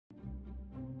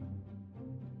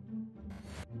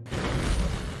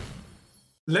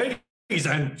Ladies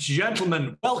and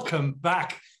gentlemen, welcome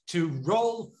back to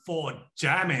Roll for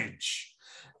Damage.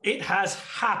 It has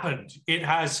happened. It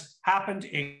has happened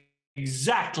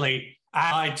exactly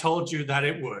as I told you that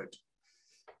it would.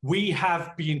 We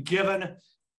have been given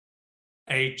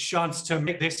a chance to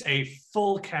make this a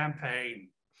full campaign.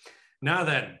 Now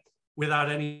then,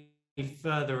 without any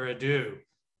further ado,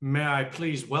 may I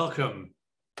please welcome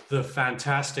the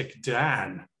fantastic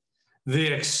Dan, the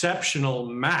exceptional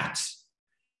Matt,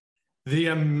 the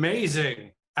amazing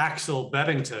Axel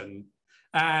Bevington,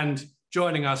 and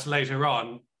joining us later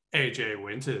on, AJ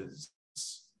Winters.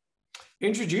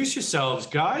 Introduce yourselves,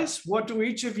 guys. What do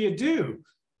each of you do?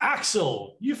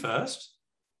 Axel, you first.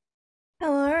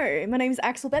 Hello, my name is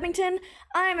Axel Bevington.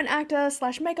 I'm an actor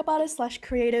slash makeup artist slash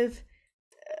creative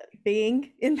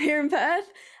being here in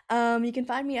Perth. You can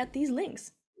find me at these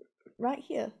links right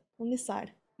here on this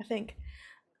side, I think.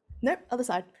 Nope, other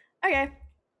side. Okay,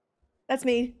 that's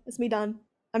me. That's me done.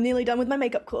 I'm nearly done with my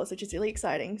makeup course, which is really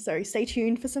exciting. So stay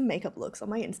tuned for some makeup looks on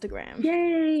my Instagram.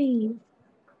 Yay!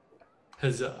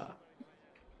 Huzzah.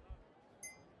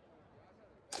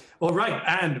 All right,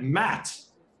 and Matt.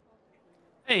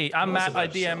 Hey, I'm Matt. I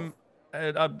DM,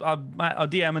 I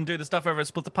DM and do the stuff over at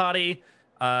Split the Party.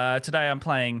 Today I'm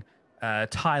playing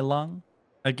Tai-Lung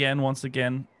once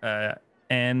again.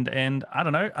 And I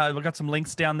don't know, we've got some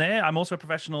links down there. I'm also a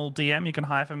professional DM. You can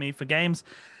hire for me for games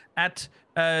at,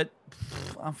 I'm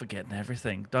forgetting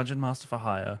everything,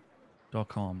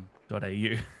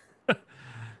 dungeonmasterforhire.com.au.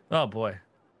 Oh boy.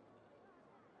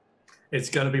 It's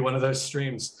going to be one of those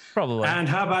streams. Probably. And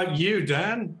how about you,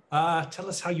 Dan? Tell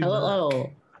us how you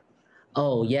work.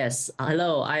 Oh, yes.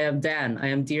 Hello, I am Dan. I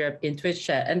am DREP in Twitch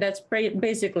chat. And that's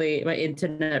basically my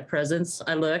internet presence.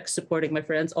 I lurk supporting my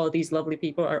friends. All these lovely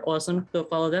people are awesome. Go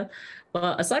follow them.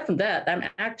 But aside from that, I'm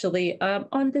actually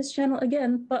on this channel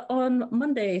again, but on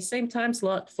Monday, same time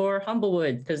slot for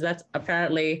Humblewood, because that's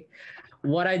apparently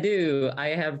what I do. I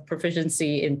have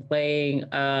proficiency in playing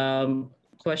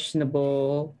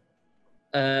questionable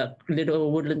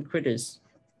little woodland critters.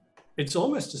 It's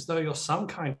almost as though you're some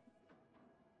kind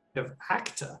of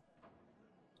actor.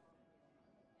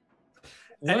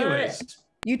 What? Anyways.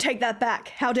 You take that back.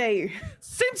 How dare you?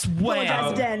 Since when?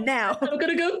 Apologize, Dan, now. I'm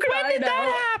gonna go cry When did now.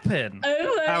 that happen?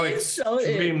 How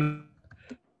extremely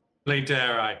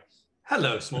dare I?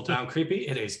 Hello, small town creepy.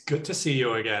 It is good to see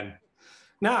you again.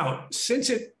 Now, since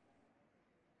it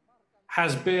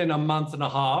has been a month and a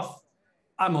half,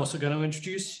 I'm also going to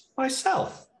introduce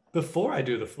myself before I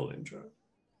do the full intro.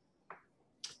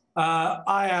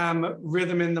 I am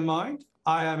Rhythm in the Mind.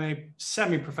 I am a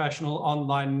semi-professional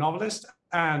online novelist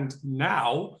and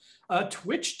now a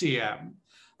Twitch DM.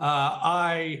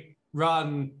 I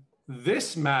run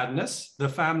this madness, The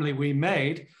Family We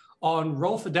Made, on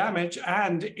Roll for Damage,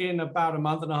 and in about a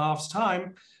month and a half's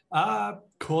time,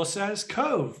 Corsair's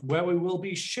Cove, where we will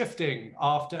be shifting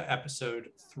after episode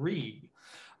 3.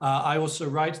 I also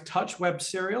write Touch Web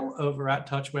Serial over at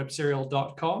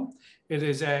touchwebserial.com. It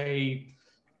is a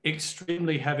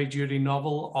extremely heavy-duty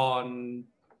novel on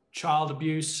child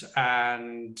abuse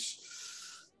and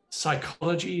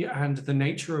psychology and the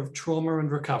nature of trauma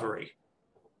and recovery,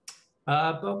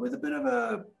 but with a bit of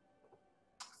a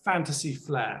fantasy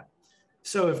flair.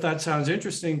 So if that sounds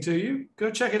interesting to you,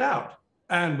 go check it out.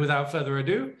 And without further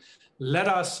ado, let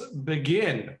us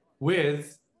begin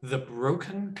with The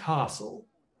Broken Castle.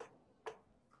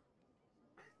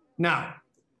 Now,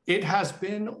 it has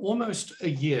been almost a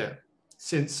year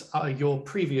since your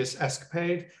previous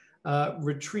escapade,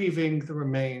 retrieving the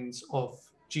remains of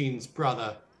Jean's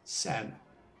brother, Sen.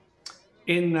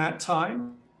 In that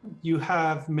time, you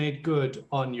have made good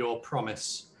on your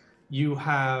promise. You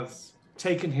have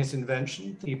taken his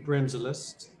invention, the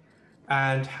Brimsalist,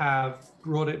 and have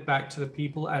brought it back to the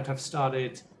people and have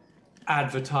started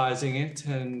advertising it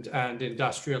and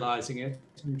industrializing it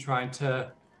and trying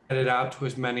to get it out to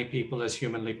as many people as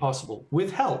humanly possible,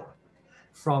 with help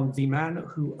from the man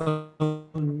who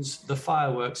owns the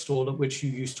fireworks stall at which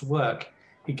you used to work.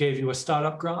 He gave you a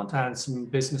startup grant and some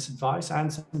business advice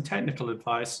and some technical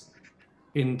advice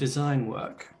in design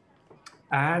work.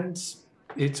 And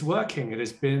it's working. It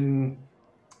has been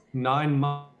 9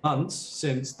 months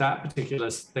since that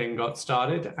particular thing got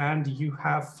started, and you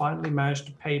have finally managed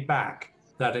to pay back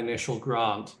that initial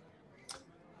grant.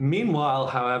 Meanwhile,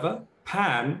 however,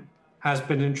 Pan has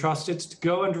been entrusted to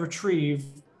go and retrieve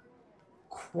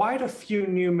quite a few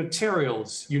new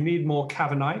materials. You need more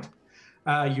cavernite,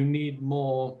 you need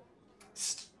more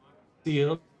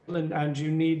steel, and you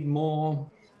need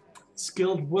more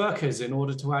skilled workers in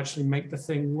order to actually make the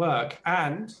thing work.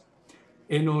 And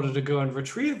in order to go and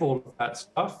retrieve all of that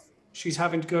stuff, she's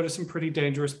having to go to some pretty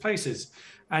dangerous places.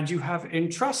 And you have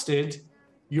entrusted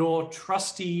your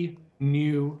trusty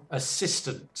new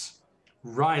assistant,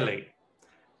 Riley,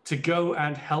 to go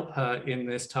and help her in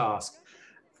this task.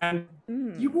 And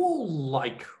you all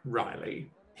like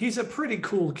Riley. He's a pretty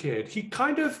cool kid. He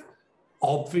kind of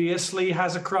obviously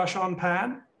has a crush on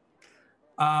Pan,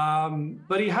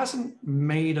 but he hasn't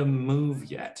made a move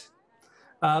yet.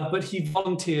 But he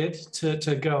volunteered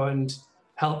to go and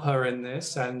help her in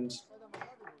this. And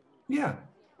yeah,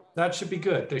 that should be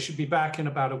good. They should be back in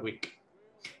about a week.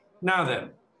 Now then,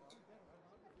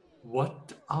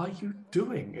 what are you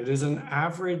doing? It is an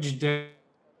average day.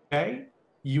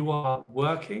 You are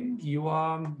working, you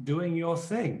are doing your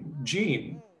thing.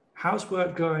 Jean, how's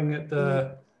work going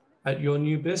at your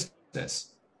new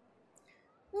business?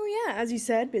 Well, yeah, as you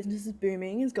said, business is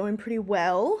booming, is going pretty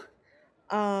well.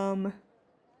 Who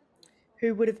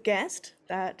would have guessed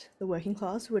that the working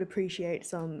class would appreciate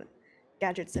some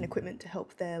gadgets and equipment to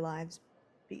help their lives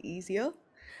be easier?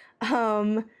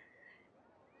 Yeah,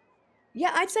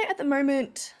 I'd say at the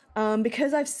moment,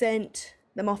 because I've sent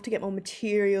them off to get more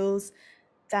materials,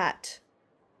 that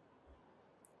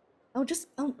I'm just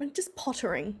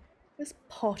pottering,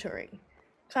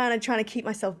 kind of trying to keep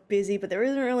myself busy, but there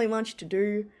isn't really much to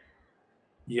do.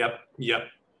 Yep.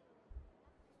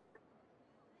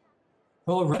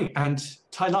 All right, and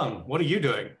Tai-Lung, what are you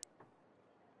doing?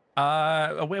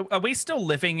 Are we still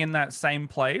living in that same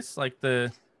place? Like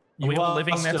are we all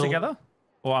living there together?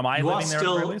 Or am I living there at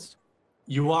the very least?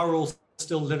 You are all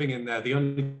still living in there. The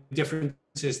only difference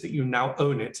is that you now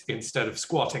own it instead of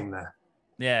squatting there.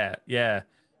 Yeah.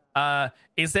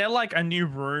 Is there like a new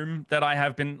room that I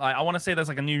have been I want to say there's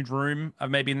like a new room I've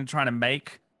maybe been trying to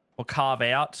make or carve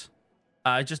out.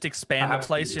 Just expand the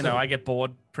place. You know, I get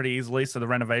bored pretty easily, so the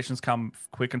renovations come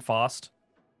quick and fast.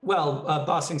 Well,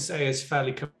 Ba Sing Se is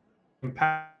fairly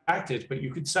compacted, but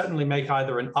you could certainly make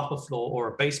either an upper floor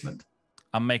or a basement.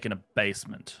 I'm making a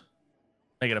basement.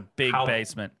 Make it a big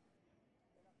basement.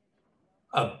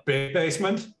 A big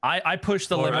basement? I push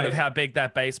the limit of how big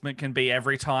that basement can be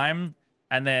every time.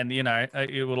 And then, you know,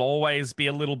 it will always be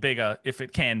a little bigger if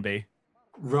it can be.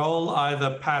 Roll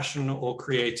either passion or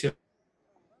creativity.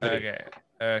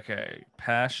 Okay.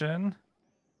 Passion.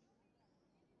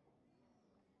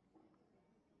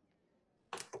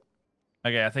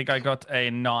 Okay, I think I got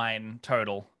a 9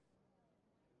 total.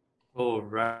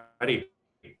 Alrighty.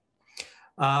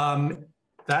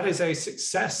 That is a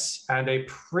success and a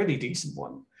pretty decent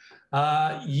one.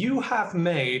 You have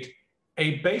made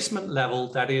a basement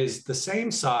level that is the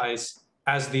same size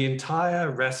as the entire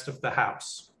rest of the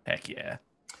house. Heck yeah.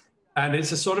 And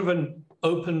it's a sort of an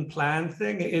open plan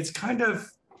thing. It's kind of,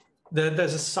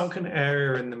 there's a sunken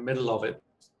area in the middle of it.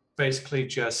 Basically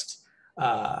just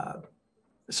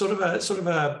sort of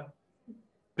a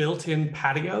built-in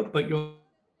patio, but you're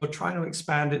trying to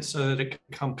expand it so that it can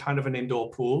become kind of an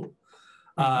indoor pool.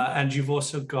 And you've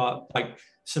also got like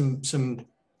some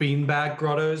beanbag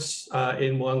grottos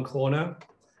in one corner,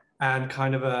 and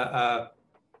kind of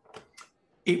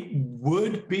it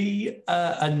would be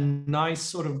a nice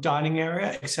sort of dining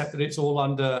area, except that it's all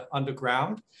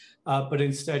underground. But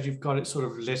instead you've got it sort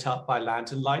of lit up by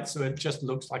lantern lights, so it just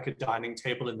looks like a dining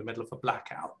table in the middle of a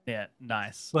blackout. Yeah,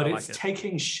 nice. But it's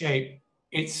taking shape.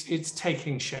 It's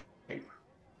taking shape.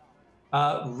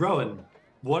 Rowan,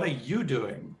 what are you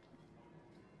doing?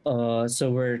 So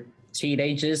we're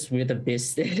teenagers with a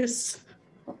business.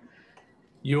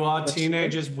 You are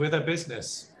teenagers with a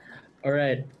business. All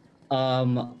right.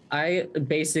 I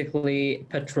basically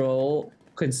patrol,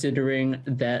 considering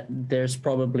that there's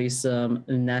probably some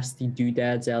nasty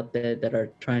doodads out there that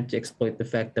are trying to exploit the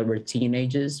fact that we're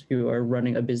teenagers who are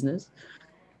running a business.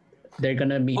 They're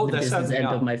gonna meet the business end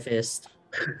of my fist.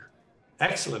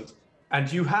 Excellent.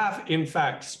 And you have, in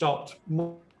fact, stopped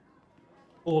more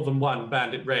than one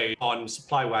bandit raid on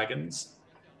supply wagons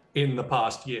in the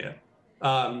past year.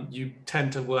 You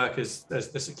tend to work as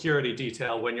the security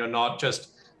detail when you're not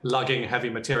just lugging heavy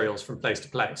materials from place to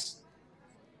place.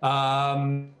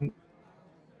 Nothing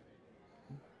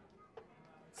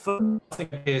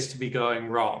appears to be going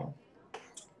wrong.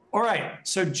 All right,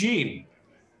 so Jean,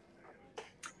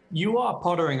 you are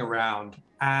pottering around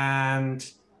and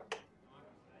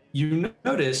you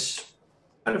notice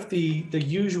out of the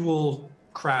usual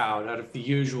crowd, out of the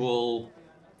usual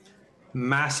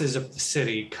masses of the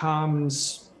city,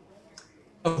 comes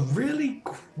a really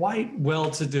quite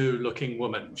well-to-do looking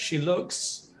woman. She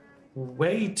looks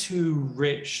way too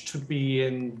rich to be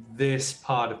in this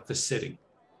part of the city.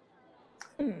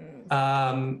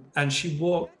 And she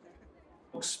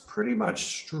walks pretty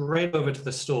much straight over to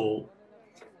the stall.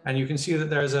 And you can see that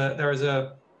there is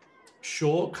a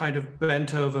short, kind of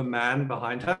bent over man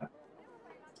behind her.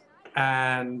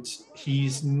 And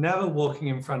he's never walking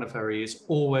in front of her. He's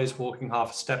always walking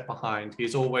half a step behind.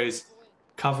 He's always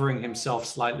covering himself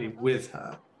slightly with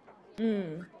her.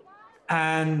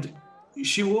 And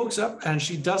she walks up and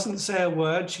she doesn't say a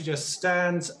word. She just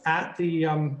stands at the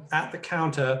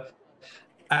counter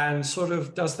and sort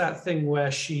of does that thing where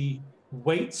she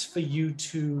waits for you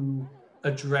to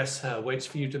address her, waits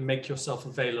for you to make yourself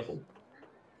available.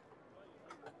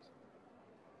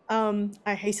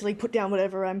 I hastily put down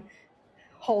whatever I'm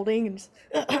holding and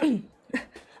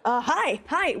hi,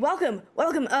 welcome.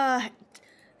 How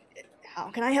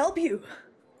can I help you?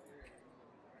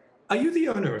 Are you the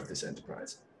owner of this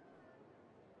enterprise?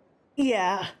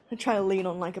 Yeah, I try to lean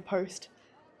on like a post.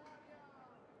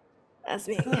 That's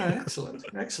me.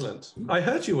 Excellent. I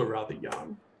heard you were rather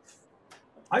young.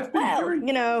 I've been hearing...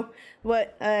 you know,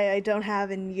 what I don't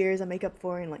have in years I make up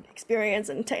for in like experience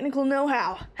and technical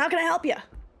know-how. How can I help you?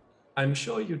 I'm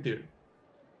sure you do.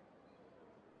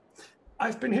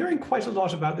 I've been hearing quite a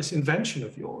lot about this invention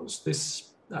of yours,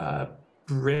 this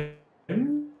Brimsilus,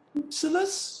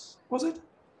 was it?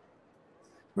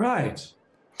 Right.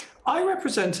 I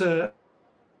represent a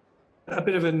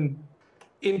bit of an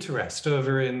interest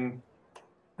over in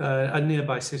a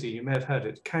nearby city. You may have heard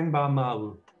it, Kangba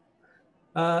Mau.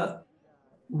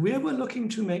 We were looking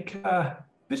to make a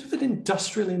bit of an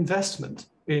industrial investment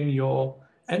in your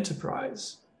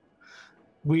enterprise.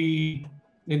 We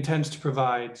intend to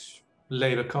provide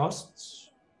labor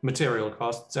costs, material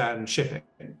costs, and shipping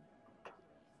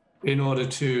in order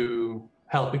to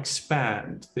help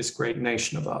expand this great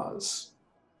nation of ours.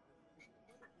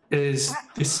 Is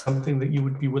this something that you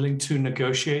would be willing to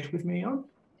negotiate with me on?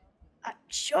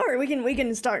 Sure, we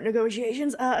can start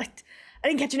negotiations. I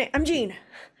didn't catch your name. I'm Jean.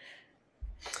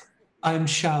 I'm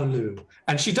Xiaolu,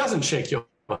 and she doesn't shake your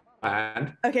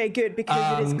hand. Okay, good,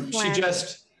 because it is clan.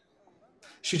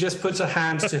 She just puts her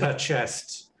hands to her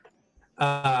chest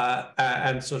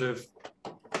and sort of,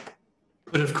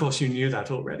 but of course you knew that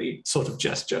already, sort of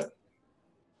gesture.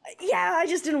 Yeah, I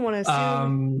just didn't want to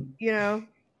assume, you know.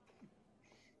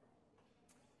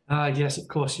 Yes, of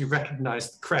course, you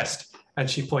recognize the crest, and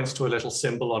she points to a little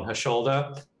symbol on her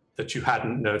shoulder that you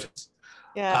hadn't noticed.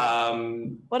 Yeah.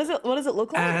 What does it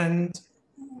look like? And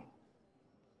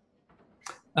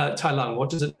Tai-Lung, what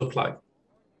does it look like?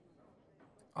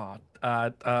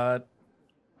 It's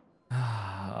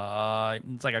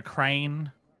like a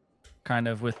crane, kind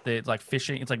of with the like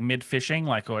fishing. It's like mid fishing,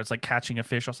 or it's like catching a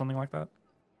fish or something like that.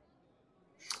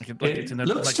 It's in a,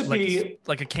 looks to be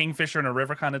like a kingfisher in a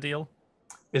river kind of deal.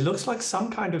 It looks like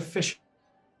some kind of fishing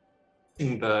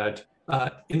bird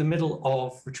in the middle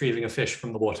of retrieving a fish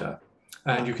from the water.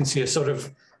 And you can see a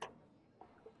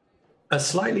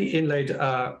slightly inlaid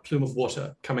plume of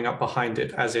water coming up behind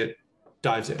it as it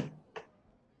dives in.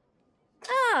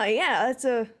 Oh, yeah, that's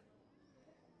a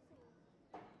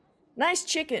nice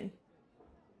chicken.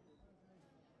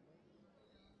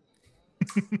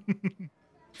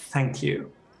 Thank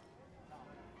you.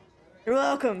 You're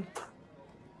welcome.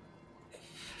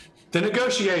 The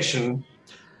negotiation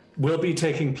will be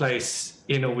taking place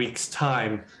in a week's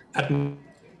time at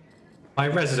my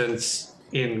residence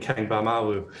in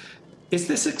Kangbamawu. Is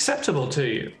this acceptable to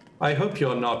you? I hope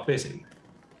you're not busy.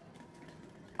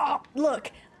 Oh,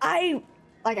 look,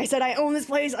 like I said, I own this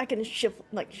place. I can shuffle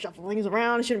things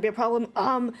around. It shouldn't be a problem.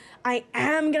 I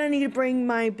am gonna need to bring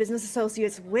my business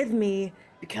associates with me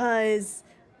because,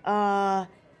 you know,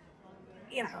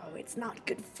 it's not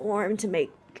good form to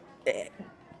make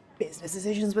business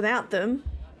decisions without them.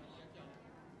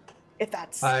 If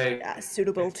that's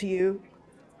suitable to you.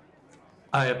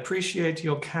 I appreciate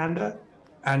your candor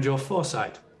and your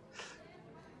foresight.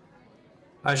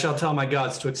 I shall tell my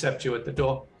guards to accept you at the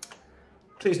door.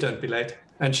 Please don't be late.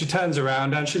 And she turns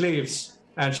around and she leaves.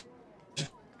 And she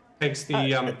takes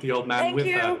the old man with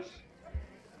her.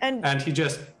 And he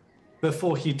just,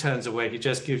 before he turns away, he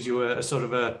just gives you a sort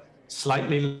of a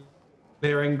slightly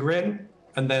leering grin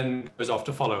and then goes off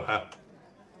to follow her.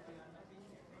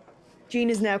 Jean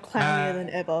is now clammier than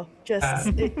ever. Just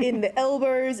in the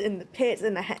elbows, in the pits,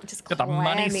 in the hand, just got clammy. the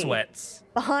money sweats.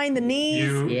 Behind the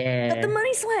knees. Got the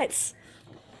money sweats.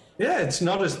 Yeah, it's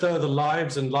not as though the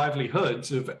lives and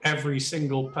livelihoods of every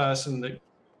single person that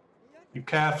you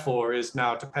care for is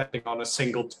now depending on a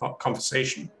single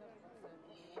conversation.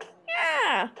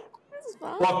 Yeah, this is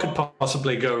fun. What could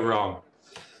possibly go wrong?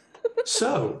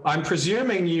 So, I'm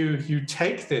presuming you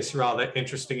take this rather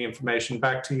interesting information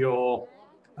back to your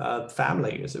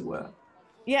family, as it were.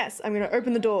 Yes, I'm gonna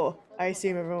open the door. I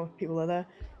assume people are there.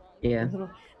 Yeah.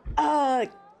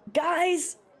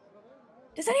 Guys,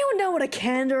 does anyone know what a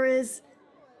candor is?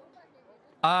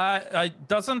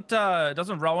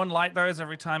 Doesn't Rowan light those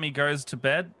every time he goes to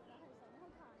bed?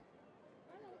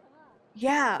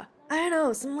 Yeah, I don't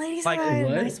know. Some ladies Like, have a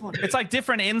what? nice one. It's like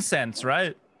different incense,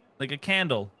 right? Like a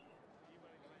candle.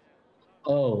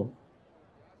 Oh,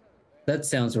 that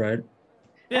sounds right.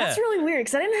 Yeah. That's really weird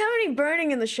because I didn't have any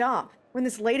burning in the shop when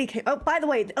this lady came. Oh, by the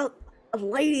way, a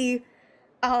lady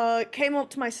came up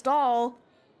to my stall.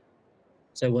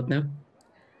 So what now?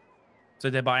 So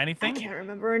did they buy I anything? can't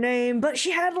remember her name, but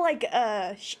she had like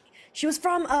she was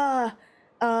from that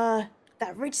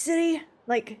rich city,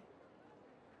 like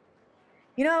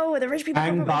you know where the rich people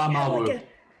come from. Angba She had, like, Mawu.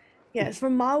 yeah, it's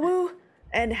from Mawu,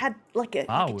 and had like a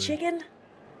Mawu. chicken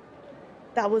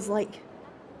that was like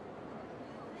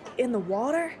in the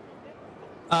water.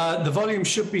 The volume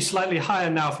should be slightly higher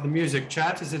now for the music,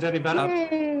 chat. Is it any better?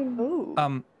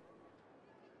 Oh.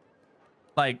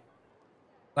 Like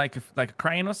a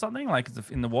crane or something? Like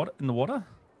in the water? In the water?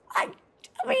 I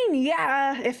mean,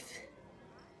 yeah,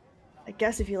 I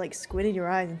guess if you like squinted your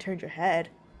eyes and turned your head.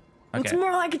 Looks Okay.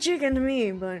 more like a chicken to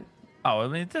me, but Oh, I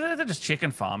mean, they're just chicken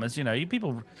farmers, you know. You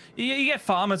get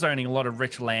farmers owning a lot of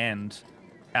rich land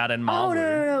out in Mawu. oh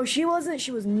no, she wasn't.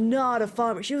 She was not a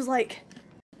farmer. She was like,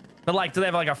 But like, do they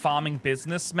have like a farming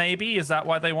business? Maybe is that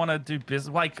why they want to do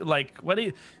business? Like, what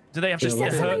do they have to Yeah, said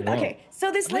what hurt? something. Wow. Okay,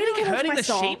 so this Are they lady like came up to hurting my the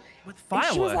stall, sheep with and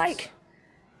fireworks?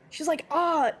 she was like,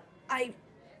 oh, I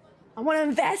want to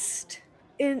invest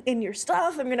in your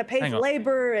stuff. I'm gonna pay Hang for on.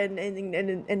 labor and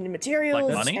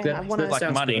materials. money? And I want to, Like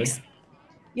sounds money. good.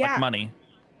 yeah, Like money.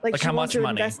 Like she how wants much to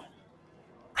money? invest.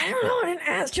 I don't know. I didn't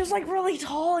ask. She was like really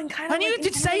tall and kind of. And you like,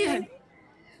 did say intimidating.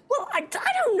 Well, I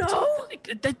don't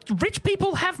know. Rich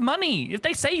people have money. If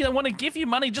they say they want to give you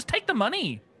money, just take the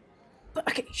money. But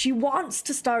okay, she wants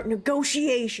to start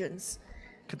negotiations.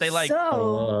 Could they like?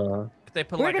 So Could they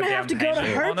put we're like gonna a have to down go to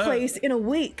payment her on it? place in a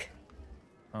week.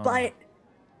 Oh. But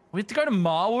We have to go to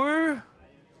Mawu.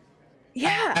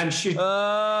 yeah. And she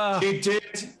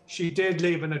did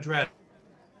leave an address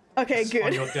Okay, on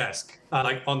good. your desk,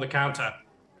 like on the counter.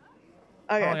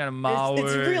 Okay. Oh, yeah, It's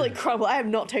Mawu. really crumpled. I have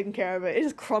not taken care of it. It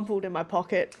is crumpled in my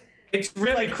pocket. It's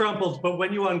really crumpled, but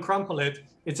when you uncrumple it,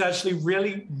 it's actually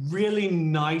really, really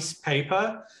nice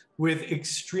paper with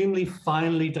extremely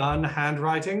finely done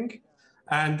handwriting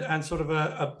and sort of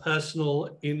a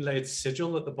personal inlaid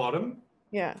sigil at the bottom.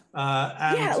 Yeah.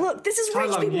 And Yeah, look, this is rich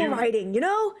Tai-Lung, people you- writing, you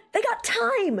know? They got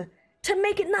time to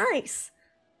make it nice.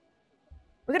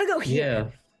 We're gonna go here.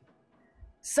 Yeah.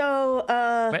 So,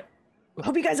 Wait.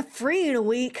 hope you guys are free in a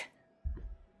week.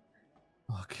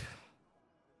 Look,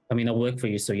 I mean, I'll work for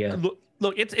you, so yeah.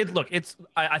 it's.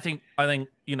 I think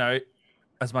you know,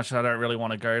 as much as I don't really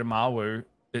want to go to Mawu,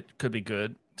 it could be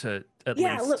good to at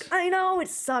Yeah, least. look, I know it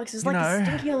sucks. It's You like a know.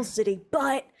 stinky old city,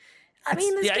 but I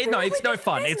mean, this yeah, could no, really it's no good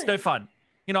fun. It's no business. fun.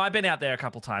 You know, I've been out there a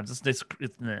couple times. It's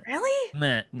meh. Really?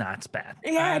 Meh. Nah, it's bad.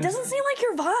 Yeah, it And- doesn't seem like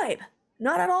your vibe.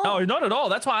 Not at all. No, not at all.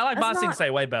 That's why I like That's Marcin not- say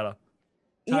way better.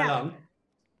 yeah. Tai-Lung,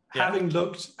 Yeah.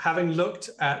 having looked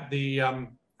at the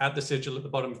sigil at the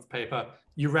bottom of the paper,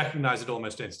 you recognize it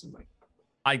almost instantly.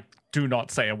 I do not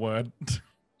say a word.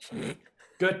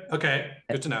 Good. Okay.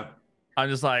 Good to know. I'm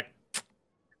just like,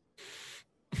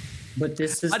 But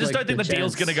this is I just like don't think the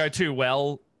deal's chance. gonna go too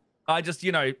well. I just,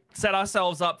 you know, set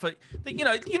ourselves up for, you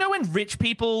know, when rich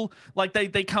people like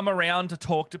they come around to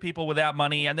talk to people without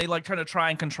money and they like try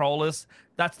and control us.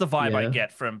 That's the vibe I Yeah.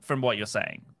 get from what you're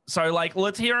saying. So like,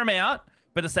 let's hear them out.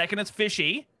 But the second it's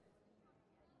fishy,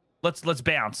 let's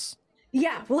bounce.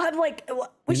 Yeah, we'll have like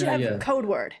we should No, have yeah. a code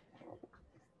word.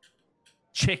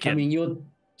 Chicken. I mean, you're the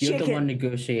Chicken. one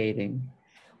negotiating.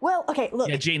 Well, okay, look.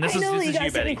 Yeah, Gene, I this is- know this that you is you,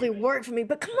 guys Betty. technically work for me,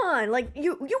 but come on, like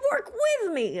you work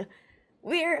with me.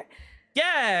 We're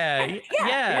yeah, yeah.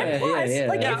 Yeah, And plus, yeah.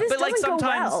 like Yeah, if this but like doesn't go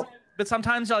sometimes, well, but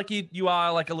sometimes like you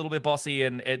are like a little bit bossy,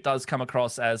 and it does come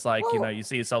across as like you Well- know you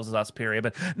see yourselves as our superior.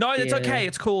 But no, it's Yeah. okay.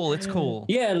 It's cool. It's cool.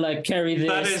 Yeah, like carry this,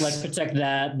 That is- like protect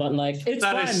that, but like it's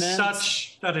That fine, is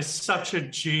man. such a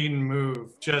Gene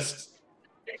move. Just,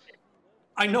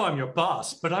 I know I'm your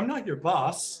boss, but I'm not your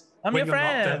boss. I'm when your you're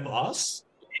not their friend. boss.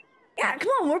 yeah, come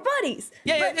on, we're buddies.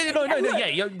 Yeah, But- no, and look,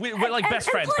 yeah. We're like and- best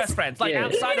and friends, plus, best friends. Like Yeah.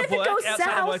 outside Even of if it work, goes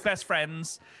outside of work, south- best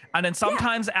friends. And then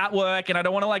sometimes at work, and I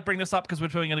don't want to like bring this up because we're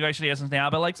doing negotiations now,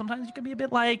 but like sometimes you can be a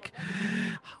bit like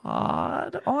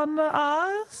hard on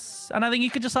us, and I think you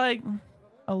could just like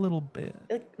a little bit.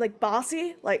 like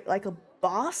bossy, like a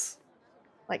boss,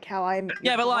 like how I'm. your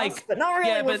Yeah, but boss, like- but not really.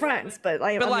 yeah, we're but- friends, but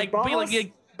like, But I'm like, your be boss.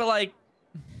 like, but like,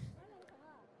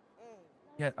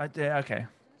 yeah, yeah, okay.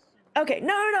 Okay,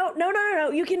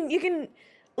 no. You can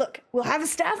look, we'll have a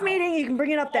staff meeting. You can bring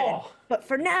it up then. Oh. But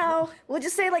for now, we'll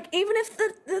just say like, even if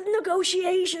the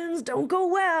negotiations don't go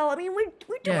well, I mean, we're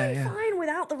doing fine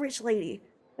without the rich lady,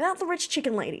 without the rich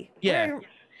chicken lady. Yeah.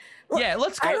 Look,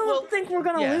 Let's go. I don't think we're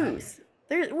gonna lose.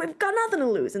 Yeah. We've got nothing to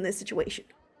lose in this situation.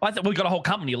 I think we've got a whole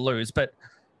company to lose, but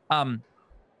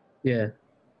Yeah.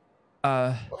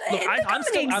 look, The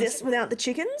company exists without the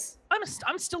chickens.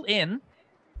 I'm still in.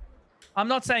 I'm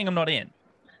not saying I'm not in.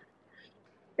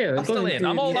 Yeah, I'm still in.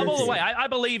 I'm all the way. I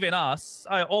believe in us.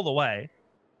 All the way.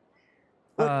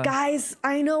 Look, guys,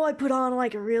 I know I put on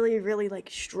like a really, really like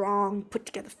strong, put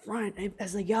together front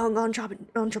as a young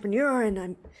entrepreneur, and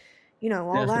I'm, you know,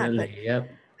 all that. But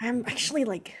I'm actually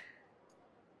like,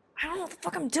 I don't know what the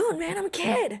fuck I'm doing, man. I'm a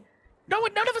kid. No,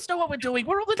 none of us know what we're doing.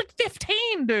 We're all like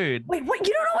 15, dude. Wait, what?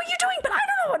 You don't know what you're doing, but I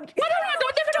don't know what. I don't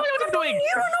know what I'm doing.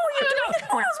 You don't know what you're doing. Then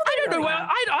who knows what I don't know.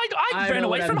 I ran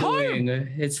away from home.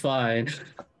 It's fine.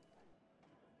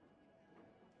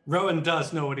 Rowan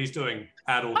does know what he's doing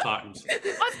at all times.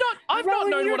 I've not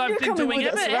known what I've been doing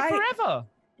forever.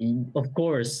 Of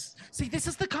course. See, this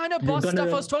is the kind of boss stuff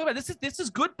I was talking about. This is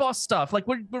good boss stuff. Like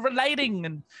we're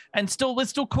relating and still we're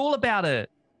still cool about it.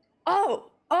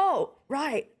 Oh,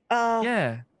 right.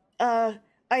 Yeah.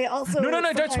 I also No,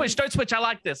 don't switch. I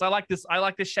like this. I like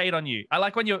this shade on you. I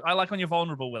like when you're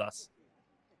vulnerable with us.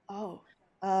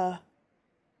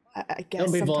 I guess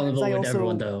Don't be sometimes vulnerable I with also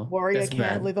everyone, though. worry That's I can't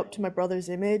bad. live up to my brother's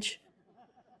image.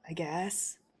 I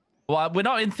guess. Well, we're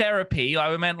not in therapy.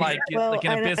 I meant like in a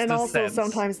business and also sense.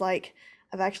 sometimes like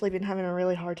I've actually been having a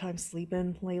really hard time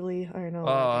sleeping lately. I don't know.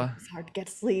 Like, it's hard to get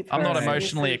sleep. I'm not hard to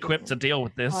emotionally sleep. equipped to deal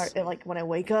with this. Like when I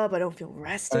wake up, I don't feel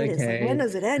rested. It's like, Okay. when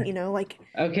does it end? You know, like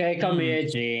Okay, come here,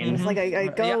 Gene. it's like I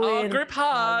go in, group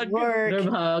I hug. work, Group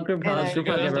hug, and I group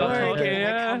go hug, to everyone. work, and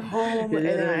then I come home, and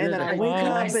then I wake up, and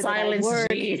then I Silence work.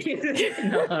 Gene.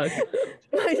 No.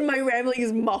 My rambling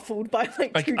is muffled by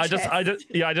like two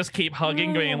I just keep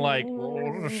hugging, being like,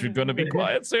 oh, is she gonna be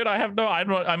quiet soon?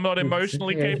 I'm not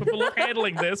emotionally capable of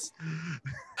handling this.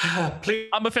 Please,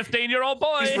 I'm a 15-year-old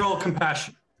boy. please roll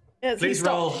compassion. Yes, Please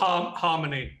roll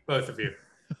harmony, both of you.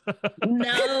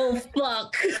 No,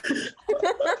 fuck.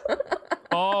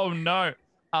 Oh no.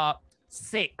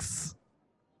 6.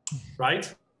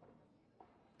 Right?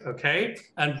 Okay.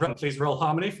 And please roll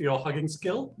harmony for your hugging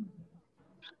skill.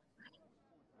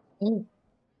 Oh.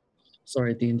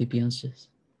 Sorry, D&D Beyond's just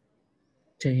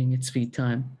taking its sweet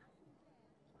time.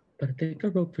 But I think I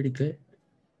rolled pretty good.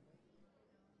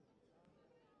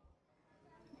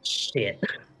 Shit.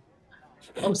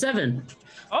 Oh, 7.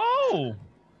 Oh.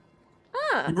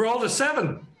 You rolled a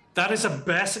 7. That is a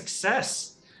bare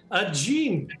success.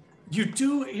 Gene, you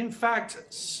do in fact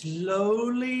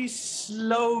slowly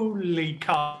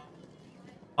calm.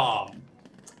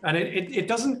 And it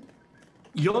doesn't,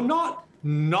 you're not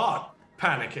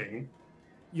panicking.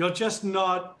 You're just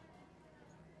not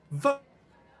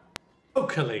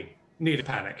vocally need to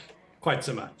panic quite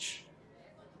so much.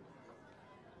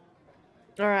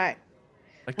 All right.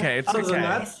 Okay, it's Other than okay.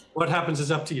 that, what happens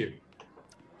is up to you.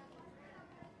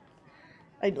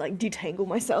 I'd like detangle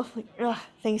myself. Like,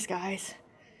 thanks, guys.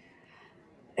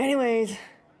 Anyways,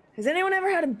 has anyone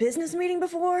ever had a business meeting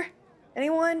before?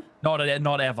 Anyone? Not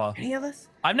ever. Any of us?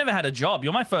 I've never had a job.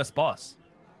 You're my first boss.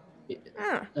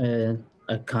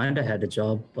 I kind of had a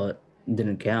job, but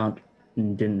didn't count.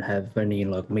 And didn't have any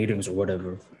like meetings or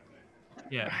whatever.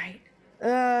 Yeah.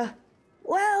 Right.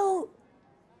 Well,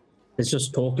 It's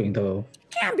just talking, though.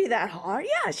 can't be that hard.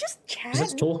 Yeah, it's just chatting. It's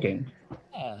just talking.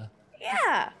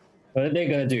 Yeah. What are they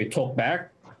gonna do? Talk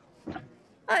back?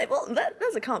 Well,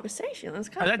 that's a conversation. That's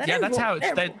kind of That's how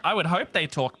it's. I would hope they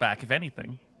talk back, if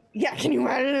anything. Yeah, can you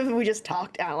imagine if we just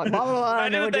talked out like blah blah blah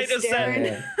and Imagine we're if they just just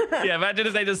said- staring? Yeah, imagine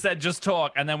if they just said just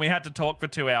talk, and then we had to talk for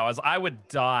 2 hours. I would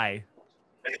die.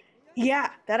 Yeah,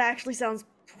 that actually sounds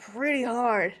pretty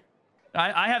hard.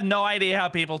 I have no idea how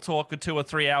people talk for 2 or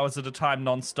 3 hours at a time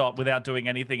nonstop without doing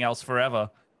anything else forever.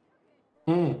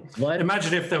 What?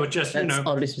 Imagine if there were just, That's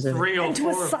oddly specific. 3 or And to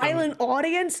 4 a of them. silent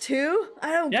audience too?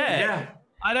 I don't get it. Yeah.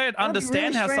 I don't be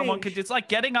understand really how someone strange. could. It's like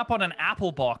getting up on an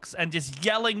Apple box and just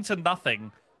yelling to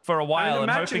nothing for a And while and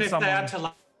imagine hoping if someone. they had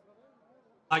to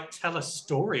like tell a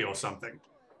story or something.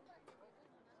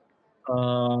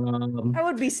 That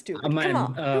would be stupid. Come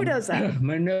on, who does that?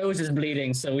 My nose is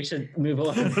bleeding, so we should move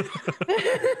on.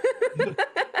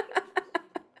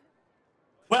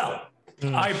 Well,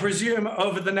 I presume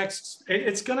over the next,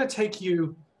 it's going to take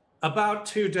you about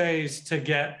 2 days to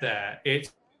get there.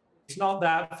 It's not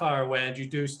that far away, and you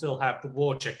do still have the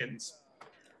war chickens.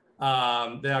 They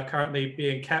are currently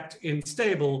being kept in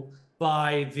stable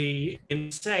by the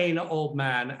insane old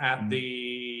man at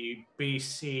the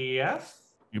BCF.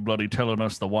 You bloody telling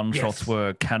us the one-shots Yes.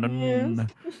 were canon? Yes.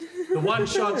 The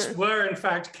one-shots were, in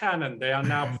fact, canon. They are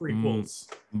now prequels.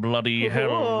 Bloody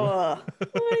hell. Cool.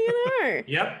 What do you know?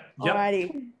 Yep.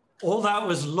 Alrighty. All that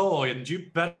was lore, and you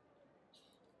better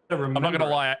remember. I'm not gonna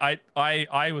lie,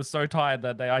 I was so tired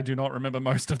that day. I do not remember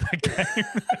most of that game.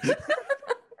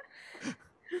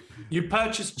 You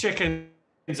purchased chickens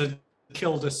and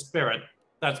killed a spirit.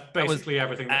 That's basically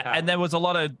everything that happened. And there was a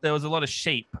lot of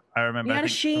sheep. I remember. You had I a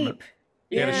think sheep.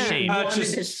 You had a sheep. You wanted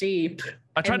Purchase- a sheep.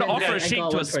 I tried to And then offer I a sheep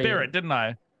got to a one for you. spirit, didn't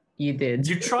I? You did.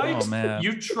 You tried. Oh, man.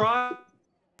 You tried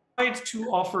to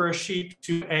offer a sheep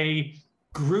to a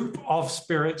group of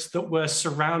spirits that were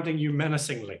surrounding you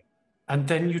menacingly, and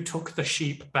then you took the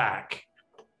sheep back.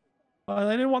 Well,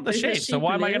 they didn't want the Is the sheep, so sheep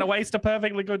why am I going to live? waste a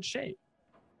perfectly good sheep?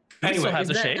 You Anyway, still have Is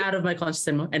the that sheep. out of my conscious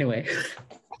anymore? Anyway.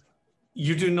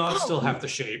 You do not still have the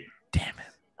sheep. Damn it!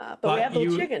 But But we have those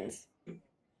you- chickens.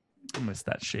 I missed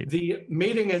that sheep. The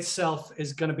meeting itself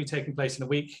is going to be taking place in a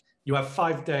week. You have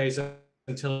 5 days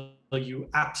until you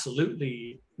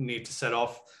absolutely need to set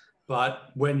off,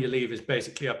 but when you leave is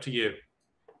basically up to you.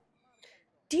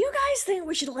 Do you guys think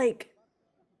we should like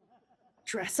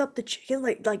dress up the chicken,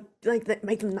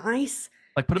 make them nice?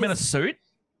 Like put him in a suit.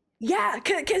 Yeah,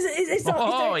 because it's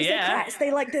Oh, their yeah. class.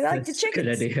 They like the That's a chickens. good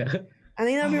idea. I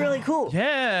think that'd be really cool.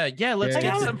 Yeah, let's Yeah, get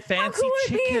yeah. some How fancy cool would it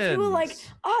be if chickens. we were like,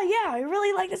 oh yeah, I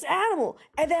really like this animal,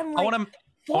 and then I like want to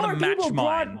four match people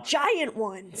mine. brought giant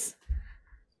ones.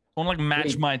 like match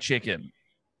Wait. my chicken.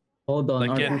 Hold on.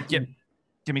 Like aren't-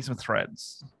 give me some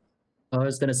threads. I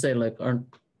was gonna say like,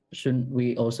 shouldn't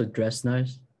we also dress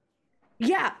nice?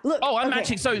 Yeah, look. Oh, I'm okay.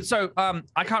 matching. So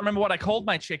I can't remember what I called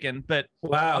my chicken, but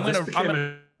Wow, I'm this gonna-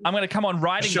 became I'm gonna come on a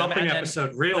riding them, shopping and then,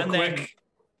 episode real and then- quick.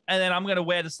 and then I'm gonna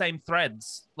wear the same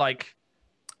threads. Like,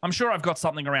 I'm sure I've got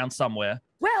something around somewhere,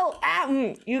 Well,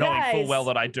 you knowing guys, full well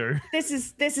that I do. this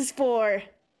is for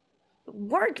the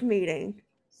work meeting.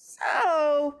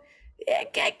 So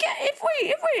if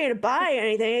we need to buy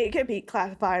anything, it could be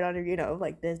classified under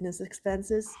like business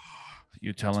expenses.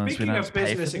 You telling us we Speaking don't have of to pay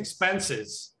for business this?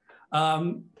 expenses,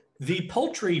 the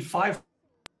paltry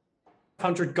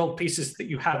 500 gold pieces that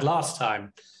you had last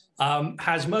time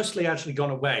has mostly actually gone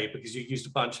away because you used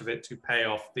a bunch of it to pay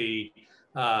off the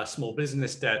small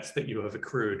business debts that you have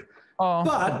accrued. Oh,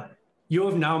 But you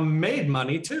have now made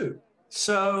money too.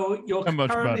 So you're How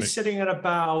much currently money? sitting at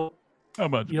about how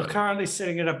much? You're money? currently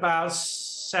sitting at about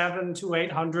 700 to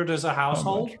 800 as a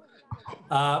household.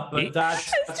 But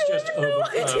that's just No over.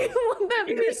 idea what that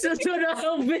You means. just don't know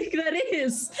how big that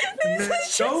is.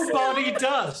 Nobody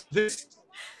does. This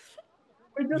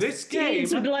game,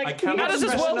 Kids would like I to- cannot How does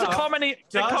this stress world's enough, economy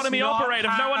does not operate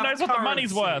if no one have knows what the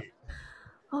money's currency. worth?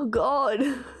 Oh God.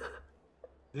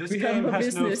 This We have game a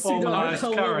has no business, we don't know formalized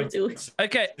how well we're doing. currency.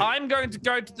 Okay, I'm going to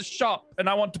go to the shop and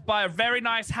I want to buy a very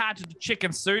nice hat and a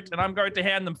chicken suit, and I'm going to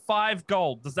hand them 5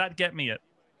 gold. Does that get me it?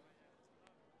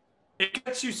 It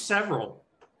gets you several.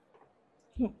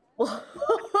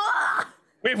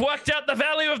 We've worked out the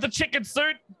value of the chicken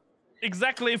suit.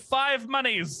 Exactly 5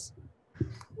 monies.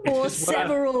 Or It's worth-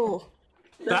 several.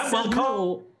 That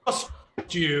will cost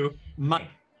you money.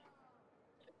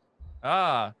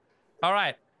 Ah, all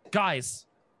right, guys.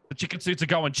 The chicken suits are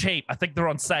going cheap. I think they're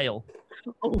on sale.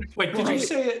 Wait,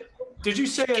 did you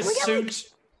say a we get, suit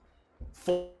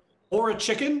for a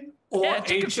chicken, or Yeah, a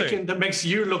chicken chicken suit. that makes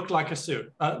you look like a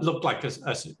suit? Look like a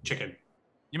chicken.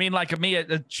 You mean like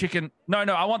a chicken? No,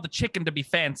 I want the chicken to be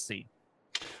fancy.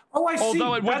 Oh, I see.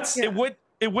 Although That's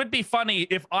it would be funny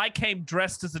if I came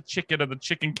dressed as a chicken and the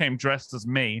chicken came dressed as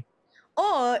me.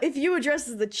 Or if you were dressed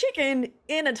as the chicken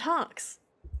in a tux.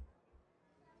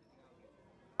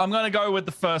 I'm gonna go with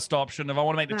the first option if I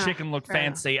want to make the Ah, chicken look fair enough.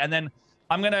 fancy, and then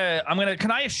I'm gonna.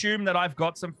 Can I assume that I've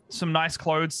got some nice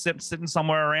clothes sitting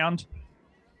somewhere around?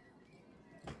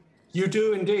 You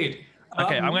do indeed.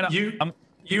 Okay,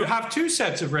 You have 2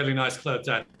 sets of really nice clothes,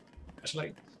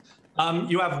 actually.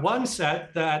 You have one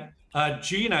set that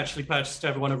Gene actually purchased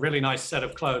everyone a really nice set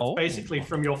of clothes, Oh. basically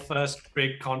from your first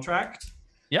big contract.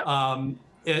 Yep.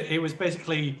 It was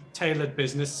basically tailored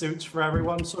business suits for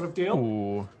everyone, sort of deal.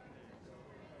 Ooh.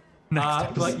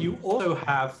 But you also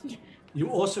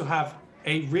have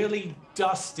a really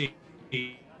dusty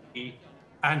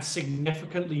and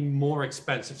significantly more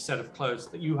expensive set of clothes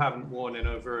that you haven't worn in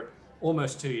over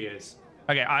almost 2 years.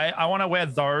 Okay, I want to wear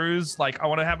those. Like, I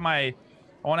want to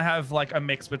have like a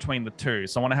mix between the two.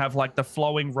 So I want to have like the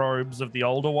flowing robes of the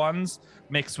older ones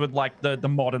mixed with like the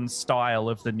modern style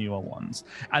of the newer ones.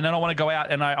 And then I want to go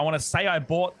out and I want to say I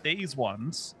bought these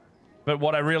ones, but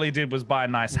what I really did was buy a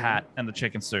nice hat and the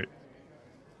chicken suit.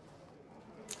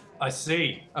 I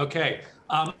see. Okay.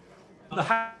 The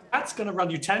hat's going to run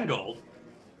you 10 gold.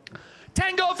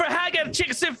 10 gold for a hat, get a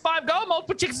chicken soup, 5 gold.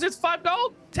 Multiple chicken soups, 5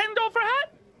 gold. 10 gold for a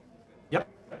hat. Yep.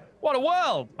 What a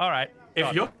world. All right.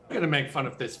 If you're going to make fun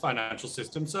of this financial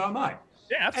system, so am I.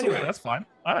 Yeah, absolutely. Anyway. That's fine.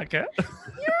 I don't care.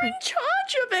 You're in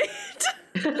charge of it.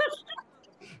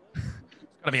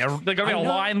 There's gotta be a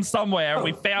line somewhere.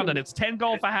 We found it. It's 10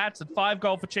 gold for hats and 5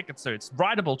 gold for chicken suits.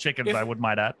 Rideable chickens, I would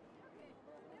might add.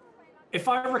 If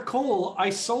I recall, I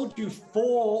sold you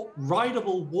 4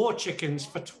 rideable war chickens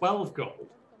for 12 gold.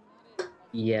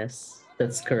 Yes,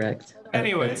 that's correct.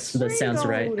 Anyways. That sounds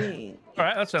right. All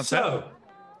right, that sounds fair. So,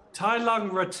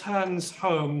 Tai-Lung returns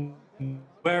home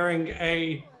wearing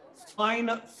a fine,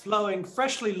 flowing,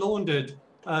 freshly laundered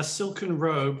silken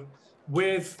robe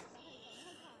with...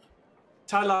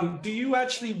 Tai-Lung, do you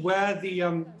actually wear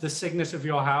the signet of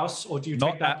your house, or do you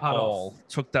take that part off?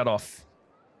 Took that off.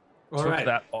 All Took right.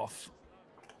 that off.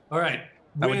 All right.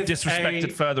 I would disrespect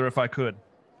it further if I could.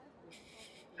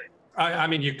 I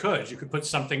mean, you could. You could put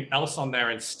something else on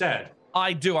there instead.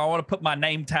 I do. I want to put my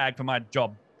name tag for my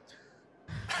job.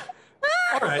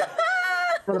 All right.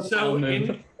 So,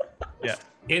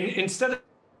 instead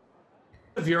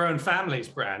of your own family's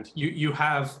brand, you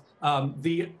have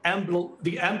the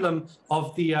emblem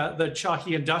of the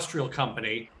Chahi Industrial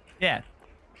Company. Yeah.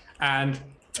 And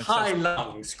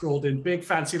Tai-Lung scrawled in big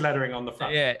fancy lettering on the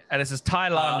front. Yeah, and it says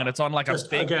Tai-Lung, and it's on like a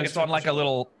big. It's on like a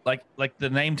little like the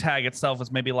name tag itself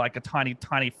is maybe like a tiny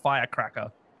firecracker,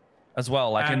 as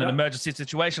well. Like in an emergency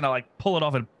situation, I like pull it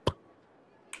off and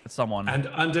at someone. And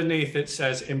underneath it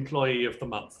says Employee of the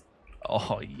Month.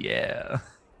 Oh yeah.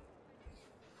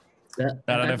 I don't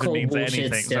know I if it call means bullshit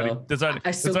anything. still.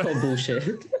 I still call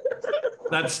bullshit.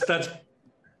 That's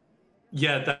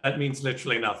yeah, that means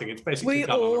literally nothing. It's basically We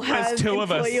all have There's 2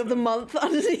 of us. Employee of the Month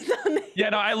underneath our name. Yeah,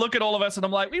 no, I look at all of us and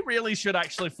I'm like, we really should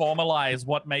actually formalize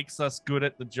what makes us good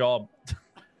at the job.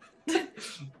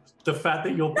 The fact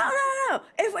that your No.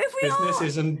 If we business all,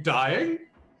 isn't dying.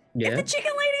 if the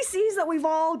chicken lady sees that we've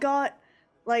all got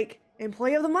like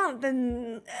Employee of the Month,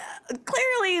 then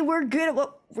clearly we're good at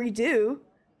what we do.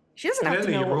 She doesn't have to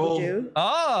Clearly, know you're what all- we do.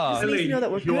 Oh. She needs to know that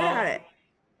we're You good are- at it.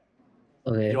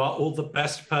 Okay. You are all the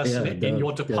best person in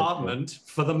your department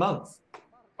for the month.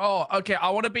 Oh, okay.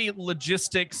 I want to be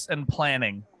logistics and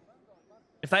planning.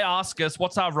 If they ask us,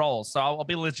 what's our role? So I'll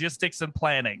be logistics and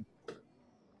planning.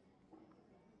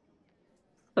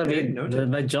 I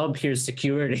mean, my job here is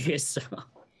security. So.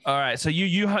 All right. So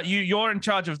you're in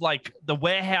charge of like the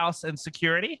warehouse and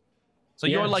security. So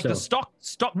you're like the stock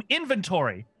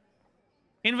inventory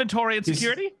and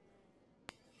security.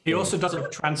 He also does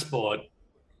transport.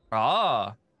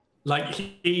 Ah. Like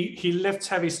he lifts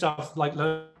heavy stuff like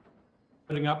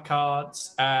loading up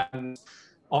carts and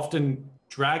often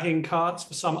dragging carts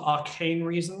for some arcane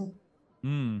reason.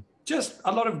 Just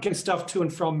a lot of getting stuff to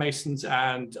and from masons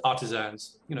and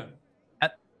artisans, you know.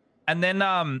 And then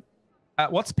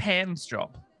what's Pan's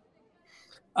job?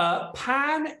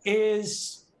 Pan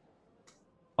is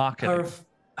marketing.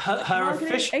 Her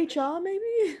official HR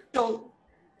maybe?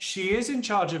 She is in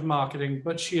charge of marketing,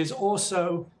 but she is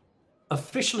also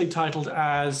officially titled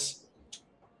as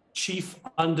Chief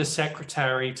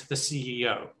Undersecretary to the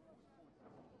CEO,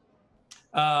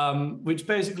 which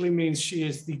basically means she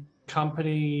is the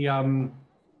company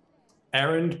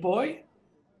errand boy.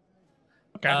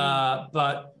 Okay.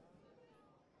 But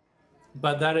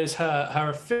that is her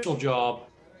official job.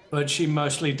 But she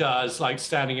mostly does like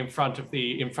standing in front of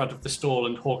the stall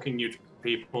and hawking you to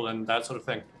people and that sort of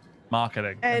thing.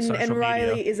 Marketing And social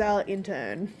Riley media. is our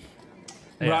intern.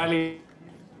 Yeah. Riley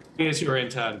is your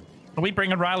intern. Are we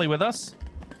bringing Riley with us?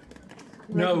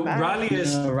 No, Riley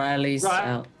is. Riley's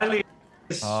out.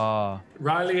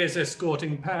 Riley is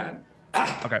escorting Pan.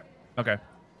 Okay. And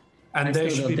I they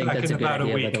still should be don't think back that's in a good about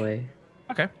idea, a week. by the way.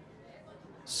 Okay.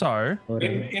 So.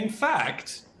 In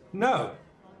fact, no.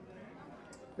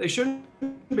 They shouldn't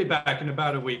be back in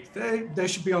about a week. They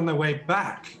should be on their way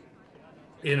back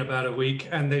in about a week,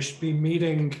 and they should be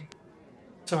meeting.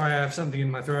 Sorry, I have something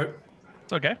in my throat.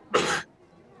 It's okay.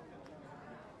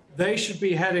 They should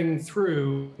be heading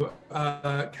through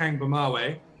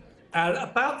Kangbamawe at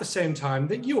about the same time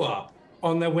that you are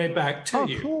on their way back to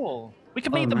you. Cool. We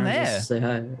can meet them there. Just say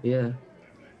hi. Yeah.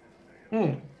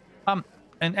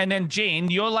 And then Jean,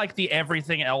 you're like the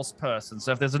everything else person.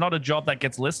 So if there's not a job that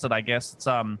gets listed, I guess it's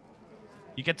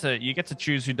you get to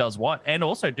choose who does what and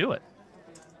also do it.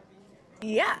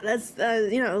 Yeah, that's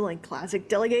like classic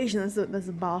delegation. That's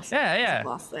the boss. Yeah. That's the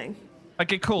boss thing.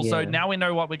 Okay, cool. So Yeah. now we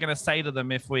know what we're gonna say to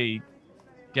them if we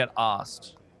get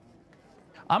asked.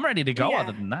 I'm ready to go. Yeah.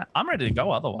 Other than that, I'm ready to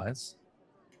go. Otherwise,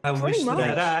 I Pretty wish much.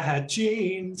 that I had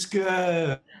jeans,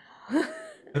 girl.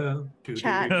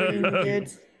 Chat room,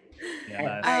 dudes. Yeah,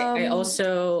 nice. I Um,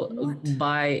 also what?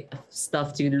 buy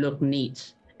stuff to look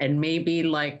neat and maybe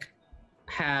like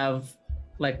have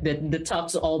like the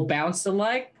tops all bounced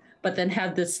alike, but then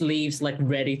have the sleeves like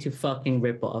ready to fucking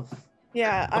rip off.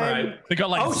 Yeah, All I'm. right. They got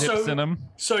like Oh, zips in them.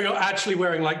 So you're actually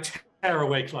wearing like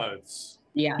tearaway clothes.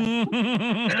 Yeah.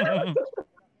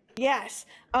 Yes.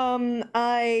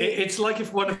 It's like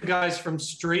if one of the guys from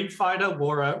Street Fighter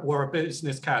wore a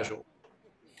business casual.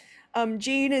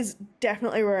 Jean is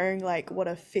definitely wearing like what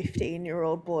a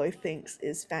 15-year-old boy thinks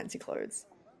is fancy clothes.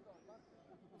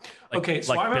 Okay,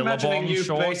 so like I'm imagining Billabong you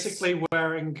shorts. basically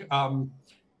wearing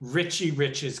Richie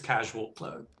Rich's casual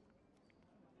clothes.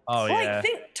 Oh Like yeah.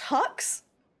 think tux,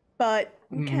 but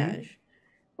cash.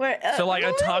 Where So, like, a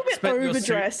little tux, bit but your suit-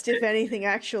 overdressed, if anything.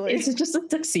 Actually, It's just a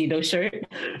tuxedo shirt.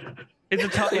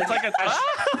 It's like a.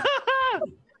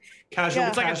 Casual Yeah.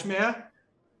 It's like a- cashmere.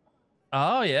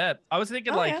 Oh yeah, I was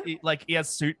thinking Oh, like yeah. like he has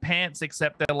suit pants,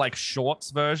 except they're like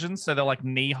shorts versions, so they're like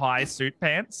knee-high suit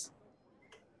pants.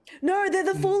 no, they're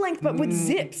the full length, but with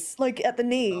zips, like at the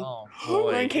knee. Oh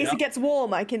In case Yep. it gets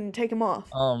warm, I can take them off.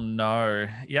 Oh no.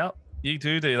 Yep. You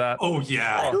do that. Oh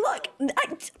yeah. Look,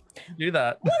 You do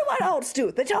that. what do adults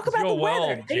do? They talk about your the weather.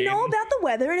 world, They know Jean. about the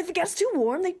weather, and if it gets too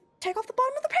warm, they take off the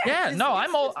bottom of the pants. Yeah, It's- no, it's-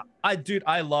 I'm all.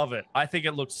 I love it. I think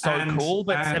it looks so And- cool.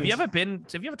 But have you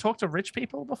and- ever talked to rich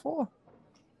people before?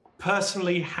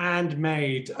 Personally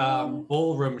handmade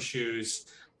ballroom shoes,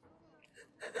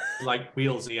 like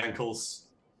wheelsy ankles.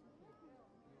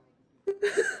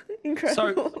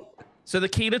 Incredible. So the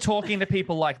key to talking to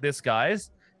people like this,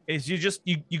 guys, is you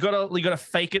gotta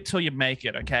fake it till you make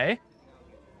it. Okay.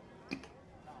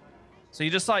 So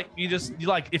you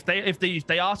like if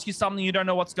they ask you something you don't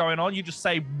know what's going on, you just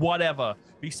say whatever.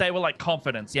 You say with like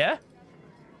confidence, yeah.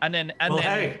 And then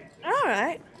Hey, All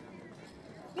right.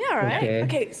 Yeah, all right. Okay.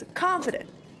 Okay, so confident.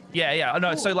 yeah. I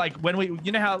know. So Cool. like when we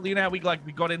how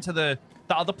we got into the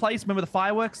other place. Remember the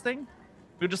fireworks thing?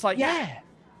 We were just like Yeah.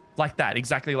 like that,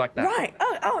 exactly like that. Right.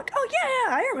 Oh,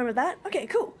 yeah, I remember that. Okay,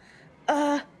 cool.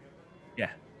 Yeah.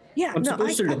 Yeah, I'm no,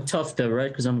 supposed to look tough though, right?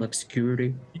 Because I'm like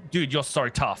security. Dude, you're so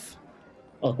tough.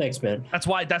 Oh, thanks, man. That's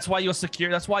why you're secure.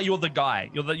 That's why you're the guy.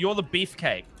 You're the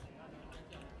beefcake.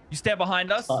 You stand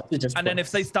behind us, Oh, it just and then if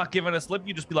works. they start giving us lip,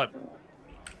 you just be like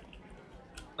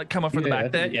come up from the Yeah,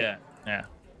 back there. yeah. Yeah.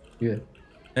 Yeah.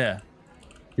 Yeah.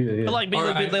 Yeah. But like, All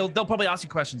right. they'll probably ask you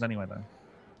questions anyway, though.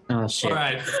 Oh shit. all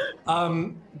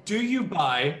right. Do you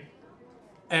buy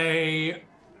a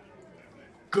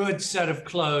good set of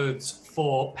clothes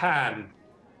for Pan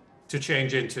to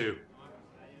change into?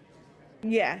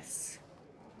 Yes.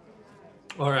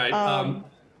 All right.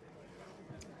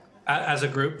 As a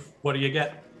group, what do you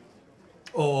get?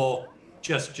 Or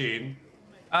just Jean?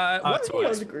 What's Toys.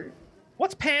 As a group.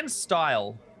 what's Pan's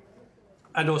style?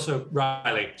 And also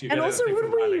Riley. Do you And get also, anything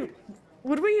from Riley?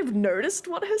 would we have noticed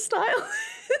what her style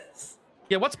is?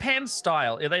 Yeah, what's Pan's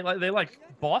style? Are they like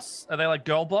boss? Are they like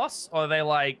girl boss? Or are they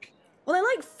like Well, I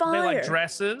like are they fire. like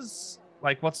dresses?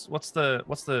 Like what's the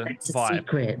That's a vibe?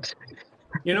 secret.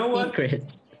 You know what? Secret.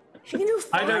 She can do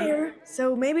I don't- fire,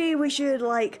 so maybe we should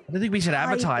like, I don't think we should hide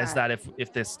advertise that. that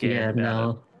if they're scared. Yeah, about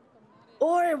it. no.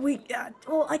 or we.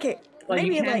 Well, okay. Well,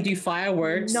 maybe you can't like do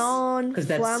fireworks. 'cause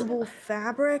that's- non-flammable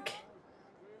fabric,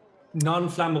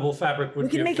 Non-flammable fabric would We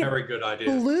be can a make it very good idea.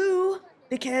 blue,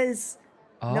 because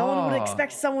no one would Oh,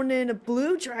 expect someone in a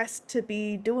blue dress to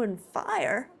be doing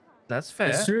fire. That's fair.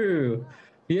 It's true.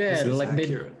 Yeah, This is like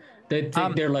accurate. they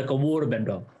think they're like a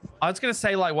waterbender. I was gonna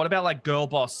say like, what about like girl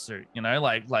boss suit? You know,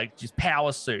 like just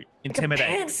power suit, Like a intimidate.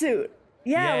 pantsuit.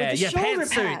 Yeah, with the shoulder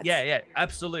pantsuit. pads. Yeah,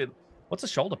 absolutely. What's a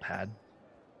shoulder pad?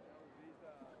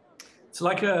 It's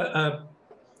like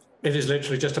it is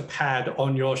literally just a pad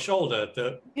on your shoulder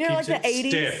that You know, keeps like the it 80s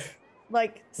stiff.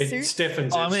 Like It suit.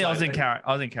 stiffens Oh, I it mean, I was in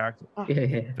slightly. character. Yeah,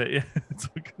 yeah. But yeah, it's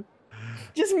all good.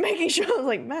 Just making sure. I was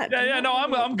like, Matt. Yeah, no,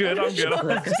 I'm good. I'm good. I'm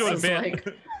Like, just doing a it's bit.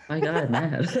 like, my God,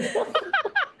 man.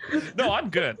 No, I'm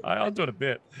good. I'll do it a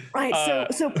bit. Right.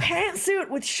 So pantsuit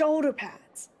with shoulder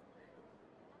pads.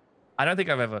 I don't think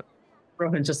I've ever.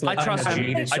 Bro, and just like I trust you.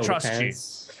 needed I shoulder trust you.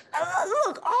 pads.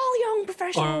 Look, all young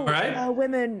professional All right.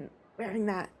 women wearing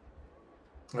that.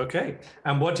 Okay.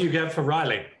 And what do you get for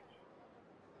Riley?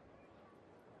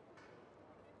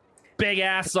 Big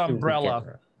ass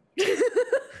umbrella.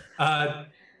 Uh,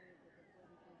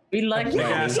 We like Yeah, Yeah,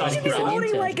 Yes, he I'm should be good.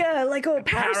 holding like a parasol,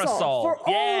 Parasol, for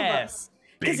all yeah. of us.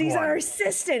 Because Big he's our one.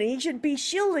 assistant. He should be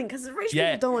shielding because the rich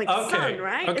Yeah. people don't like the okay. sun,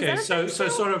 right? Is Okay. that a So thing still?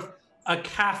 sort of a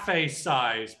cafe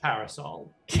size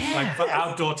parasol, Yeah. like for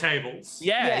outdoor tables.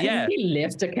 Yeah. He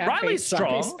left a cafe Riley's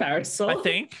strong, parasol. I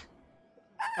think.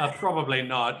 Probably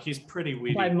not. He's pretty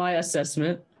weedy. By my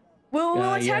assessment.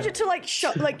 We'll attach yeah. it to like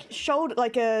shoulder,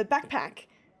 like a backpack.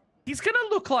 He's gonna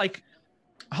look like.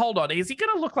 Hold on, is he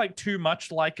gonna look like too much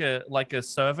like a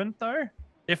servant though?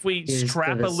 If we He's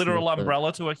strap a gonna literal look like-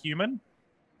 umbrella to a human?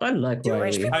 I like Do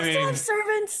rich Riley. people I still mean- have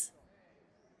servants?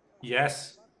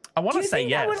 Yes. I want Do to you say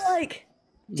think yes. that would like?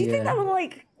 Do you think that would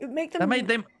like make them That made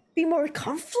them. be more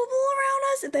comfortable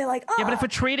around us if they're like, oh, Yeah, but if we're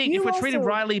treating you treating also-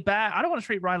 Riley bad, I don't want to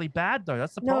treat Riley bad though.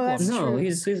 That's the No, problem. that's No, true.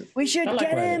 he's we should I like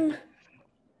get Riley. him.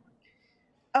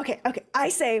 Okay, I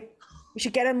say we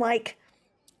should get him like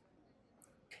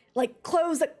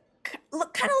clothes that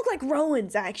kind of look like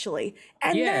Rowan's actually,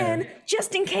 and Yeah. then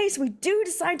just in case we do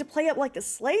decide to play up like the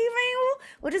slave angle,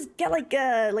 we'll just get like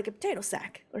a potato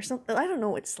sack or something. I don't know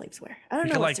what slaves wear. I don't We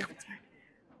know could, what like- servants wear.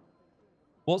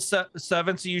 Well,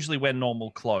 servants usually wear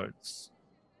normal clothes.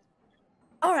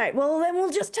 All right, well then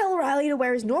we'll just tell Riley to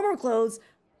wear his normal clothes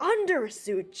under a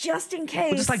suit just in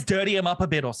case. We'll just like dirty him up a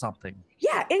bit or something.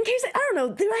 Yeah, in case I don't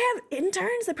know. Do I have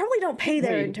interns? They probably don't pay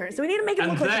their Wait. interns, so we need to make him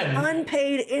And look like then- an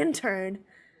unpaid intern.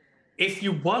 If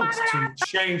you want to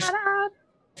change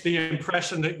the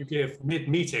impression that you give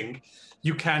mid-meeting,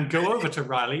 you can go over to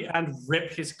Riley and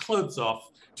rip his clothes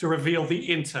off to reveal the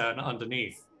intern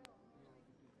underneath.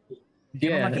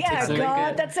 Yeah, like a Yeah, it's like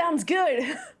God, a- that sounds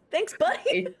good. Thanks,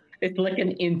 buddy. it's like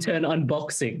an intern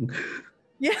unboxing.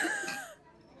 Yeah.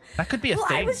 That could be a Well,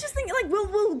 I thing. was just thinking, like,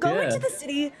 we'll go Yeah. into the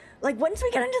city. Like, once we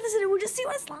get into the city, we'll just see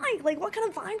what it's like. Like, what kind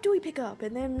of vibe do we pick up,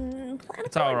 and then plan.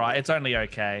 It's all right. It's only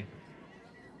okay.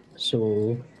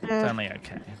 So It's only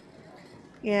okay.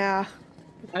 Yeah.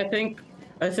 I think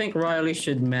Riley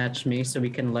should match me so we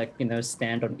can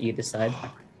stand on either side.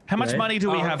 How much Right. money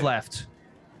do we Oh, have okay. left?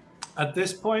 At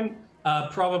this point,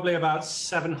 probably about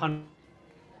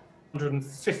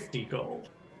 750 gold.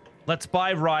 Let's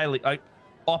buy Riley.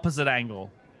 Opposite angle.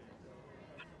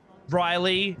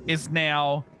 Riley is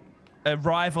now a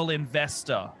rival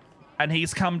investor, and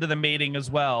he's come to the meeting as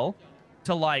well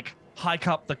to like hike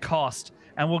up the cost,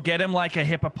 and we'll get him like a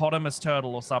hippopotamus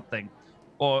turtle or something,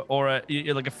 or like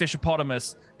a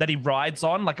fishopotamus that he rides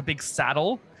on, like a big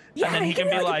saddle, Yeah, and then he can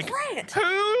be like, a plant.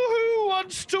 who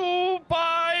wants to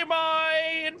buy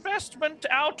my investment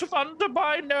out of under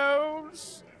my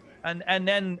nose? And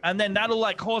then that'll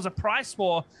like cause a price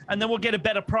war, and then we'll get a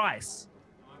better price.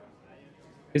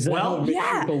 Is that Well, how rich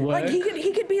Yeah, people work? like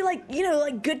he could be like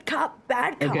like good cop,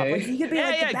 bad cop. Okay. Like he could be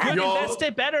like the Yeah, bad. good You're-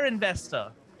 investor, better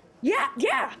investor.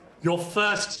 Yeah. Your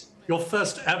first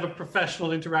ever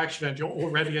professional interaction, and you're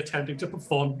already attempting to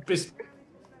perform business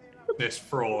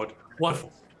fraud.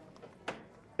 Wonderful.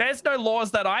 There's no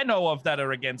laws that I know of that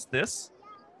are against this.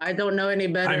 I don't know any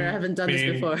better. I haven't done this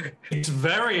mean, before. It's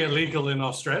very illegal in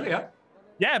Australia.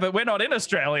 Yeah, but we're not in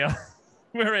Australia.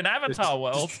 We're in Avatar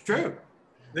world. It's true.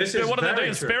 This So is what are they very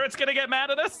doing? true. Spirit's gonna get mad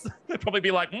at us? They'll probably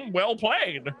be like, well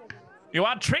played. You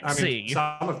are I Trixie. mean,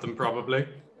 some of them probably.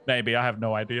 Maybe, I have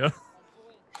no idea.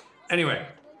 Anyway,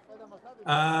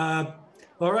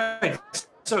 all right.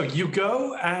 So you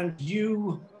go and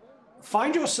you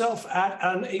find yourself at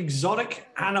an exotic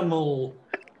animal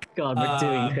God, we're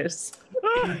doing this.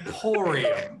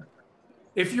 emporium.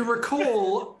 If you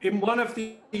recall, in one of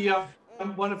the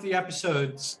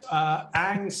episodes,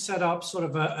 Aang set up sort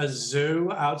of a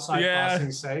zoo outside Yeah.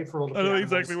 Passing Say for all of the I know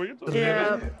animals exactly what you're to talking live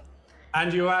about. in.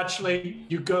 And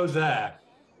you go there,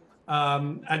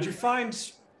 and you find,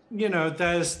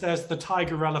 there's the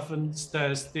tiger elephants,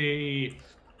 there's the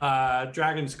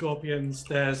dragon scorpions,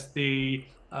 there's the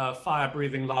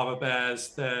fire-breathing lava bears,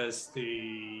 there's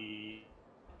the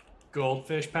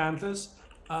goldfish panthers.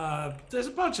 There's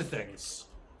a bunch of things.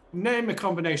 Name a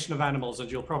combination of animals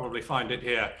and you'll probably find it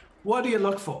here. What do you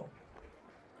look for?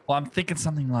 Well, I'm thinking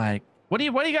something like, what do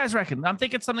you guys reckon? I'm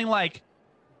thinking something like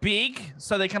big,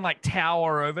 so they can like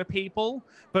tower over people,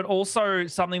 but also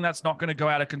something that's not going to go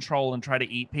out of control and try to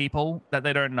eat people that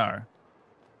they don't know.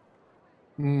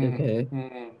 Okay.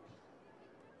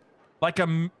 Like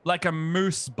a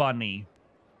moose bunny.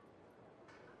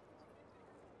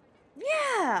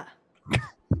 Yeah.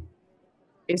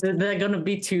 Is it they're gonna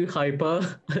be too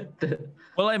hyper?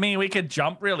 Well, I mean, we could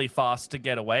jump really fast to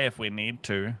get away if we need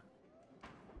to.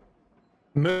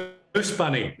 Moose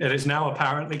bunny. It is now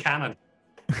apparently canon.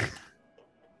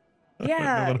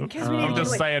 Yeah. Because we need I'm to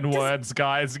just do it. saying Does- words,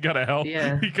 guys. You gotta help.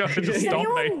 Yeah. You gotta just Does stop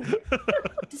me. anyone,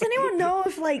 does anyone know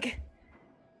if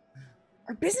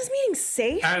are business meetings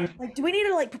safe? And- Like, do we need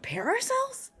to prepare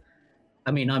ourselves?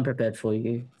 I mean, I'm prepared for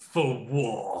you. For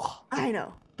war. I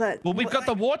know, but Well, we've got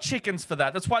the war chickens for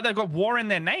that. That's why they've got war in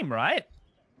their name, right?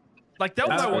 Like, they'll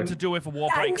That's know what good. to do if a war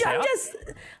I'm breaks out. just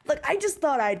I just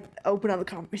thought I'd open up the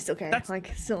conversation. Okay,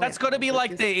 That's- still That's got to be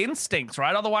like their instincts,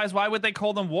 right? Otherwise, why would they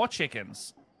call them war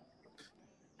chickens?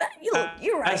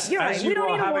 You're right. As We you don't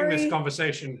are need to having worry. this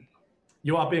conversation,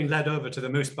 you are being led over to the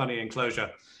moose bunny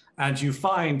enclosure, and you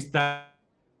find that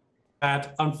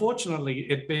unfortunately,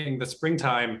 it being the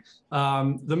springtime,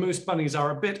 the moose bunnies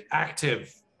are a bit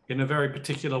active in a very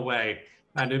particular way,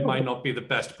 and it might not be the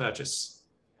best purchase.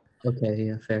 Okay,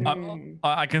 yeah, fair.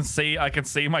 I can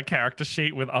see my character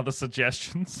sheet with other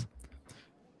suggestions.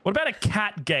 What about a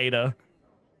cat gator?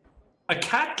 A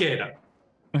cat gator.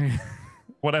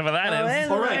 Whatever that is. there's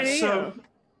All an right, so idea.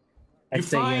 I'd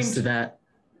say yes to that.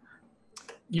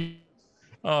 You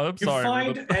Oh, I'm sorry.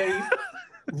 find Ruben. a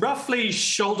roughly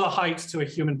shoulder height to a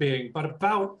human being, but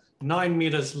about 9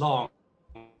 meters long.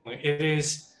 It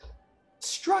is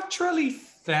structurally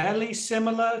fairly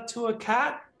similar to a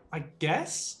cat, I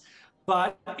guess,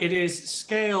 but it is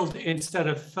scaled instead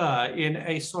of fur in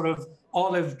a sort of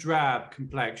olive drab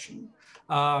complexion.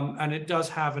 And it does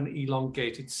have an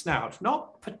elongated snout,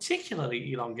 not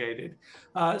particularly elongated,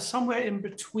 somewhere in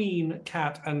between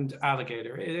cat and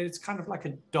alligator. It's kind of like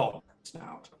a dog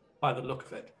snout by the look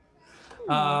of it.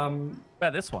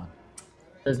 About this one.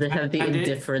 Does it have the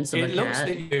indifference of a it looks cat?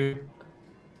 at you.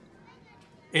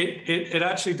 It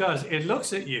actually does. It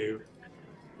looks at you.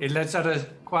 It lets out a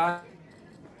quiet,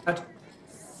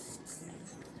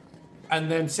 and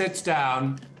then sits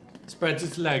down, spreads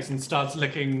its legs, and starts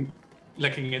licking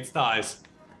its thighs,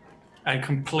 and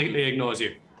completely ignores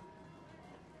you.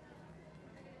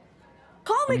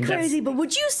 Call me mean, crazy, but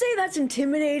would you say that's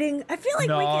intimidating? I feel like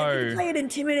we No. can play it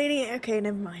intimidating. Okay,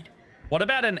 never mind. What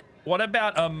about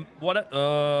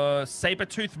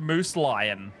saber-toothed moose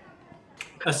lion?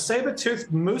 A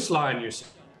saber-toothed moose lion, you say?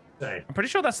 I'm pretty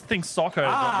sure that's the thing Soccer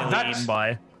is really eaten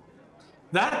by.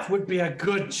 That would be a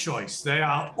good choice. They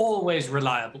are always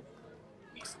reliable.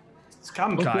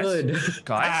 Come, Oh, Guys. good.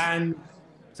 Guys, and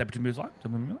saber-toothed moose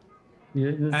lion?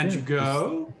 Yeah, you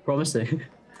go, Promising.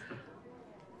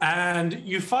 and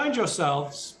you find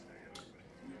yourselves.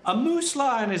 A moose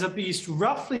lion is a beast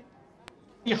roughly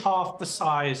half the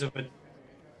size of a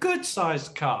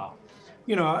good-sized car.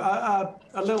 You know,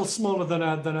 a little smaller than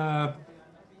a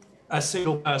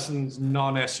single person's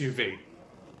non-SUV.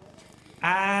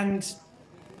 And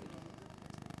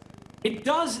it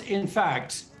does, in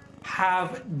fact,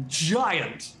 have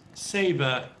giant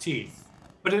saber teeth.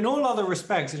 But in all other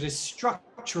respects, it is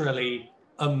structurally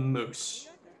a moose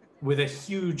with a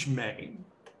huge mane.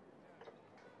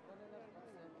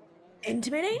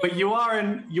 Intimidating? But you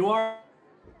are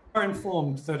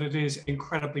informed that it is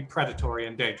incredibly predatory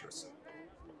and dangerous.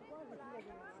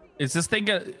 Is this thing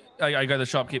I go to the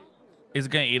shopkeep? Is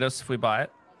it going to eat us if we buy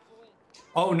it?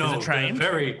 Oh no, Is it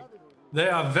trained? they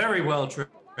are very well trained.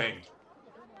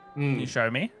 Can you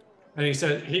show me? And he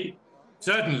said,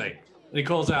 certainly. And he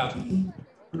calls out,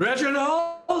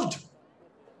 Reginald!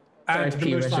 And the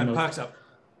moose lion Reginald. perks up.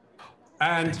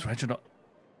 And Thanks, Reginald.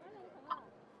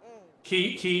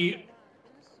 he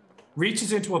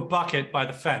reaches into a bucket by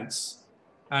the fence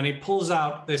and he pulls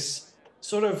out this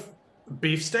sort of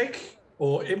beefsteak,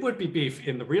 or it would be beef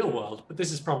in the real world, but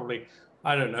this is probably,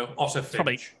 I don't know, otter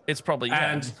finch. It's probably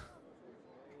yeah. And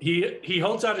he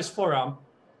holds out his forearm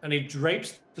and he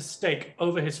drapes the steak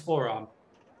over his forearm.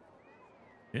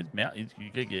 You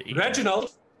could get eaten.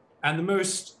 Reginald and the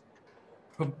moose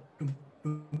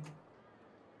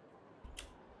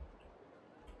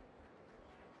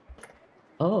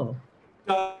Oh.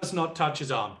 does not touch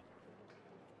his arm.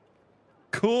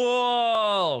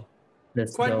 Cool.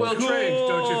 That's Quite dope. well trained,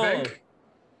 don't you think?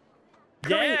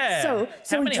 Great. Yeah. So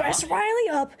How we many dress ar- Riley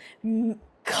up,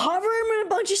 cover him in a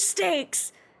bunch of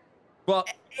steaks, Well,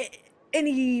 and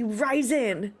he rides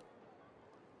in.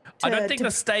 I don't to- think to-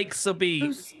 the stakes will be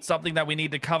Who's- something that we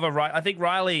need to cover. Right? I think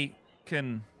Riley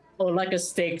can Oh, like a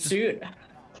steak suit.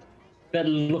 That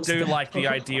looks do bad. like the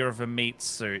idea of a meat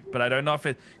suit, but I don't know if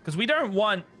it because we don't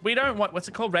want what's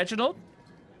it called, Reginald?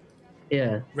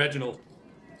 Yeah. Reginald.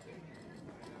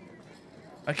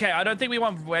 Okay, I don't think we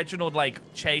want Reginald like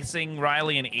chasing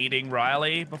Riley and eating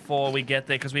Riley before we get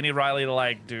there because we need Riley to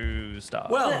like do stuff.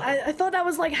 Well, I thought that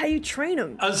was like how you train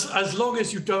him. as long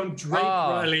as you don't drape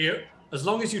Riley, as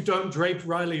long as you don't drape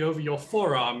Riley over your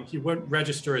forearm, he won't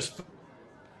register as.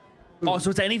 Oh,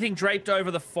 so it's anything draped over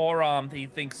the forearm that he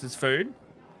thinks is food?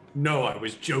 No, I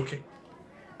was joking.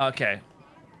 Okay.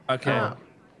 Okay. Ah.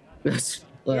 That's,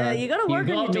 Yeah, you gotta work on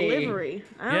your got me. delivery.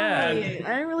 Yeah. I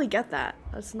didn't really get that.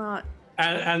 That's not.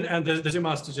 And the zoo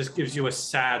master just gives you a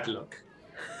sad look.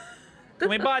 Can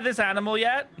we buy this animal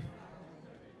yet?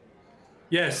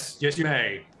 Yes, you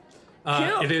may.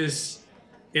 Cool. It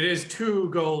is 2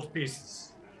 gold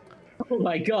pieces. Oh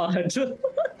my god.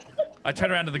 I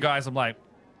turn around to the guys. I'm like,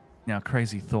 now,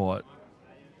 crazy thought.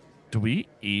 Do we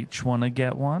each want to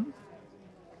get one?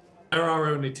 There are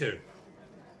only 2.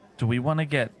 Do we want to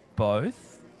get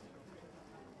both?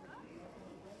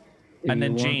 Do And you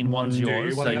then want Gene, one's one? Do you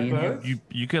yours. want So to get both?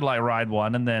 you could like ride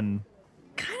one and then.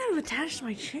 Kind of attached to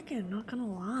my chicken, not gonna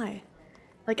lie.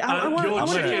 Like I want your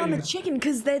to be on the chicken- chicken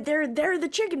because they're the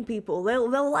chicken people.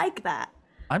 They'll like that.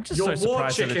 I'm just Your so war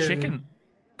surprised that a chicken- chicken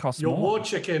costs Your more. war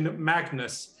chicken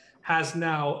Magnus has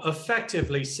now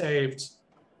effectively saved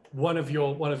one of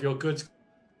your goods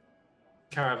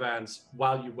caravans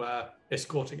while you were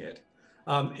escorting it.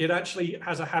 It actually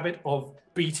has a habit of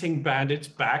beating bandits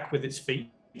back with its feet.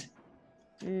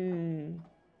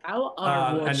 How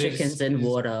are war and it chickens is- in it is-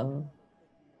 water?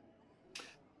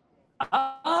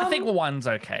 I think one's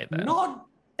okay then. Not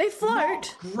They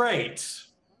float. great.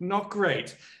 Not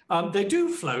great. They do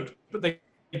float, but they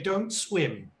don't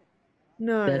swim.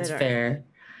 No, That's they don't. fair.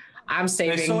 I'm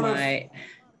saving sort of- my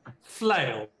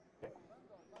Flail.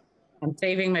 I'm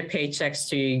saving my paychecks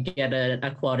to get an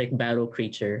aquatic battle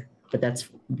creature, but that's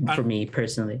for me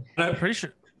personally. I'm pretty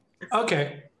sure.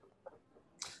 Okay.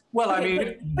 Well, I Okay,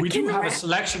 mean, but we can do the have a rat-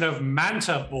 selection of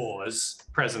manta boars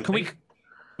presently. Can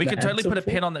we could That's totally put a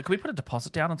okay. pin on that. Can we put a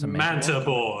deposit down on some Manta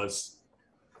boars.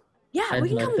 Yeah, I'd we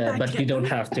can love come that, back. but to you don't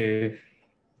have to.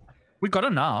 We got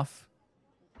enough.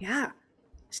 Yeah,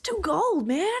 it's 2 gold,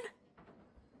 man.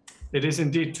 It is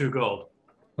indeed 2 gold.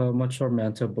 How much are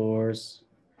manta boars?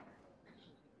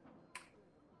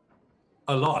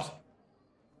 A lot.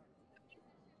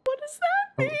 What does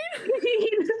that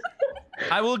mean?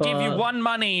 I will give you 1 Uh,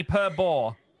 money per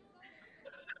boar.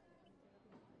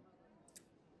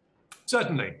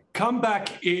 Certainly. Come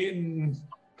back in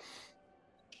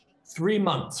 3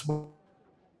 months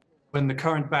when the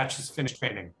current batch has finished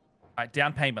training. All right,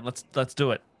 down payment. Let's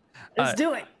do it. Let's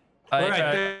do it. All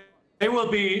right. There will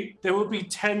be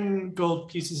 10 gold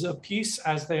pieces apiece,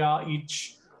 as they are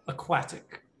each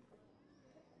aquatic.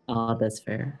 Oh, that's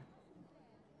fair.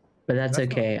 But that's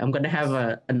okay. I'm gonna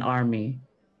have an army.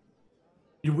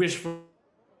 You wish for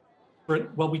it?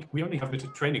 Well, we only have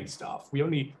limited training staff. We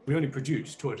only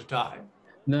produce 2 at a time.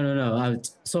 No.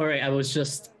 Sorry, I was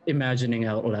just imagining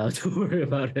out loud. Don't worry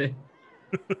about it.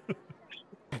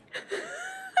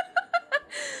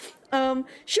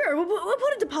 Sure. We'll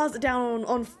put a deposit down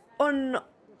on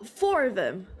 4 of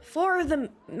them. 4 of the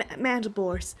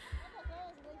manticores.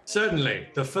 Certainly.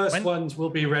 The first When- ones will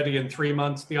be ready in 3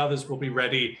 months. The others will be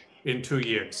ready in 2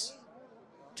 years.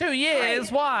 2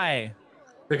 years? Why?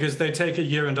 Because they take a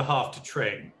year and a half to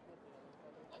train.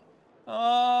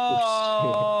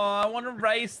 Oh, I want to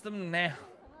race them now.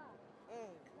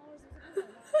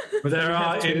 But there You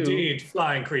have are to- indeed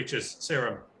flying creatures,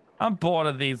 Serum. I'm bored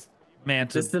of these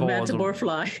manta Does the boars. manta boar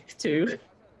fly too?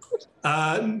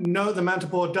 No, the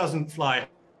manticore doesn't fly.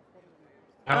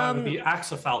 However, the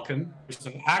axolotl, which is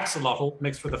an axolotl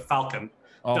mixed with a falcon,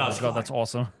 Oh my does god, fly. that's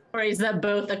awesome. Or is that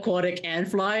both aquatic and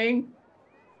flying?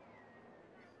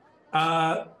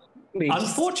 Please.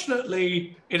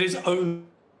 Unfortunately, it is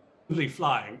only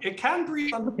flying. It can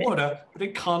breathe underwater, but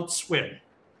it can't swim.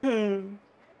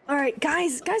 All right,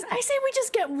 guys, I say we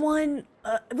just get one.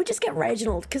 We just get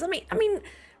Reginald, because I mean, I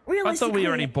realistically. thought we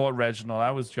already bought Reginald.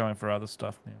 I was going for other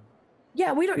stuff now.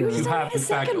 Yeah, we don't. We You just have, need in a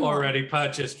fact, second one. already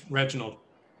purchased Reginald.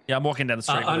 Yeah, I'm walking down the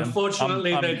street with him.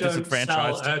 Unfortunately, I'm they don't sell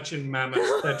disenfranchised. urchin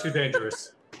mammoths. They're too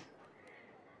dangerous.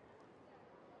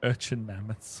 Urchin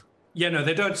mammoths. Yeah, no,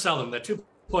 they don't sell them. They're too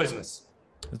poisonous.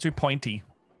 They're too pointy.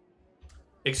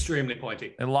 Extremely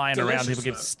pointy. They're lying around. Delicious, People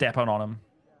keep though. stepping on them.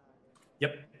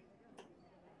 Yep.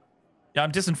 Yeah,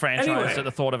 I'm disenfranchised Anyway. at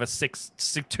the thought of a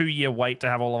 2-year wait to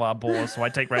have all of our boars. So I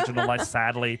take Reginald and I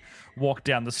sadly walk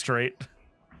down the street.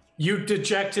 You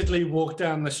dejectedly walk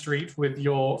down the street with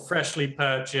your freshly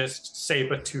purchased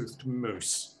saber-toothed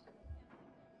moose.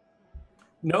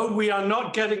 No, we are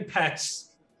not getting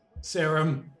pets,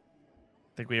 Serum.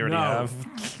 I think we already No.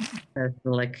 have.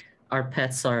 Like our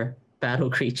pets are battle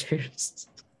creatures.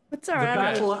 It's The all right.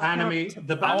 battle enemy,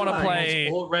 the battle wanna animals play-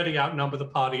 already outnumber the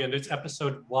party, and it's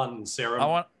episode 1, Serum.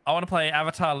 I want to play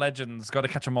Avatar Legends. Got to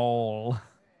catch them all.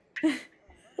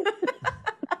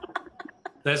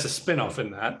 There's a spin-off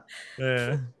in that.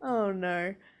 Yeah. Oh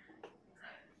no.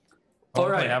 All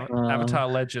right. Avatar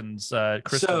Legends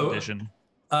Crystal So- Edition.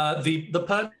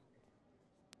 The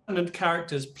pertinent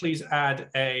characters, please add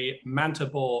a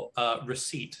Manticore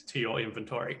receipt to your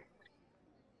inventory,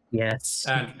 Yes.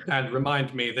 and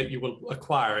remind me that you will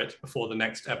acquire it before the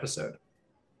next episode.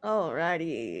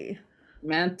 Alrighty.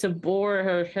 Manta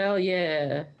boar, hell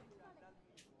yeah.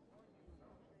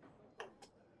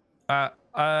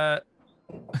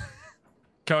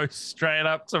 Go straight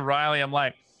up to Riley. I'm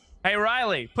like, hey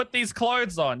Riley, put these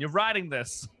clothes on. You're writing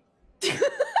this.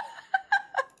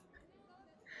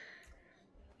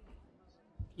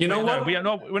 You know No, what?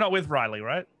 we're not with Riley,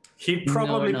 right? He'd No,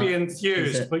 probably we're be not.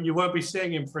 enthused, but you won't be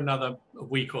seeing him for another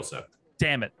week or so.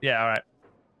 Damn it. Yeah, all right.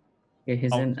 Yeah,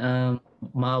 he's in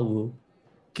Mawu.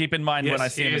 Keep in mind when I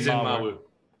Yes, see he him is in in Mawu. Mawu.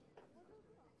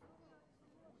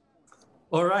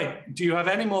 All right. Do you have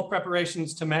any more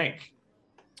preparations to make?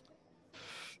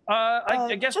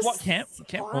 I guess just what can't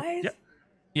supplies?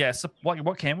 yeah. So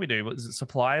what can we do? Is it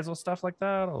supplies or stuff like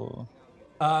that, or?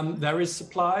 There is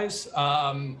supplies.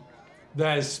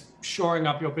 There's shoring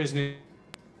up your business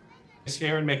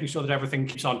here and making sure that everything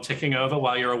keeps on ticking over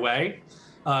while you're away.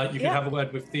 You can have a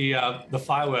word with the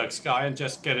fireworks guy and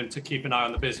just get him to keep an eye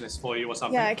on the business for you or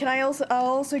something. Yeah, I'll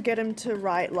also get him to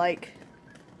write like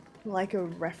a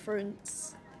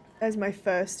reference as my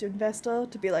first investor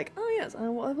to be like, oh yes, I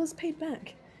was paid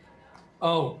back.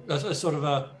 Oh, that's a sort of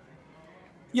a...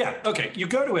 Yeah, okay. You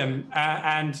go to him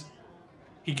and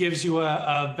he gives you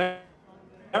a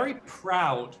very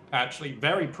proud, actually,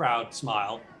 very proud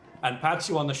smile and pats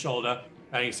you on the shoulder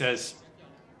and he says,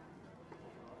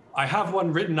 I have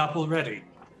one written up already.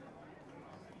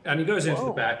 And he goes into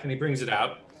the back and he brings it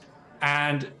out.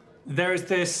 And there's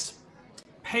this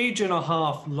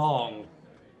 1.5-page long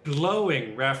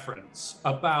glowing reference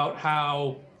about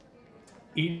how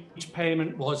each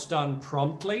payment was done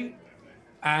promptly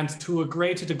and to a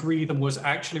greater degree than was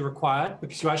actually required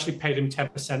because you actually paid him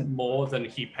 10% more than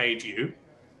he paid you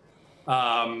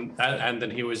and than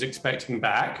he was expecting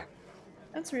back.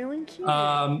 That's really cute.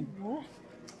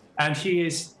 And he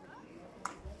is,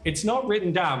 it's not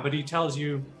written down, but he tells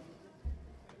you,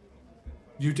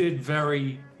 you did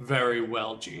very, very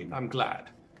well, Gene. I'm glad.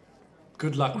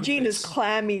 Good luck with Gene this. is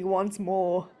clammy once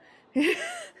more.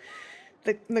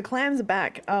 The clams are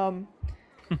back.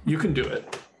 You can do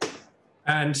it.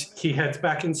 And he heads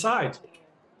back inside,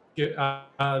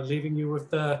 leaving you with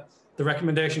the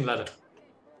recommendation letter.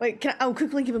 Wait, I'll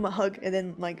quickly give him a hug and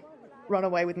then like run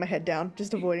away with my head down,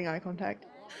 just avoiding eye contact.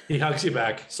 He hugs you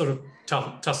back, sort of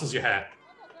tussles your hair.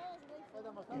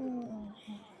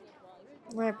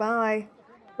 Right, bye.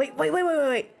 Wait.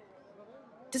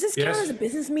 Does this count Yes? as a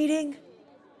business meeting?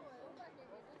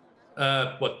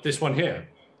 What, this one here?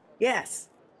 Yes.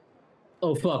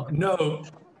 Oh fuck. No,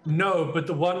 but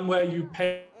the one where you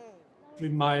paid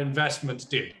my investment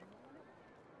did.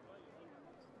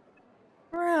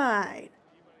 Right.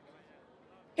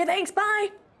 Okay, thanks, bye.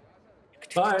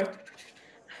 Bye.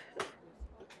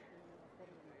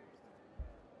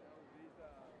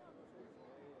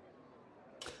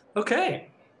 Okay.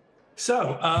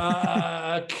 So,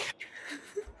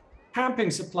 camping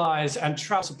supplies and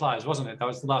travel supplies, wasn't it? That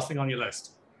was the last thing on your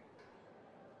list.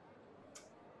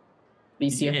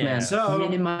 BCF Yeah. man. So,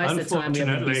 Minimize the time we have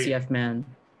a unfortunately- BCF man.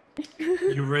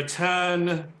 You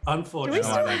return, unfortunately,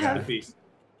 still to have- the beast.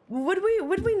 Would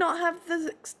we not have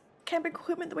the camping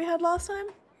equipment that we had last time?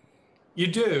 You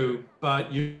do,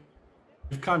 but you've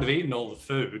kind of eaten all the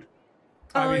food.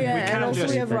 I Oh mean, yeah, we and can also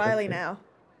just... we have Riley now.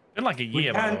 Been like a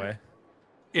year, by the can- way.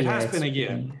 It Yeah, has it's been a year.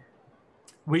 fine.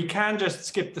 We can just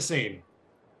skip the scene.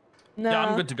 No. Yeah,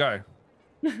 I'm good to go.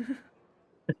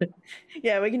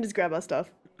 Yeah, we can just grab our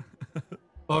stuff.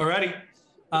 Alrighty.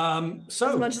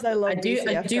 So As much as I love I do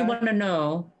BCF want to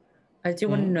know.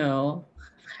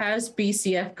 Has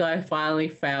BCF guy finally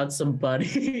found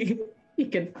somebody he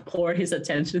can pour his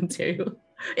attention to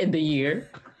in the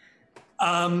year?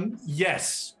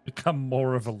 yes. Become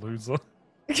more of a loser.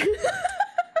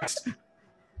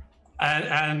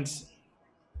 And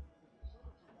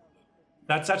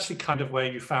that's actually kind of where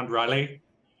you found Riley.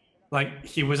 Like,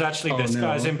 he was actually this no.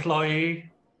 guy's employee.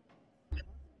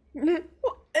 And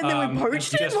then we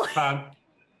poached you him. just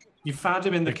you found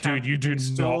him in the Like, dude, you do not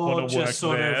store, want to work just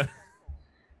sort there. of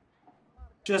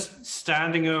just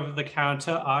standing over the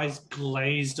counter, eyes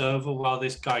glazed over while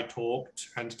this guy talked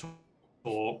and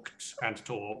talked and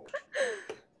talked.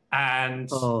 And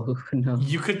Oh no.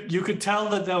 you could tell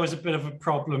that there was a bit of a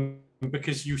problem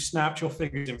because you snapped your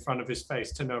fingers in front of his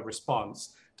face to no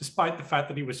response, despite the fact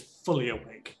that he was fully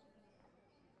awake.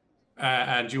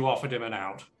 And you offered him an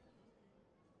out.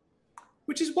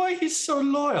 Which is why he's so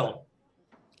loyal.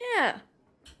 Yeah,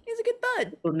 he's a good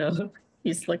bud. Oh no.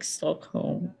 He's like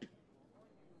Stockholm.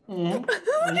 Mhm.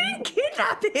 We didn't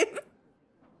kidnap him.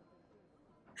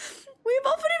 We've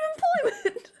offered him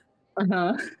employment.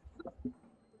 Uh-huh.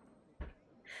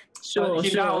 Sure, But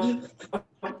sure.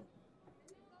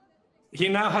 He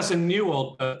now has a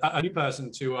new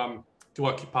person to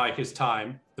occupy his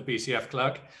time, the BCF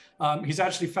clerk. He's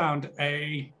actually found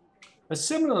a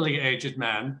similarly aged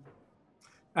man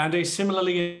and a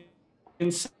similarly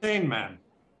insane man.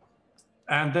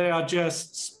 And they are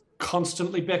just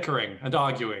constantly bickering and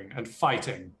arguing and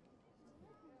fighting.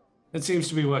 It seems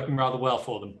to be working rather well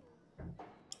for them.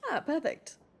 Ah,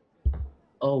 perfect.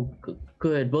 Oh,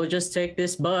 good. We'll just take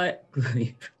this, but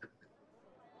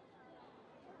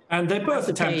And they both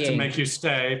attempt to paying? make you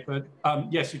stay, but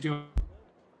yes, you do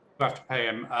have to pay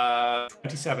him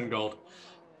 27 gold.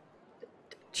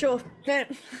 Sure.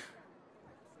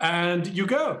 And you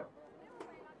go.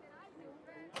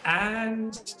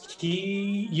 And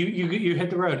you hit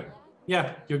the road.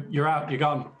 Yeah, you're out. You're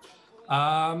gone.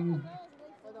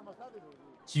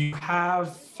 You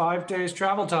have 5 days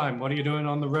travel time. What are you doing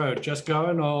on the road? Just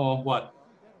going or what?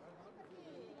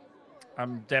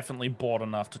 I'm definitely bored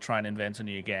enough to try and invent a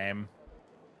new game.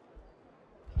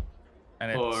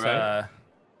 And it's All right.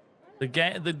 the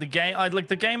game. I'd like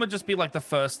the game would just be like the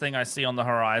first thing I see on the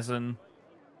horizon,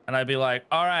 and I'd be like,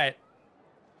 all right,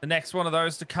 the next one of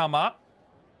those to come up,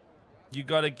 you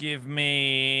got to give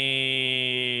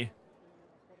me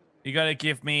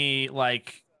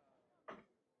like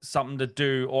something to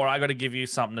do, or I got to give you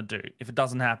something to do if it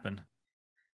doesn't happen.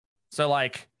 So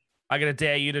like, I got to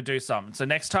dare you to do something. So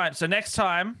next time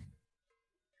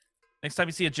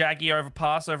you see a jaggy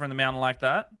overpass over in the mountain like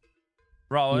that,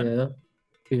 Rowan.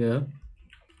 yeah.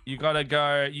 You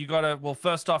gotta well,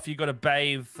 first off, you gotta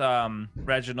bathe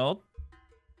Reginald.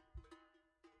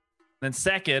 Then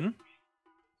second,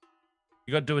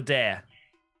 you gotta do a dare.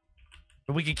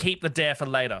 But we can keep the dare for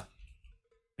later.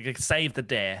 We can save the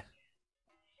dare.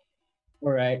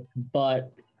 All right,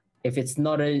 but if it's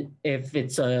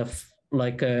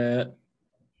like a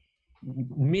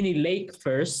mini lake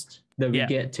first that we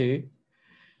get to,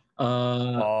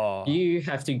 you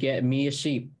have to get me a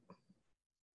sheep.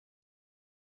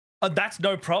 That's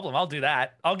no problem. I'll do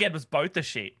that. I'll get us both a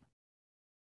sheep.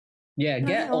 Yeah,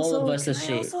 get all of us a I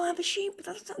sheep. also have a sheep.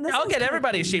 I'll get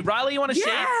everybody a sheep. Riley, you want a sheep?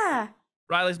 Yeah.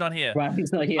 Riley's not here.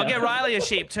 Riley's not here. I'll get Riley a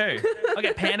sheep too. I'll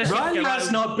get Panda a sheep. Riley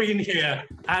has not been here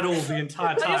at all the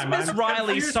entire time. I just miss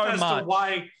Riley so much.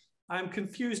 I'm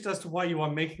confused as to why you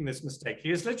are making this mistake.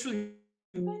 He is literally.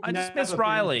 I just miss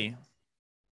Riley.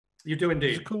 You do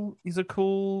indeed. He's a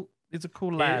cool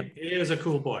lad. He is a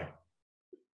cool boy.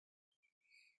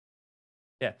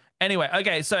 Yeah. Anyway,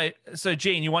 okay. So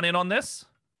Gene, you want in on this?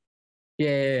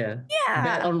 Yeah.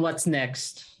 Bet on what's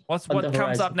next. What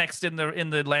comes up next in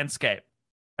the landscape,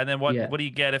 and then what do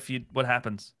you get what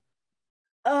happens?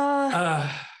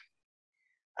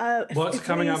 What's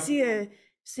coming up?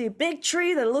 See a big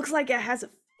tree that looks like it has a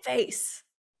face.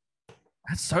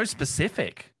 That's so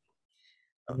specific.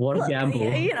 What a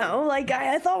gamble. You know, like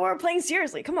I thought we were playing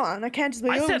seriously. Come on, I can't just.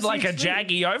 I said like a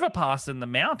jaggy overpass in the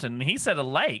mountain. He said a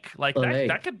lake. Like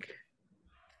that could.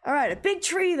 All right, a big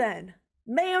tree then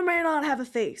may or may not have a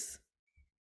face.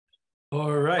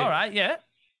 All right. Yeah.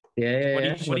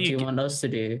 Yeah. What do you want us to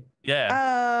do?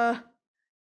 Yeah.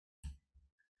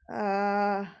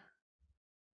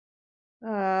 Oh,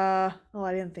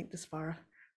 I didn't think this far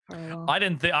along. I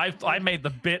didn't think. I made the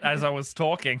bit as I was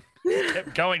talking.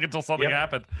 Kept going until something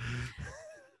happened.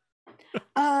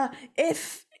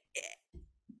 If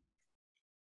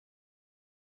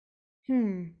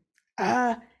we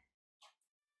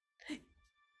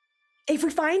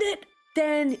find it,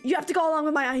 then you have to go along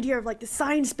with my idea of like the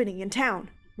sign spinning in town.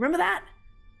 Remember that?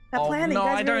 That plan that you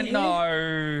guys I don't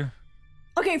know.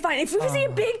 Okay, fine. If we see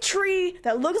a big tree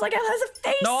that looks like it has a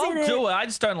face in it, I'll do it. I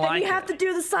just don't like it. then you have to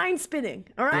do the sign spinning,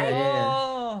 all right?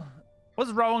 Oh, what's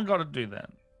Rowan got to do then?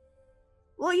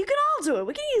 Well, you can all do it.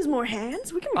 We can use more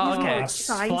hands. We can use more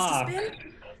signs to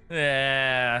spin.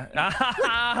 Yeah.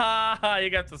 You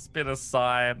got to spin a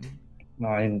sign. No,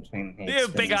 I didn't. You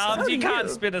have big arms. You can't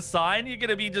spin a sign. You're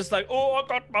gonna be just like, I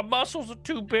got my muscles are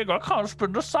too big. I can't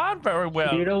spin the sign very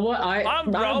well. You know what? I'm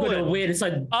gonna win. It's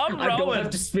like I don't have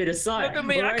to spin a sign. Look at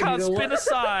me. I can't spin a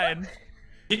sign.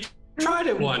 You tried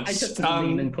it once. I just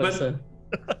lean in closer.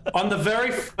 On the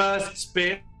very first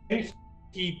spin,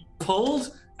 he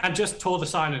pulled and just tore the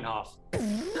sign in half. The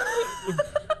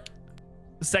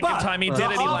second time he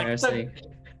did it, he like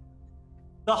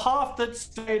the half that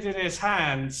stayed in his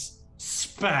hands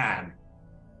span.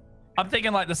 I'm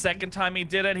thinking like the second time he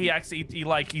did it, he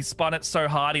spun it so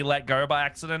hard he let go by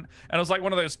accident, and it was like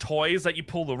one of those toys that you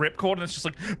pull the ripcord and it's just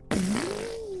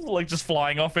like just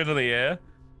flying off into the air.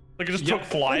 Like it just took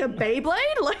flight. Like a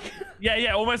Beyblade? Like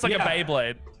yeah, almost like a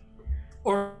Beyblade.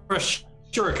 Or a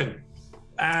shuriken.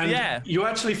 And you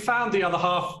actually found the other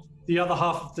half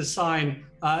of the sign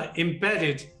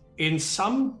embedded in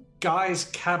some guy's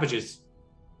cabbages.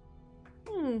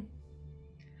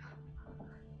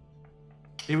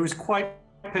 He was quite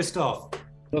pissed off.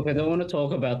 Look, I don't want to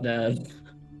talk about that.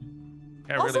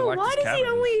 Also, why does he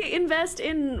only invest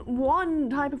in one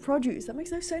type of produce? That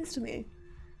makes no sense to me.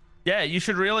 Yeah, you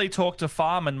should really talk to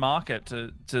farm and market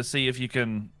to see if you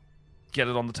can get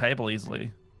it on the table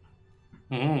easily.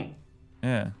 Mm.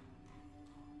 Yeah.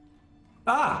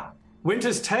 Ah,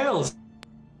 Winter's Tales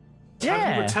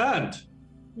have returned.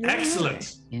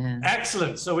 Excellent. Yeah.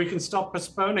 Excellent. So we can stop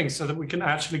postponing so that we can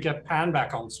actually get Pan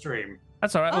back on stream.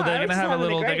 That's all right. Well, Oh, they're I was gonna have a having a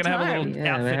little. They're great gonna have a little time.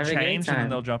 Yeah, we're outfit having a great change, and then time.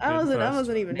 they'll jump I in wasn't first.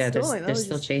 even Yeah, stalling. That they're was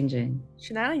still just changing.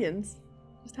 shenanigans.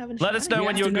 Just having Let us know We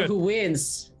when have to you're know good. who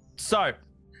wins. So,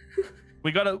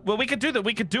 we gotta. Well, we could do that.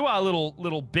 We could do our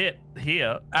little bit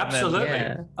here. and then- Absolutely.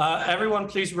 Yeah. Everyone,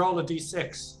 please roll a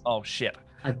d6. Oh shit.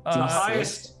 A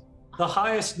The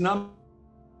highest number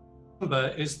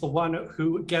is the one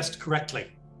who guessed correctly.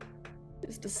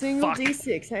 just a single Fuck.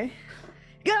 D6, hey?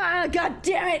 God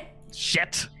damn it!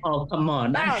 Shit. Oh, come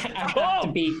on. I have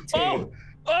to beat two.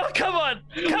 Oh, come on,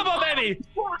 baby.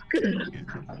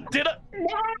 Did I?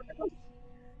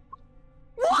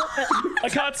 I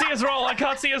can't see his roll. I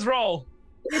can't see his roll.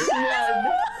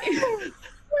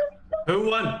 Who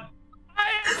won? I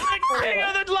am the king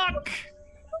of the luck.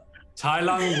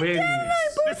 Tai-Lung wins.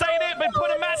 This ain't it, but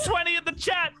put a mat 20 in the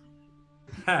chat.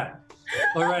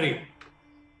 Alrighty.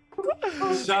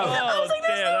 So, Oh,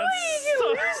 damn,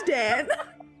 You that's lose, Dan.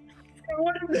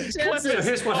 What are the so chances?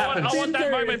 here's what happens. I want that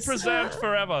moment preserved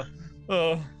forever.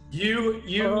 Oh.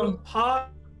 You pass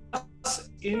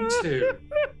into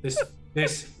this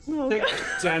thick,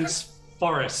 dense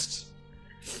forest,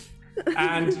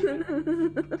 and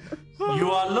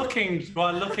you are looking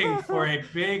for a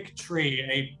big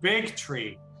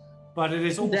tree, but it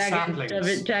is all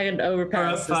saplings Jagged for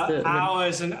overpass.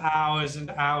 hours and hours and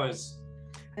hours.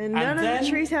 And none of then- the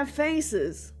trees have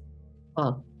faces.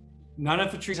 Oh, None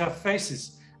of the trees have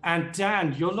faces. And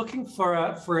Dan, you're looking for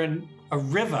a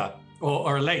river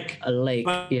or a lake. a lake.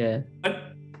 But- Yeah.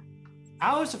 But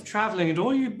hours of traveling, and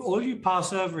all you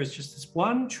pass over is just this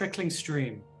one trickling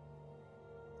stream.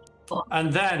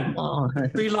 And then Oh. the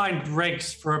tree line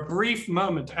breaks for a brief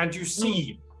moment, and you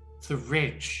see the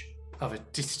ridge of a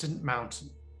distant mountain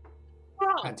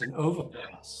and an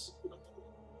overpass.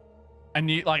 And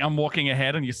you like, I'm walking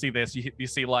ahead, and you see this. You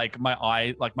see like my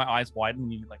eyes widen,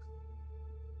 and you like.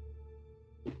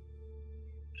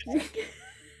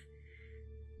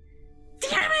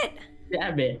 Damn it!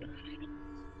 Damn it.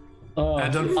 Oh.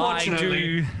 And I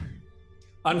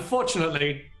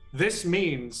unfortunately, this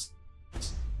means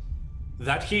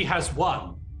that he has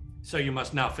won. So you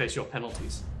must now face your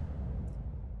penalties.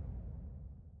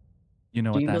 You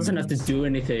know what He that doesn't have to means. do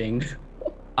anything.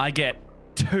 I get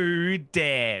 2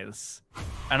 dares,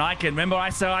 and I can remember I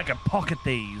said I could pocket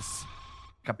these.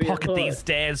 I can Yeah, pocket but- these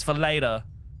dares for later.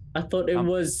 I thought it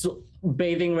was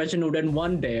bathing Reginald and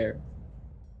one dare.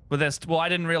 But I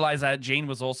didn't realize that Jean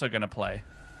was also going to play.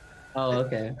 Oh,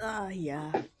 okay.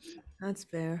 Yeah. That's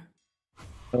fair.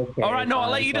 Okay. All right, no, I'll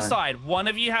let fine, you fine. decide. One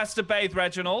of you has to bathe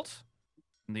Reginald,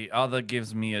 and the other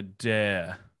gives me a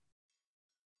dare.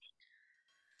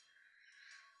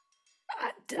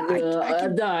 I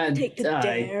can take the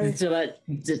dare.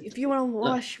 Just If you want to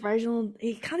wash Reginald,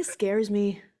 he kind of scares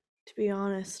me, to be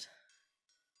honest.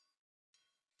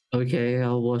 Okay,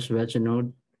 I'll wash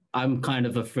Reginald. I'm kind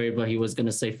of afraid what he was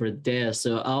gonna say for a dare,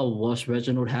 so I'll wash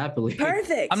Reginald happily.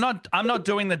 Perfect. I'm not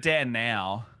doing the dare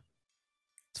now.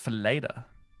 It's for later.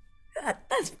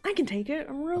 That's. I can take it.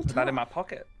 I'm real Put that in my tough.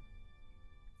 pocket.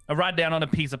 I write down on a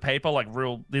piece of paper, like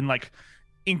real in like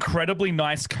incredibly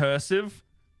nice cursive.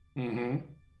 Mm-hmm.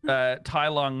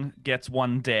 Tai-Lung gets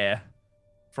 1 dare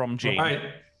from Jean. All right.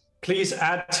 Please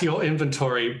add to your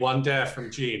inventory 1 dare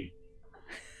from Jean.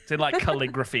 It's in like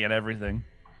calligraphy and everything.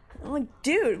 I'm like,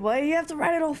 dude, why do you have to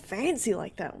write it all fancy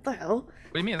like that? What the hell?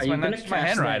 What do you mean? Are That's you my, gonna that's my cash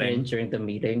that in handwriting. during the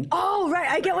meeting? Oh, right.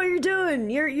 I get what you're doing.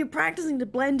 You're practicing to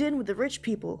blend in with the rich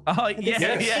people. Oh This yeah,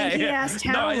 yeah, stinky yeah. ass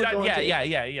town we're going to.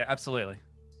 Yeah, absolutely.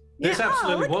 This Yeah,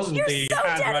 absolutely look, wasn't you're the so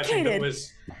handwriting that dedicated.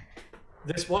 was.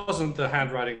 This wasn't the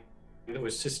handwriting that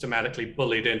was systematically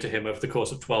bullied into him over the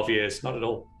course of 12 years. Not at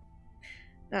all.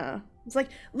 It's like,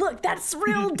 look, that's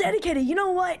real dedicated. You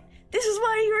know what? This is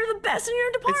why you're the best in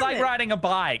your department. It's like riding a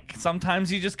bike.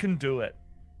 Sometimes you just can do it.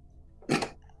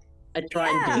 I try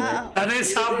and That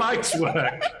is how bikes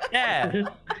work. Yeah,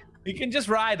 you can just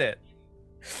ride it.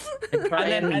 do it. I try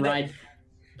And then- and write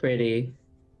pretty.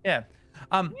 Yeah.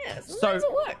 Yeah, So sometimes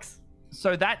it works.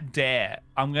 so that dare,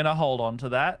 I'm gonna hold on to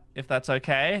that if that's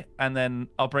okay, and then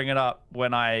I'll bring it up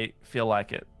when I feel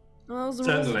like it. Well, those are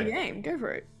the rules of the Certainly. game. Go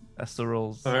for it. That's the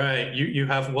rules. All right, you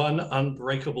have 1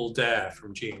 unbreakable dare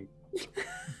from Jean.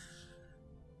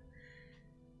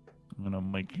 I'm gonna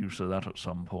make use of that at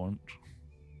some point.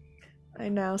 I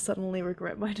now suddenly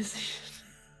regret my decision.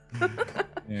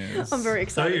 Yes. I'm very So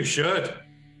excited. you should.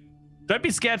 Don't be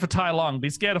scared for Tai-Lung. Be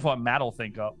scared of what Matt'll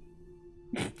think up.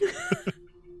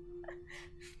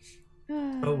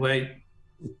 Oh, wait.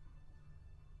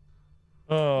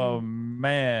 Oh,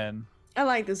 man. I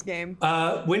like this game.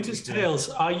 Winter's Tales,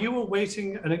 are you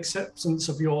awaiting an acceptance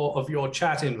of your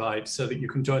chat invite so that you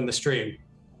can join the stream?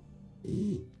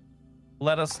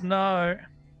 Let us know.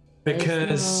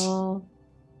 Because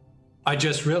I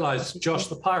just realized Josh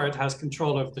the Pirate has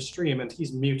control over the stream and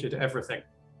he's muted everything.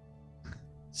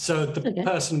 So the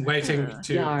person waiting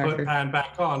to put Pan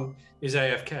back on is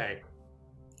AFK.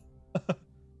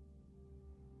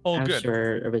 I'm Good.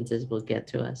 sure Aventus will get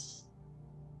to us.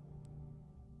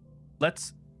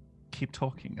 Let's keep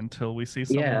talking until we see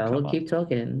someone Yeah, come we'll up. keep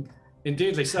talking.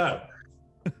 Indeedly so.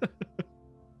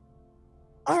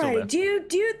 All Still right. there.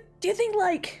 Do you think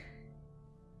like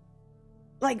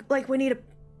we need to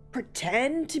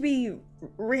pretend to be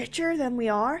richer than we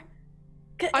are?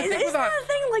 I think Is that a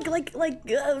thing? Like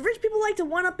rich people like to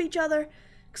one up each other?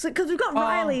 Because we've got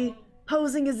Riley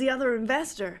posing as the other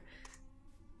investor.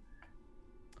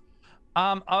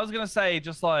 I was gonna say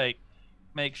just like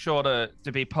make sure to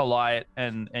be polite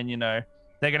and you know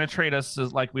they're gonna treat us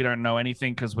as like we don't know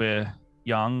anything because we're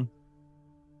young.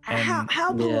 And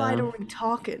How polite are we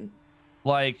talking?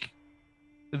 like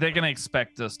they're gonna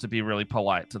expect us to be really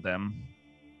polite to them.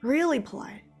 Really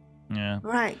polite. Yeah.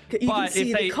 Right. You can But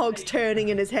see if the they- cogs turning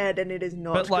in his head, and it is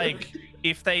not. But good. like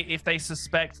if they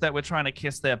suspect that we're trying to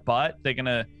kiss their butt, they're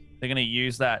gonna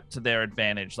use that to their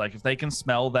advantage. Like if they can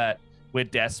smell that we're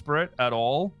desperate at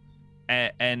all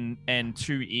and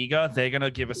too eager, they're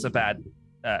gonna give us a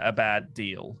bad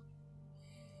deal.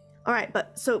 All right,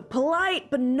 but so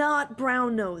polite, but not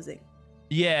brown nosing.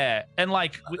 Yeah, and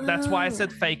like that's why I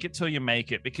said fake it till you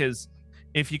make it, because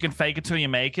if you can fake it till you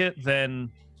make it,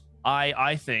 then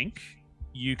I think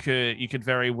you could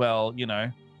very well, you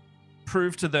know,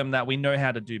 prove to them that we know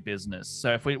how to do business.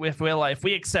 So if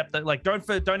we accept that, like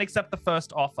don't accept the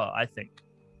first offer, I think.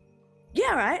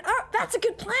 Yeah, right. That's a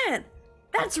good plan.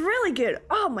 That's really good.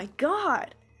 Oh my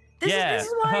god. This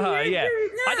is why yeah.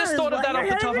 I just thought of that off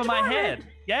the top of my head.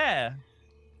 Yeah.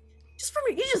 Just from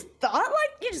you just thought like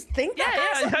you just think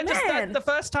that. Yeah. I just the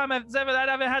first time I've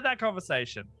ever had that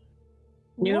conversation.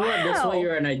 You know what? That's why Wow.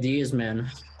 you're an ideas man.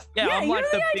 Yeah, I'm you're like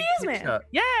the the big ideas man.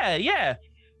 picture.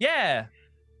 Yeah.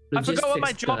 I forgot what my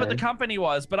Logistics job at the guy. company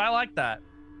was, but I like that.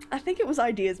 I think it was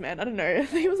ideas, man. I don't know. I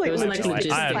think it was like It was like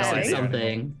logistics I have and no logistics or idea. planning.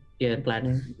 something. Yeah,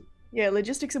 planning. Yeah,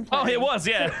 logistics and Oh, planning. it was,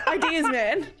 yeah. Ideas,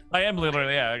 man. I am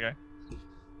literally, yeah, okay.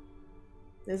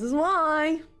 This is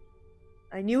why.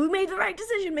 I knew we made the right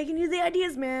decision making you the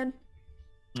ideas, man.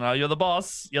 Oh, you're the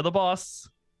boss. You're the boss.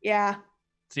 Yeah.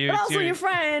 So But also your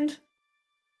friend.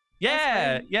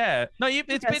 Yeah, friend. yeah. No, it's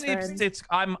Best been, friend. it's,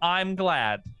 I'm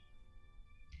glad.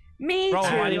 Me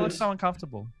Rowan, too. why do you look so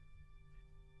uncomfortable?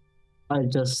 I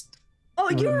just Oh,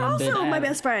 you're remember also my that.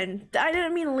 best friend. I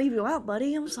didn't mean to leave you out,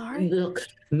 buddy. I'm sorry. look.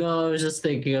 No, I was just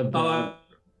thinking Oh, about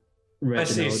I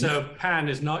see. Reginald. So Pan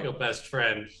is not your best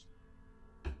friend.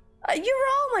 You're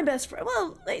all my best friend.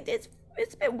 Well, it's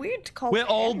a bit weird to call. We're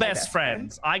Pan all my best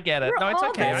friends. I get it. We're No, it's all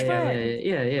okay. I best get it.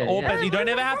 friends. Yeah. All yeah. best- you don't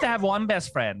we're ever have to have one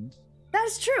best friend.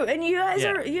 That's true, and you guys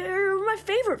Yeah. you're my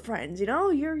favorite friends. You know,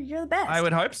 you're the best. I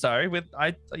would hope so.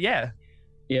 Yeah.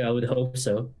 Yeah, I would hope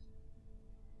so.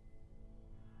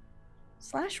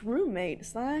 Slash roommate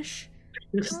slash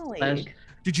colleague. Slash-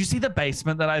 Did you see the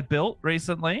basement that I built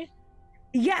recently?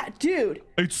 Yeah, dude,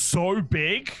 It's so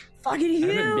big. fucking I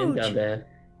haven't been down huge. there.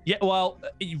 Yeah, well,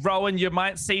 Rowan, you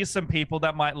might see some people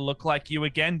that might look like you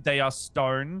again. They are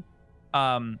stone.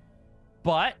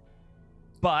 But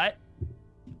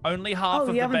only half Oh, of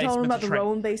you the haven't told him basement's about a the tra-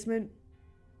 Rowan basement?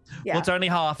 Yeah, Well, it's only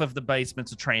half of the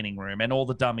basement's a training room, and all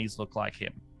the dummies look like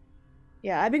him.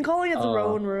 yeah. I've been calling it the Oh.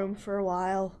 Rowan room for a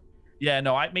while. Yeah,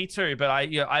 no, me too. But I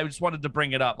just wanted to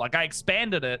bring it up. Like I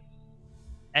expanded it,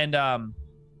 and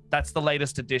that's the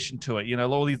latest addition to it. You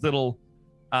know, all these little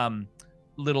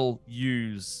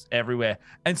U's everywhere.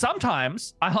 And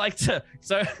sometimes I like to.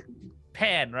 So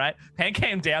Pan, right? Pan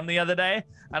came down the other day,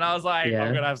 and I was like, Yeah.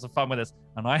 I'm gonna have some fun with this.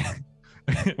 And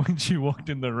when she walked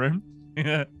in the room,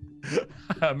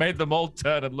 I made them all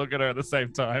turn and look at her at the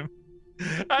same time.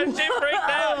 And she freaked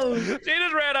out. Whoa. She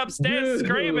just ran upstairs Dude.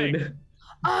 screaming.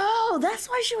 Oh, that's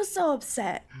why she was so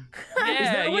upset. Is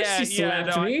that why she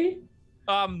slapped no, me?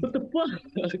 What the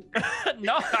fuck?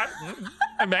 no,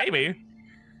 maybe.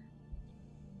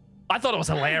 I thought it was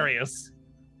hilarious.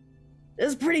 It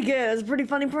was pretty good. It was a pretty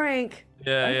funny prank.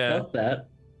 Yeah, I felt that.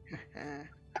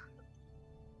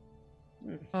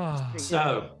 Oh.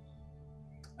 So,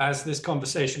 as this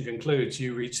conversation concludes,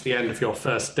 you reach the end of your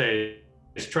first day's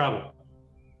travel.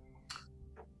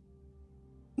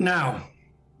 Now,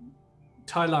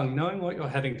 Tai-Lung, knowing what you're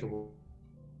heading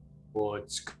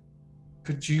towards,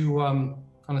 could you, on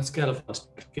a scale of 1,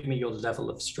 give me your level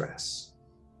of stress?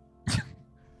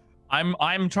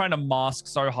 I'm trying to mask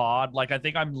so hard. Like, I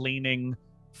think I'm leaning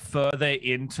further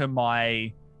into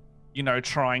my,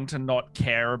 trying to not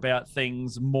care about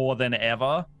things more than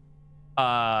ever.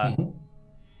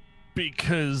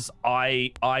 Because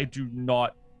I do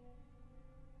not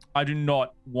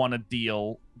want to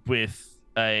deal with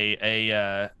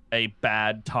a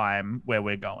bad time where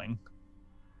we're going.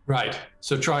 Right.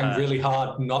 So trying really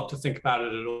hard not to think about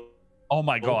it at all. Oh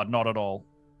my God, not at all.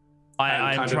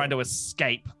 I'm trying to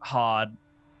escape hard.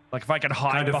 Like, if I could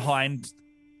hide behind...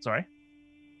 Sorry?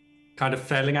 Kind of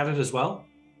failing at it as well?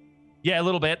 Yeah, a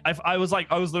little bit. I was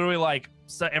literally like,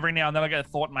 so every now and then I get a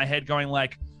thought in my head going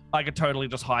like, I could totally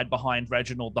just hide behind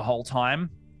Reginald the whole time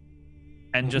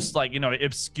and just like,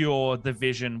 obscure the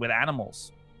vision with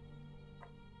animals.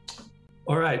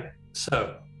 All right.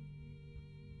 So,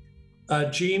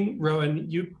 Jean, Rowan,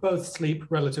 you both sleep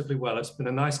relatively well. It's been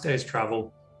a nice day's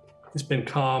travel. It's been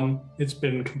calm. It's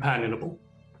been companionable.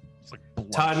 It's like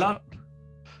Tai-Lung,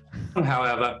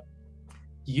 however,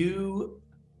 you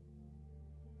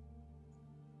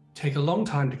take a long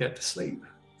time to get to sleep.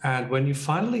 And when you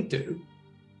finally do,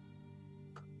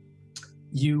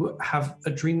 you have a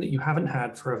dream that you haven't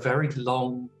had for a very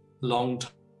long, long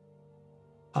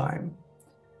time.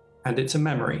 And it's a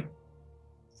memory.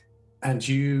 And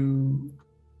you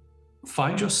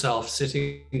find yourself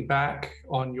sitting back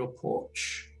on your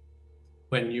porch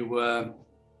when you were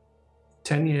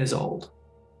 10 years old.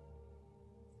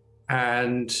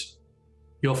 And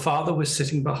your father was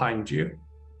sitting behind you.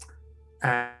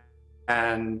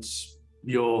 And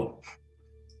your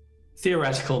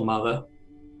theoretical mother,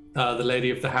 the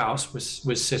lady of the house,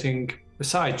 was sitting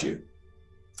beside you.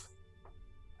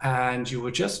 And you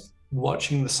were just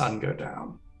watching the sun go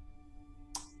down.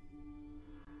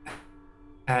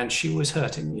 And she was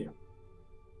hurting you.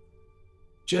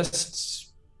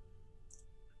 Just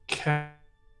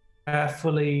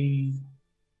carefully,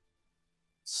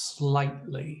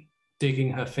 slightly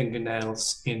digging her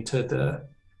fingernails into the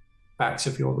backs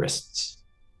of your wrists.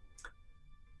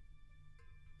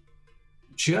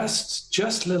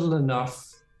 Just little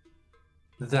enough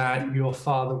that your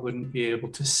father wouldn't be able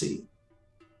to see.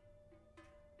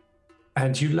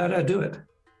 And you let her do it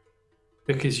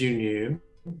because you knew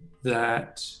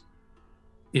that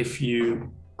if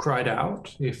you cried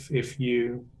out, if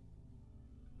you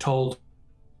told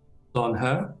on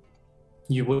her,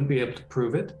 you wouldn't be able to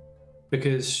prove it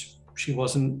because she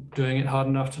wasn't doing it hard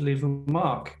enough to leave a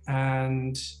mark.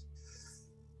 And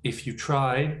if you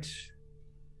tried,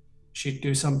 she'd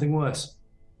do something worse.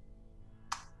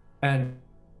 And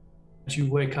you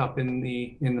wake up in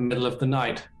the middle of the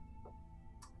night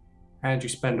and you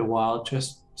spend a while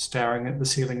just staring at the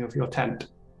ceiling of your tent.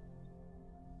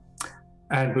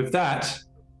 And with that,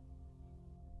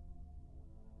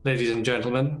 ladies and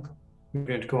gentlemen, we're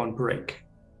going to go on break.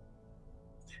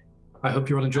 I hope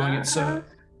you're all enjoying it so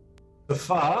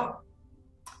far.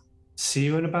 See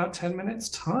you in about 10 minutes'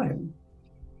 time.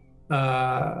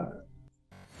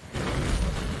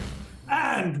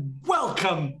 And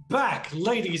welcome back,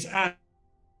 ladies and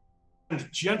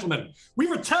gentlemen. We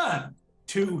return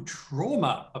to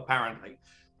trauma, apparently.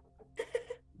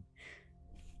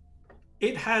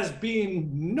 It has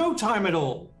been no time at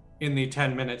all in the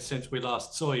 10 minutes since we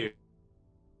last saw you.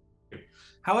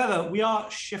 However, we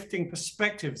are shifting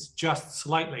perspectives just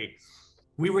slightly.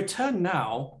 We return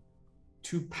now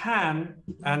to Pan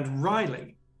and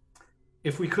Riley.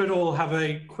 If we could all have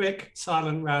a quick,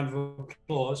 silent round of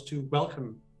applause to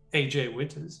welcome AJ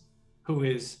Winters, who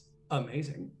is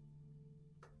amazing.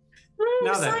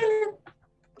 Now then,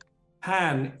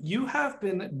 Pan, you have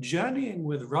been journeying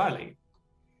with Riley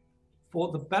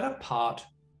for the better part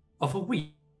of a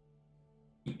week.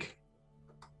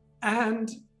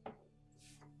 And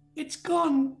it's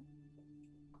gone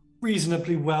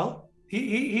reasonably well.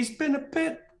 He's been a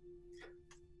bit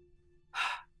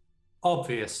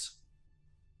obvious,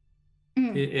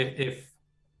 if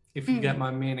you get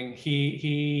my meaning.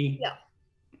 He Yeah.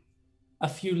 A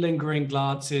few lingering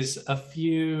glances, a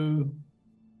few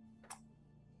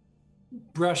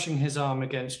brushing his arm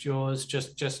against yours,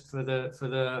 just for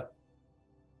the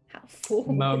How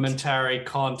forward. momentary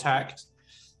contact.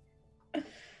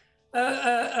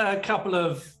 A couple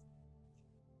of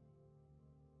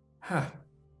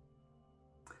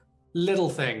little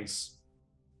things.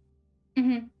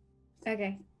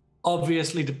 Okay.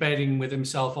 Obviously debating with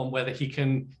himself on whether he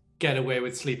can get away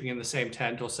with sleeping in the same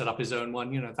tent or set up his own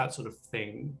one, that sort of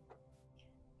thing.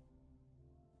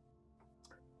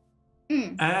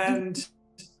 And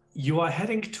you are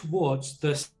heading towards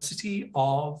the city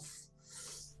of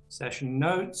session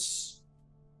notes.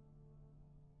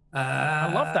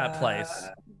 I love that place.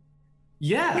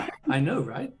 Yeah, I know,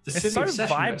 right? The It's city so of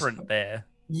session vibrant notes. there.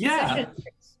 Yeah,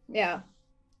 Yeah.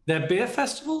 their beer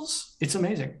festivals. It's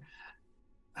amazing.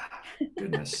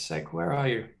 Goodness sake, where are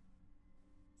you?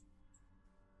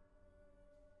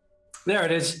 There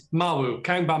it is, Mawu,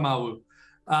 Kangba Mawu.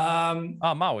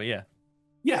 Oh, Maui, yeah.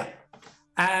 Yeah,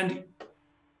 and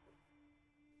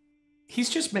he's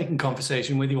just making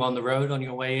conversation with you on the road on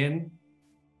your way in.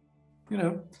 You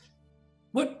know,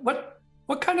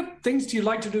 what kind of things do you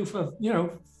like to do for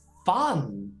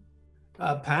fun,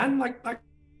 Pan? Like,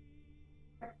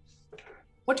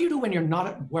 what do you do when you're not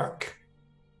at work?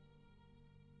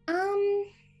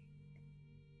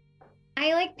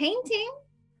 I like painting.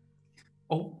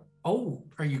 Oh,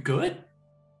 are you good?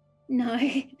 No.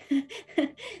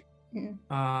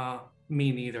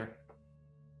 Me neither.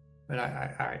 But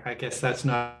I guess that's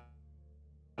not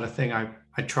a thing I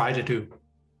try to do.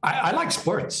 I like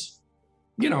sports.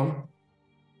 Uh-huh.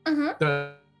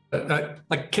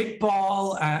 Like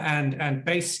kickball and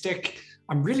base stick.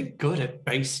 I'm really good at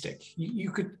base stick.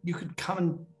 You could come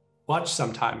and watch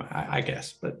sometime, I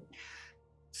guess. But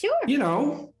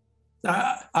Sure.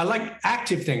 I like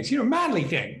active things. Manly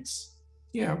things.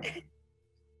 Yeah.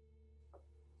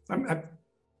 And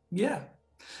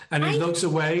he looks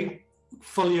away,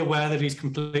 fully aware that he's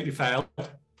completely failed,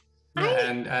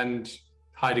 and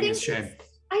hiding his shame.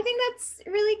 I think that's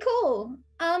really cool.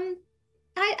 I'd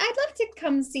love to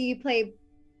come see you play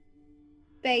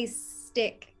bass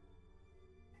stick.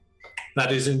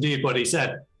 That is indeed what he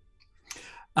said.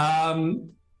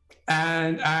 And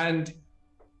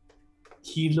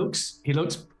he looks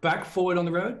back forward on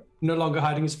the road, no longer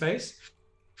hiding his face,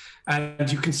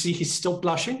 and you can see he's still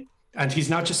blushing, and he's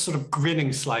now just sort of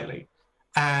grinning slightly.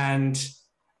 And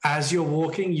as you're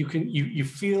walking, you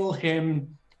feel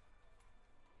him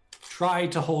try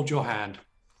to hold your hand.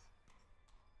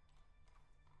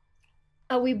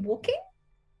 Are we walking?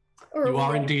 Or you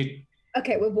are indeed.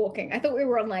 Okay, we're walking. I thought we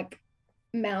were on like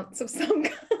mounts of some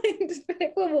kind,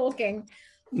 but we're walking.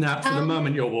 No, for the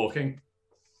moment you're walking.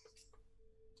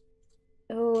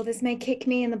 Oh, this may kick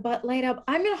me in the butt later.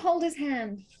 I'm gonna hold his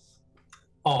hand.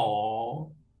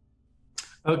 Oh.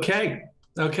 Okay.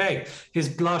 His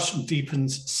blush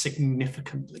deepens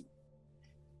significantly.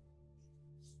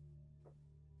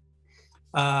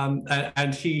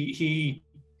 And he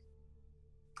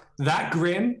that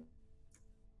grin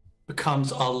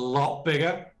becomes a lot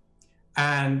bigger,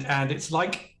 and it's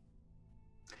like,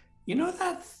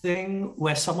 that thing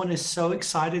where someone is so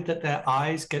excited that their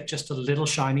eyes get just a little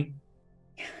shiny.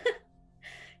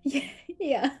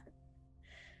 Yeah.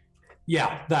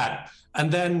 Yeah, that.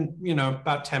 And then,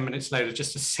 about 10 minutes later,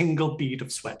 just a single bead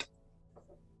of sweat.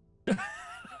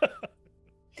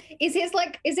 Is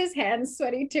his hands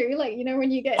sweaty too? Like, when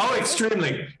you get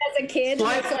extremely. As a kid,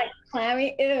 it's like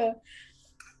clammy. Ew.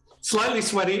 Slightly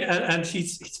sweaty, and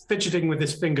he's fidgeting with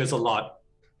his fingers a lot.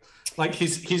 Like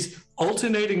he's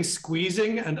alternating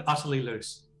squeezing and utterly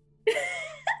loose.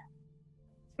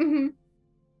 Mm-hmm.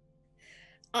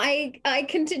 I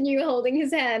continue holding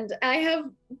his hand. I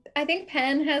think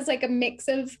Pan has like a mix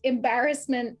of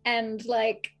embarrassment and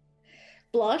like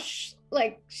blush.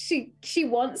 Like she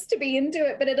wants to be into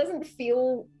it, but it doesn't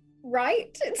feel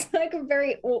right. It's like a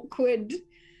very awkward,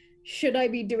 should I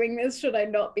be doing this? Should I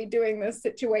not be doing this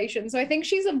situation? So I think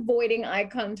she's avoiding eye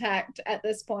contact at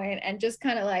this point and just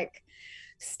kind of like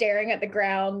staring at the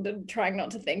ground and trying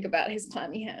not to think about his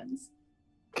clammy hands.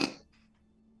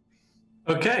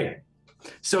 Okay.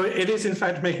 So it is in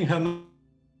fact making her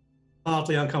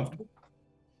mildly uncomfortable.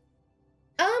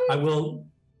 I will.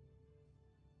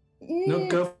 No,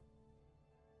 go.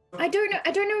 I don't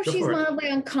know if she's mildly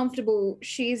uncomfortable.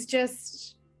 She's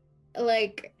just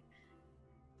like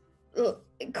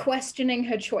questioning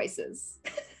her choices.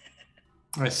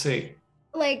 I see.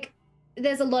 Like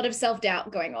there's a lot of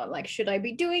self-doubt going on. Like, should I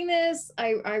be doing this?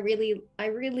 I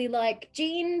really like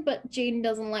Jean, but Jean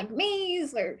doesn't like me.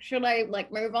 So should I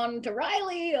like move on to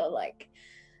Riley or like?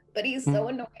 But he's so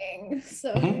annoying.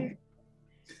 So. Mm-hmm.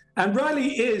 And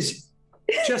Riley is,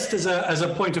 just as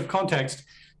a point of context,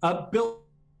 built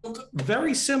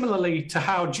very similarly to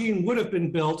how Jean would have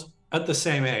been built at the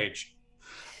same age.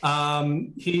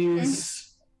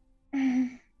 He's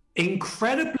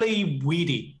incredibly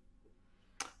weedy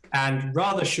and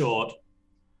rather short,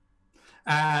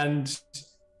 and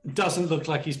doesn't look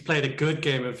like he's played a good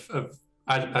game of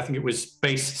I think it was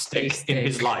base stick in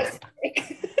his life.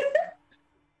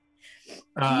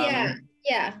 Yeah.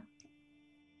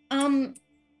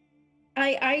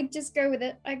 I just go with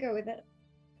it. I go with it.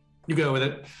 You go with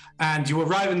it, and you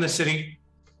arrive in the city,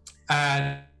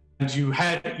 and you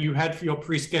head for your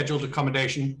pre-scheduled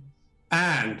accommodation,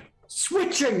 and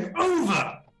switching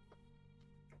over.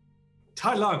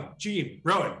 Tai-Lung, Jean,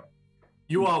 Rowan,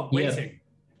 you are waiting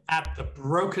at the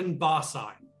Broken Bar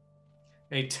Sign,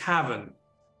 a tavern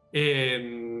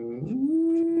in.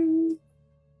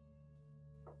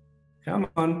 Come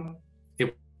on,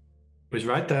 it was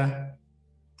right there.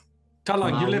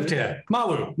 Tai-Lung, you lived here.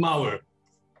 Mawu.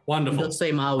 Wonderful. Don't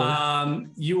say Mawu.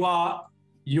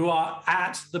 You are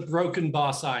at the Broken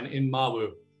Bar Sign in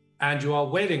Mawu, and you are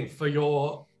waiting for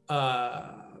your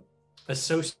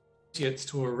associates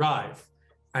to arrive,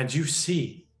 and you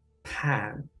see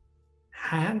Pan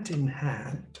hand in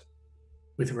hand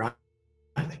with Riley,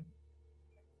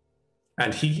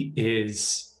 and he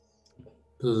is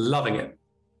loving it.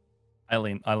 I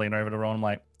lean over to Ron. I'm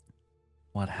like,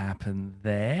 what happened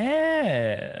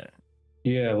there?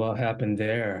 Yeah, what happened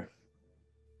there?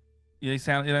 You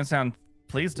don't sound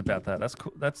pleased about that. That's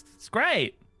cool. That's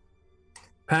great.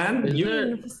 Pan,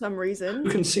 For some reason.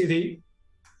 you can see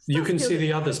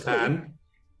the others, Pan.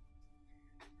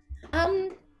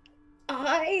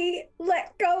 I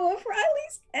let go of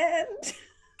Riley's hand.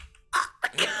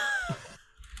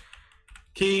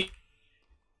 He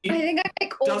I think I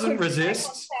make doesn't awkward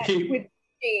resist. contact with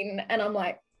Jean, and I'm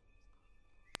like,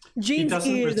 Jean's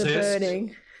doesn't ears are resist.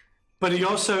 burning. But he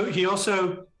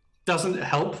also doesn't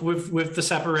help with the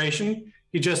separation.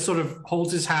 He just sort of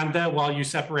holds his hand there while you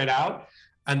separate out,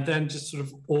 and then just sort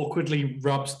of awkwardly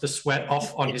rubs the sweat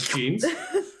off on his jeans.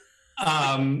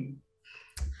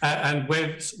 And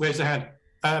waves a hand.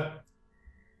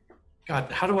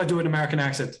 God, how do I do an American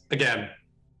accent again?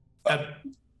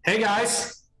 Hey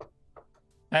guys.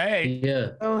 Hey. Yeah.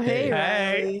 Oh, hey, Hey.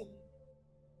 Riley.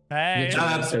 Hey. Your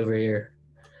job over here.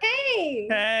 hey.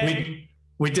 Hey.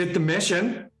 We did the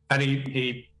mission, and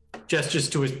he gestures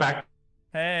to his backpack,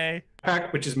 Hey.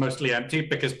 which is mostly empty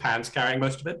because Pan's carrying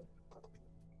most of it.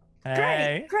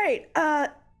 Hey. Great.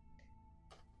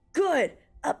 Good.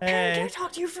 Pan, Hey. can I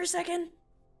talk to you for a second?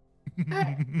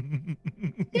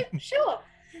 Yeah, sure.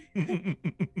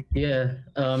 Yeah.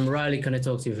 Riley, can I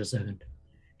talk to you for a second?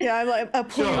 Yeah, I'm like, I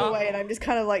pull you Sure. away, and I'm just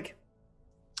kind of like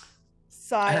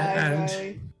side-eyeing And-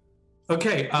 Riley.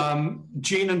 Okay,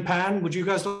 Jean and Pan, would you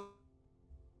guys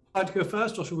like to go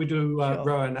first, or should we do Sure.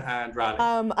 Rowan and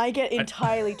Riley? I get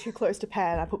entirely too close to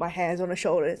Pan. I put my hands on her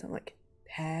shoulders. I'm like,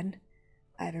 Pan,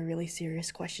 I have a really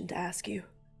serious question to ask you,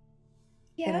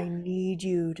 and I Yeah. need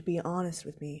you to be honest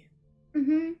with me.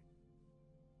 Mm-hmm.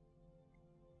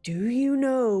 Do you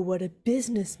know what a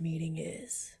business meeting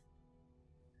is?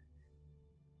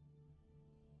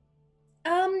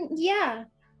 Yeah.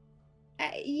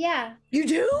 Yeah. You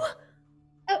do?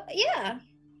 Oh, yeah.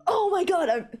 Oh my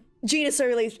god! Gene is so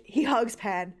relieved. He hugs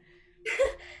Pan.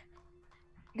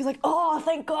 He's like, "Oh,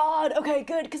 thank God. Okay,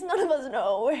 good, because none of us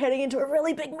know. We're heading into a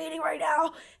really big meeting right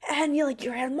now, and you're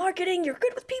in marketing. You're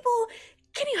good with people.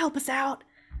 Can you help us out?"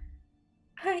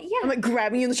 Yeah. I'm like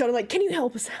grabbing you in the shoulder, like, "Can you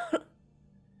help us out?"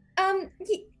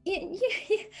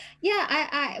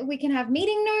 We can have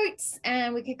meeting notes,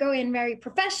 and we could go in very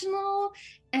professional.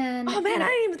 And Oh man, I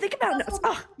didn't even think about notes.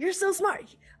 Oh, you're so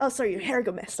smart. Oh, sorry, your hair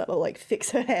got messed up. I'll like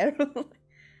fix her hair.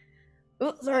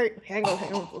 Oh, sorry. Hang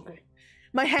on. Okay.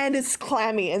 My hand is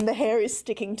clammy and the hair is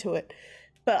sticking to it,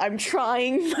 but I'm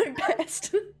trying my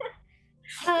best.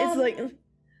 It's like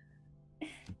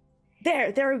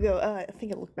there we go. I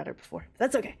think it looked better before.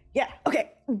 That's okay. Yeah.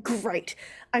 Okay. Great.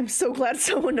 I'm so glad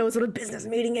someone knows what a business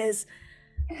meeting is.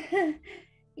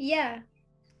 yeah.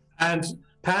 And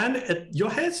Pan, your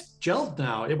hair's gelled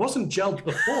now. It wasn't gelled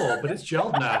before, but it's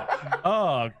gelled now.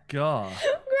 Oh god.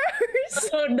 Gross.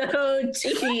 Oh no,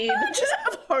 Gene. I just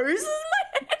have hoses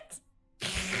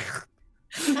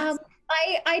in my head.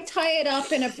 I tie it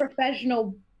up in a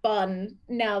professional bun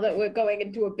now that we're going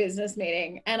into a business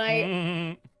meeting, and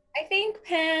I think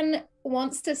Pan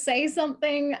wants to say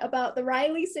something about the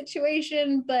Riley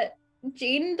situation, but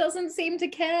Jean doesn't seem to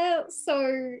care. So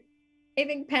I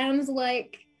think Pan's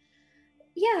like,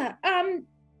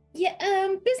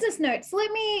 business notes.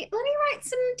 Let me write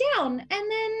some down,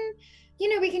 and then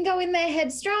we can go in there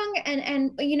headstrong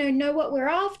and know what we're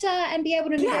after and be able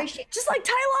to negotiate. Just like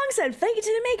Tai-Lung said, fake it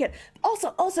till you make it.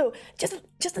 Also,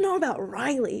 just to know about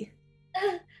Riley.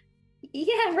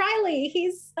 Yeah, Riley.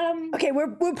 He's Okay,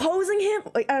 we're posing him.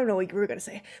 Like, I don't know what you were gonna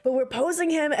say, but we're posing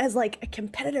him as like a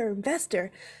competitor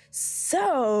investor.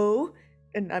 So,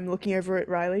 and I'm looking over at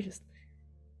Riley.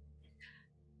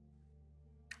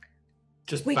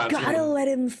 Just We bouncing gotta on let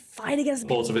him fight against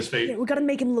balls of his feet. Yeah, we gotta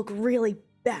make him look really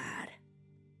bad.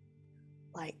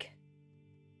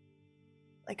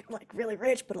 like really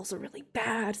rich, but also really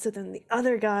bad. So then the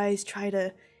other guys try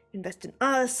to invest in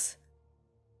us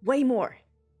way more.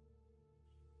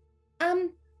 I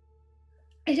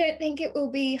don't think it will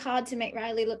be hard to make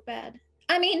Riley look bad.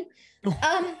 I mean, we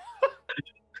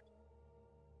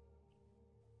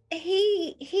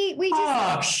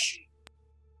just.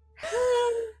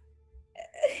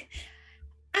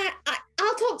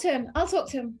 I'll talk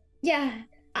to him. Yeah,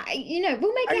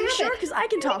 we'll make it happen. Are you sure? Because I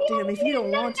can talk to him if you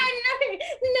don't want to.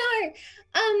 No.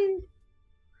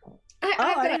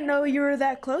 I didn't know you were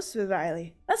that close with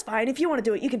Riley. That's fine. If you want to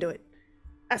do it, you can do it.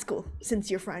 That's cool, since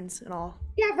you're friends and all.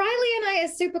 Yeah, Riley and I are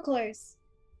super close.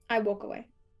 I walk away.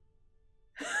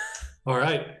 All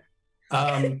right.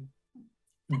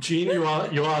 Jean, you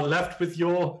are left with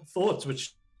your thoughts,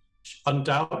 which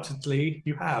undoubtedly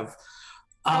you have.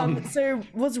 So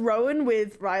was Rowan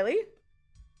with Riley?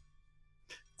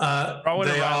 Rowan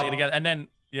and Riley together, and then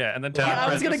I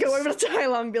was gonna go over to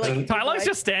Tai-Lung and be like, Tai-Lung's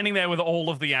just standing there with all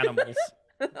of the animals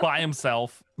by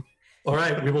himself. All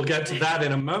right, we will get to that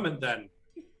in a moment then.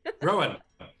 Rowan,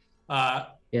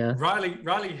 Yeah.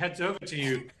 Riley heads over to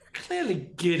you, clearly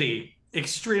giddy,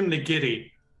 extremely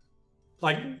giddy,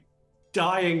 like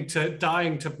dying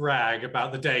to brag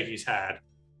about the day he's had.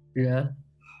 Yeah.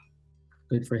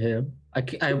 Good for him.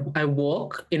 I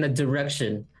walk in a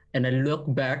direction and I look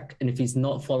back, and if he's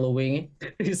not following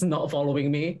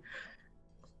me,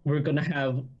 we're gonna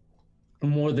have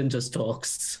more than just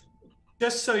talks.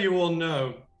 Just so you all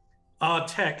know, our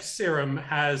tech Serum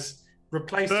has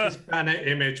replaced his banner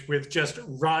image with just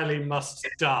Riley must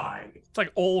die. It's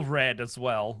like all red as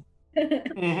well.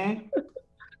 Mm-hmm.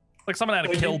 Like someone had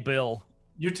to kill Bill.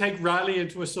 You take Riley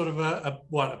into a sort of a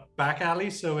back alley,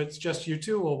 so it's just you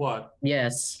two, or what?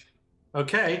 Yes.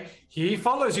 Okay, he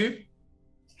follows you.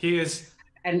 He is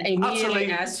And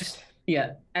immediately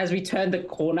as we turn the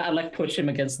corner, I like push him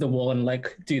against the wall and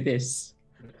like do this.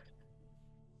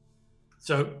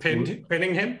 So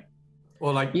pinning him,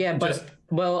 or like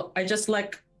I just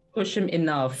like push him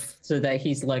enough so that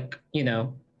he's like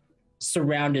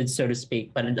surrounded, so to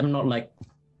speak. But I'm not like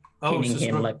pinning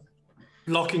him, like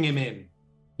locking him in.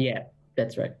 Yeah,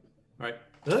 that's right. Right.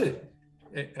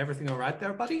 Everything all right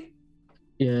there, buddy?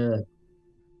 Yeah.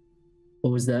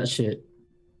 What was that shit?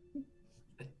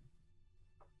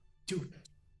 Dude,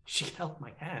 she held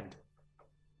my hand.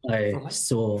 I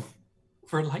saw.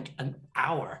 For like an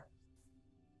hour.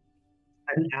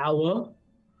 An hour?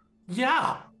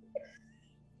 Yeah.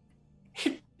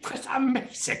 It was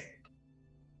amazing.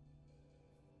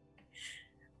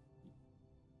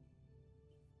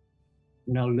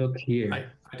 Now look here.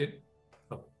 I did.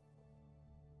 Oh.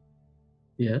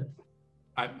 Yeah.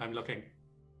 I'm looking.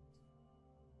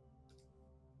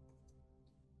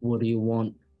 What do you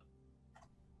want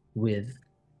with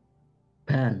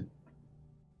Pan?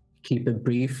 Keep it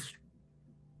brief,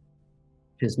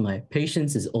 because my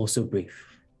patience is also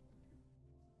brief.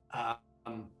 I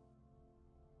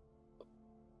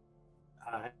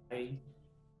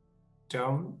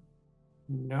don't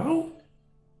know.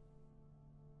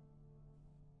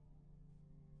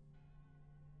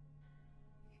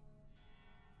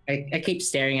 I keep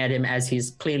staring at him as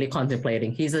he's clearly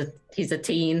contemplating. He's a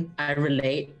teen. I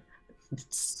relate.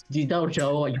 You don't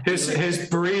know. His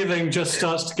breathing just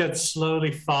starts to get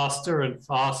slowly faster and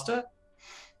faster.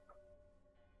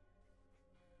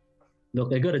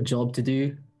 Look, I got a job to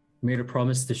do. Made a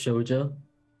promise to Shoujo.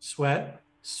 Sweat.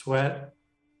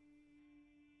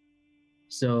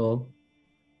 So,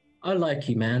 I like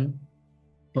you, man.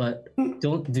 But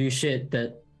don't do shit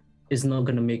that is not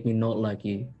gonna make me not like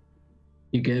you.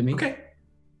 You get me? Okay.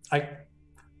 I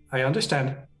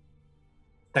understand.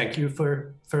 Thank you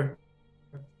for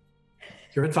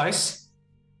your advice.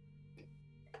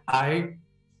 I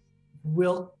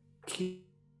will keep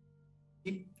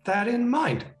that in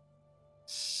mind,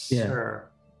 sir.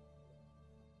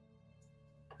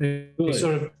 He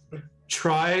sort of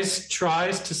tries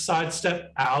to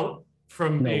sidestep out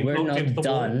from being we're hooked into not the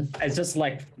done. wall. It's just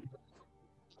like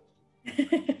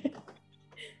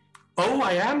Oh,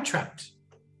 I am trapped.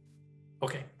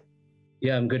 Okay.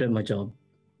 Yeah, I'm good at my job.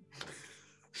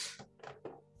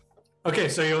 Okay,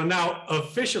 so you're now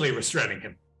officially restraining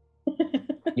him.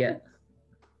 Yeah.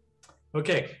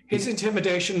 Okay, his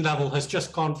intimidation level has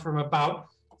just gone from about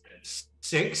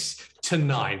 6 to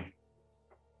 9.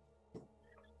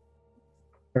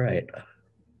 Right.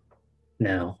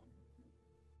 Now,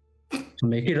 to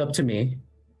make it up to me,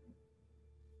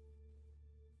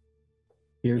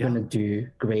 you're gonna do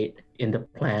great in the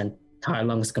plan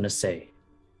Tai-Lung's gonna say.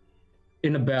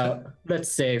 In about,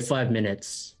 let's say, 5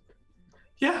 minutes.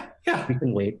 Yeah. We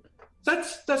can wait.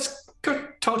 Let's go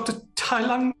talk to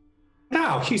Tai-Lung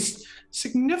now. He's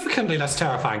significantly less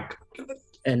terrifying.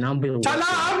 And I'm being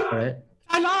Tai-Lung! right?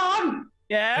 Tai-Lung!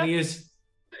 Yeah. And he is.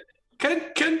 Can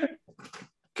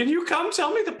you come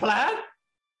tell me the plan?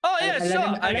 Oh yeah, I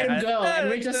sure. let him go,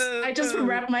 and I just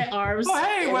wrap my arms. Oh,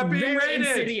 hey, we're being very raided.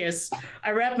 insidious. I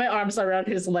wrap my arms around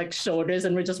his like shoulders,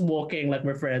 and we're just walking like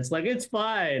we're friends. Like it's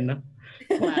fine.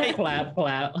 Clap, clap,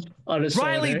 clap on his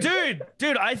Riley, shoulder.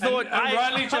 dude, I thought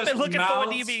Riley I've just been looking forward to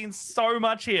mouths- you being so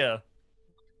much here.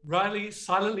 Riley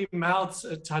silently mouths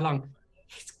at Tai-Lung,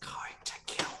 he's going to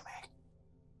kill me.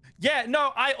 Yeah,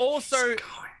 no, I also. He's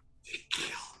going to kill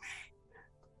me.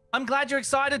 I'm glad you're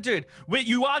excited, dude.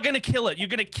 You are gonna kill it. You're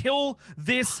gonna kill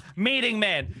this meeting,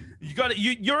 man.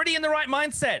 You're already in the right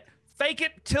mindset. Fake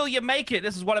it till you make it.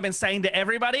 This is what I've been saying to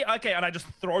everybody. Okay, and I just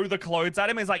throw the clothes at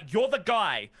him. He's like, "You're the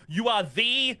guy. You are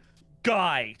the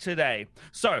guy today."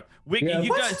 So we're all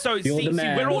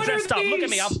dressed up. Look at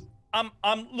me.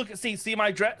 See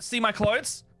my dress. See my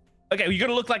clothes. Okay, you're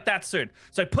gonna look like that soon.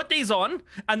 So put these on,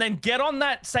 and then get on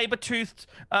that saber-toothed,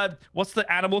 what's the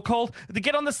animal called?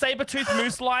 Get on the saber-toothed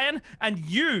moose lion, and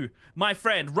you, my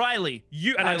friend, Riley,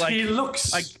 you, and he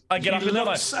looks, I get up and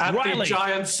looks at Riley, the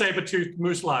giant saber-toothed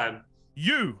moose lion.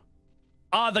 you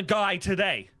are the guy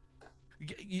today.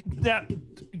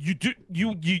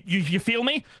 You feel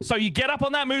me? So you get up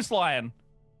on that moose lion,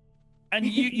 and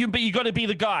you gotta be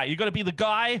the guy. You gotta be the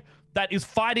guy that is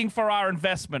fighting for our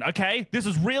investment, okay? This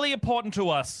is really important to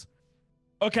us,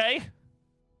 okay?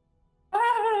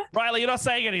 Riley, you're not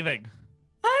saying anything.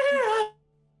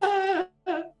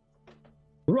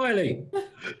 Riley,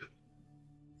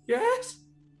 Yes?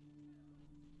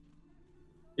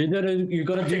 you're gonna do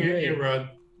Looking at you, great. Run.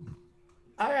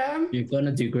 I am. You're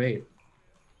gonna do great.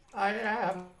 I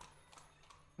am.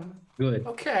 Good.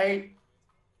 Okay.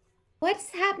 What's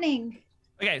happening?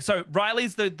 Okay, so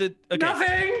Riley's okay.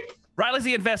 Nothing. Riley's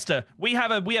the investor. We have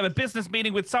a business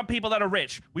meeting with some people that are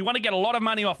rich. We want to get a lot of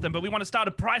money off them, but we want to start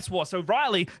a price war. So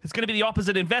Riley is going to be the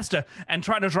opposite investor and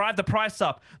trying to drive the price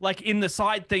up, like in the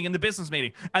side thing in the business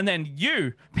meeting. And then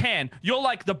you, Pan, you're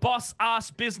like the boss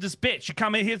ass business bitch. You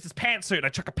come in, here's this pantsuit. I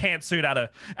chuck a pantsuit at her,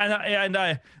 and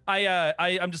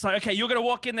I'm just like, okay, you're gonna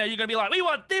walk in there. You're gonna be like, we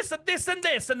want this and this and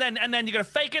this, and then you're gonna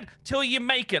fake it till you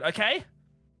make it. Okay?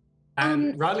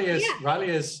 And Riley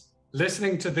is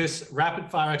listening to this rapid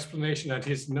fire explanation, and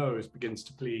his nose begins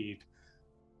to bleed.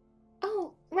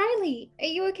 Oh, Riley, are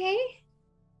you okay?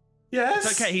 Yes.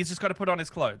 It's okay. He's just got to put on his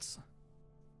clothes.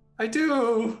 I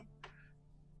do.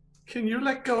 Can you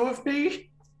let go of me?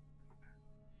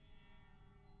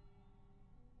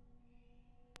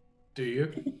 Do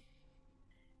you?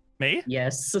 Me?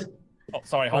 Yes. Oh,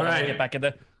 sorry. Hold on. All Let me get get back in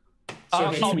there.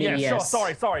 So Oh yeah, yes.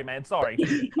 sure. Sorry, man. Sorry.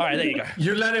 All right, there you go.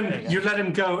 You let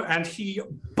him go, and he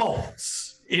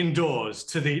bolts indoors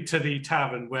to the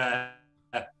tavern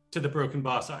to the broken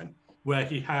bar sign, where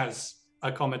he has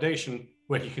accommodation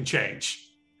where he can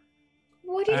change.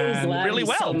 What are you And- Glad really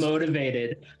he's so well.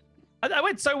 motivated. I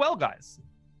went so well, guys.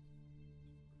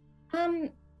 I'm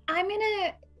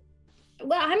gonna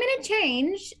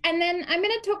change, and then I'm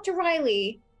gonna talk to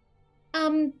Riley.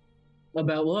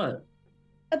 About what?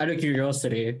 Out of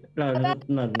curiosity. No. About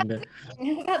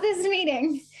this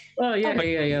meeting. Oh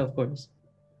yeah, of course.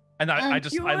 And I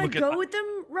You I want look to at go with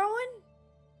them, Rowan?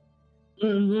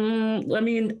 I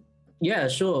mean, yeah,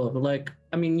 sure. Like,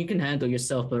 I mean, you can handle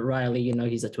yourself, but Riley,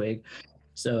 he's a twig.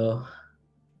 So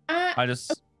I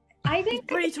just I think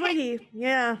Pretty twiggy.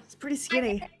 Yeah, it's pretty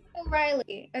skinny.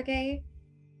 Riley, okay?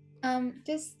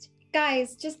 Just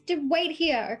guys, just wait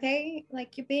here, okay?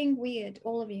 Like you're being weird,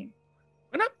 all of you.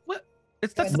 we're not. What?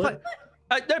 It's that's the plan.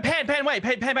 No, Pan, wait,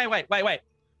 wait.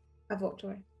 I've walked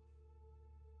away.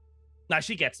 No,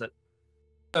 she gets it.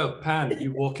 So Pan,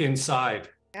 you walk inside.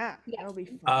 Yeah, Yeah. that'll be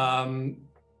fun.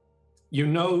 You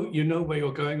know where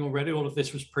you're going already. All of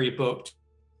this was pre-booked.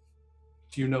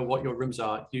 You know what your rooms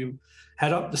are. You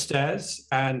head up the stairs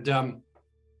and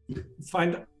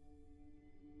find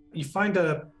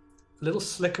a little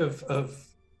slick of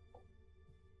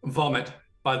vomit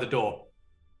by the door,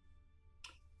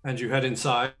 and you head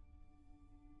inside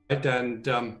and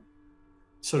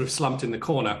sort of slumped in the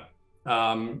corner,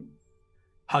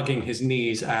 hugging his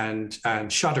knees and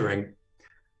shuddering,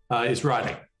 is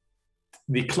Riley.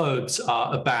 The clothes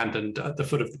are abandoned at the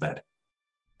foot of the bed.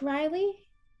 Riley?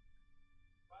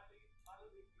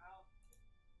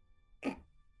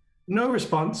 No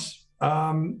response.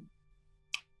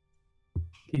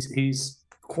 He's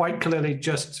quite clearly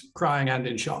just crying and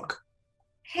in shock.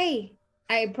 Hey.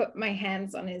 I put my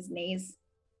hands on his knees.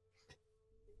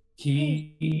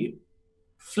 He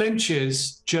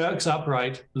flinches, jerks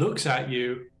upright, looks at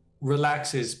you,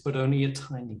 relaxes, but only a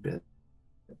tiny bit.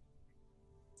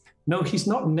 No, he's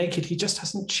not naked. He just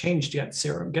hasn't changed yet,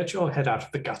 Serum. Get your head out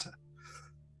of the gutter.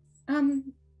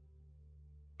 I'm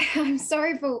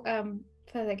sorry for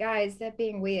the guys. They're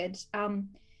being weird.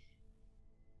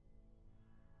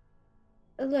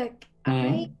 Look,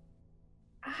 I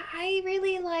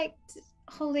really liked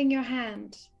holding your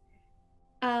hand.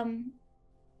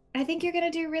 I think you're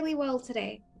gonna do really well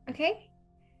today. Okay?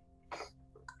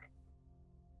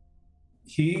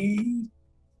 He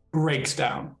breaks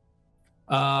down.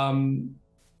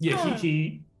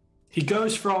 He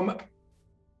goes from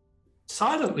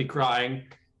silently crying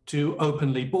to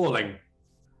openly bawling.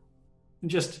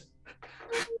 And just,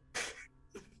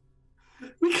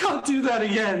 we can't do that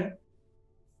again.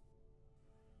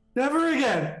 Never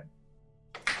again.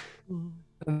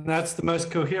 And that's the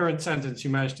most coherent sentence you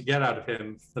managed to get out of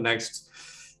him for the next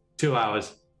 2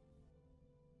 hours.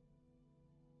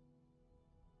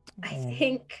 I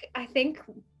think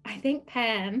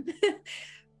Pan,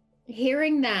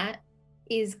 hearing that,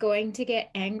 is going to get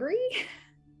angry.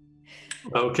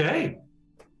 Okay.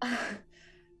 Fine.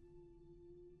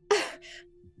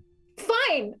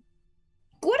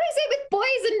 What is it with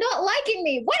boys and not liking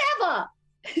me? Whatever.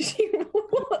 She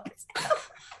walks out.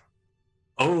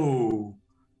 Oh.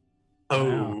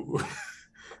 Wow.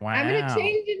 I'm gonna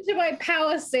change into my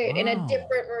power suit in a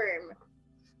different room.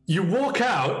 You walk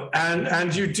out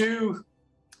and you do,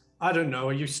 I don't know,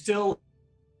 are you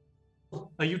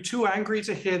too angry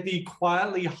to hear the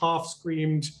quietly half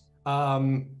screamed,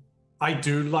 I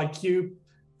do like you,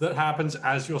 that happens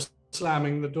as you're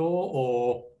slamming the door?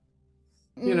 Or,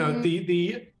 you know,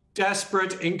 the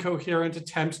desperate, incoherent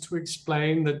attempt to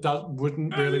explain that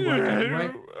wouldn't really work anyway?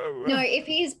 No, if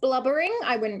he's blubbering,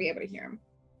 I wouldn't be able to hear him.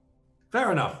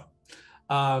 Fair enough.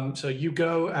 So you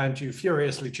go and you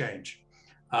furiously change.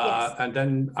 Yes. And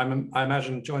then I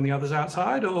imagine join the others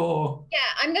outside, or? Yeah,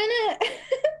 I'm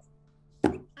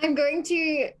going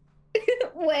to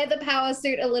wear the power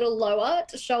suit a little lower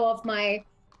to show off my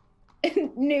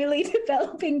newly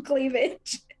developing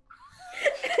cleavage.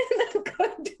 And I'm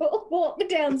going to walk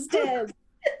downstairs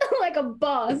like a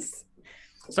boss.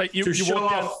 So you show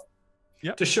walk down. off.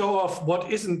 Yep. To show off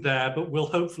what isn't there, but will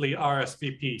hopefully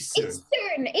RSVP soon. It's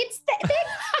soon.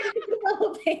 They're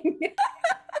developing.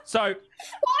 So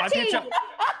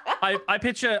I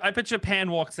picture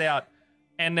Pan walks out,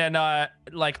 and then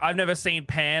like I've never seen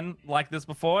Pan like this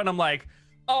before, and I'm like,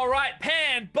 all right,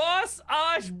 Pan, boss,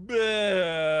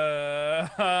 Yeah,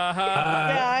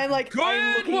 I'm like,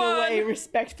 I'm looking away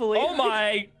respectfully. Oh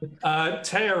my.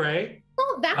 Teore,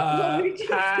 Oh, that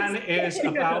Pan is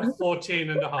about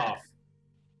 14 and a half.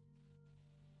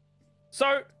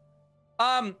 So,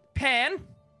 Pan,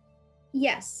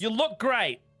 Yes. you look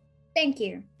great. Thank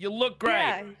you. You look great.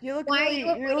 Yeah, you look Why are really, you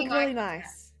you avoiding look really eye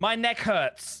nice. My neck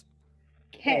hurts.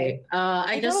 Okay.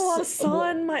 I got a lot of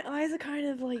sun. My eyes are kind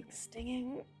of like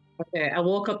stinging. Okay, I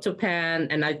walk up to Pan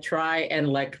and I try and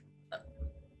like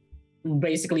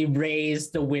basically raise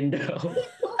the window.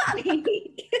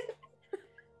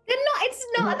 It's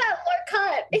not that low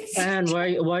cut. It's Pan,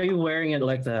 why are you wearing it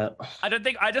like that?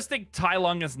 I just think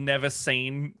Tai-Lung has never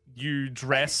seen you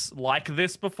dress like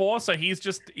this before, so he's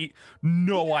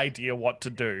no idea what to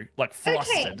do. Like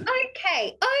flustered.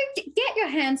 Okay. Oh, get your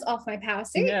hands off my power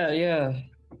suit. Yeah.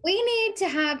 We need to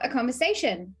have a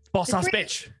conversation. Boss ass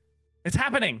bitch. It's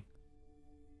happening.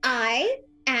 I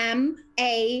am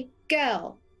a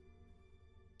girl.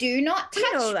 Do not touch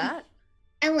You know me that.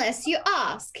 unless you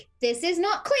ask. This is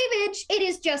not cleavage. It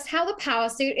is just how the power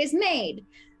suit is made.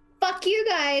 Fuck you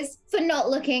guys for not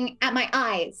looking at my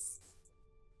eyes.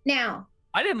 Now.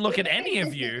 I didn't look at any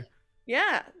of you.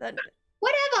 Yeah, that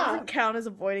Whatever. doesn't count as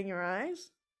avoiding your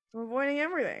eyes. I'm avoiding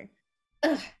everything.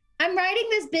 Ugh. I'm writing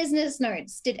this business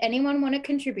notes. Did anyone want to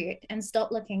contribute and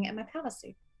stop looking at my power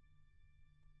suit?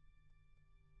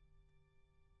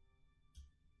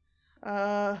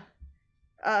 I'm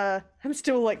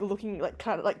still like looking, like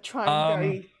kind of like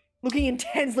trying looking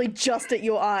intensely just at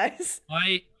your eyes.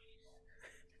 I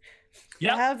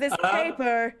have this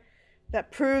paper that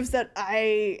proves that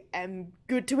I am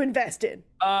good to invest in.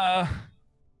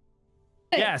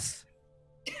 Yes.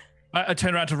 I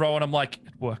turn around to Rowan and I'm like,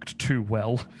 it worked too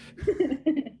well.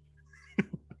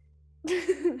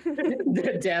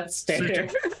 The death stare.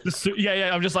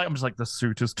 I'm just like, the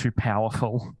suit is too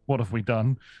powerful. What have we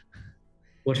done?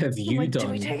 What have you done?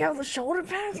 Did we take out the shoulder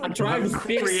pads? I'm trying to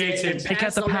fix it. Take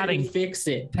out the padding. Fix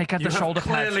it. Take out the shoulder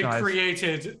pads, clearly guys.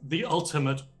 created the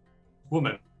ultimate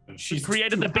woman. She's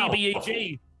created the powerful.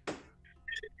 BBEG.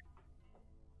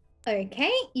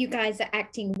 Okay, you guys are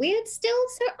acting weird still,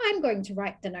 so I'm going to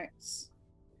write the notes.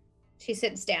 She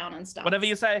sits down and starts Whatever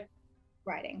you say.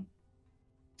 writing.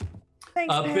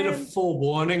 Thanks, A bit of Pan.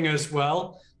 forewarning as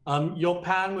well. Your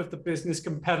pan with the business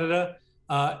competitor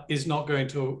is not going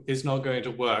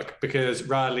to work because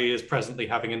Riley is presently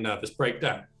having a nervous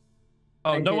breakdown.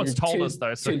 Oh, I no did one's a told too, us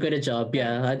though. So Too good a job.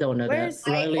 Yeah, I don't know Where's-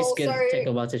 that. Riley's I gonna also take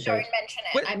a while to show. Don't mention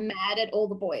it. What? I'm mad at all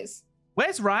the boys.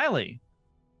 where's Riley?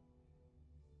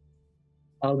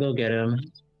 I'll go get him.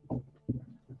 All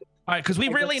right, because we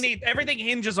I really guess- need everything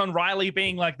hinges on Riley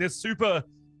being like this super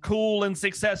cool and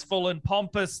successful and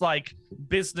pompous like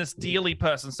business dealy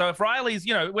person. So if Riley's,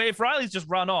 if Riley's just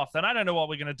run off, then I don't know what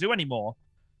we're gonna do anymore.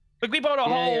 Like we bought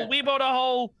a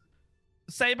whole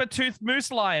saber-toothed moose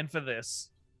lion for this.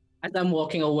 As I'm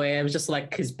walking away, I was just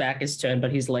like, his back is turned,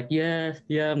 but he's like, yeah,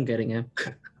 I'm getting him.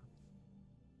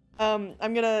 I'm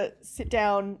gonna sit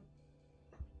down,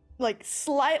 like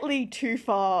slightly too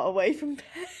far away from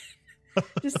Pan,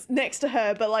 just next to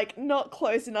her, but like not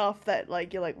close enough that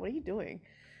like you're like, what are you doing?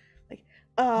 Like,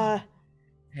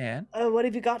 Man. what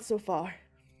have you got so far?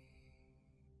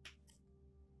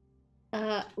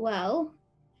 Well,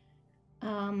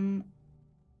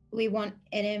 we want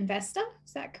an investor.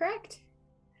 Is that correct?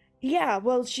 Yeah,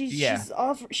 well, Yeah.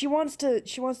 she wants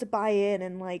to buy in,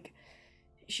 and like,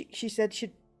 she said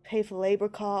she'd pay for labor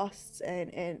costs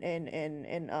and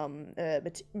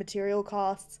material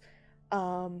costs.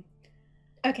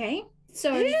 Okay.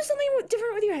 So Did you do something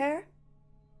different with your hair?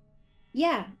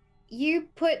 yeah, you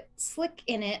put slick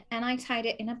in it, and I tied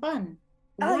it in a bun.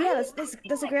 Oh Why yeah, did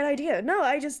that's a I- great idea. No,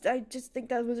 I just think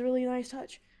that was a really nice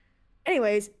touch.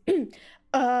 Anyways,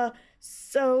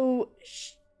 so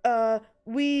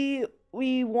we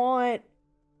want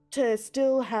to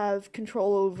still have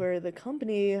control over the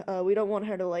company. We don't want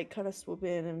her to like kind of swoop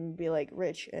in and be like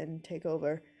rich and take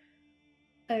over.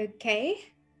 Okay.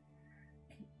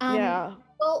 Yeah.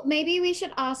 Well, maybe we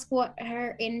should ask what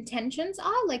her intentions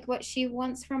are, like what she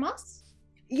wants from us.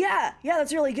 Yeah,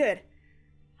 that's really good.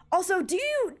 Also, do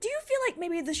you feel like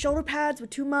maybe the shoulder pads were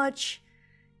too much?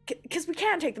 Because we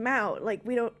can't take them out. Like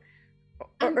we don't.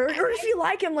 Or if you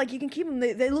like them, like you can keep them.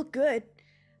 They look good.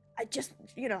 I just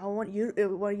I want you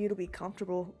to be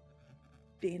comfortable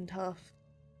being tough.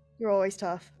 You're always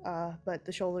tough. But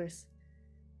the shoulders.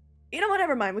 You know what?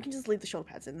 Never mind. We can just leave the shoulder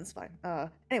pads in. That's fine.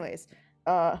 Anyways.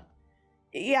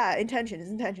 Yeah.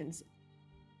 Intentions.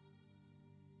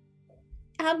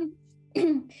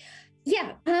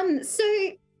 Yeah. So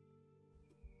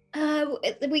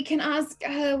we can ask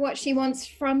her what she wants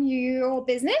from your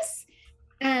business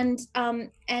and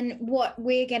what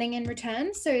we're getting in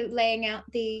return. So laying out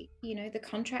the the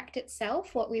contract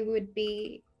itself, what we would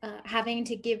be having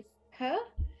to give her.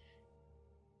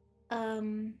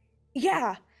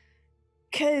 Yeah.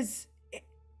 Cause.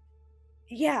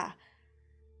 Yeah.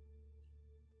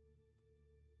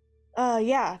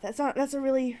 Yeah. That's a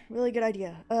really good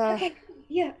idea. Okay.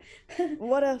 Yeah.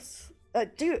 What else?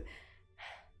 Do you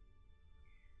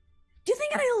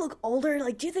think I need to look older?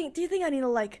 Like, do you think I need to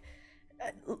like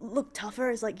look tougher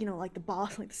as like like the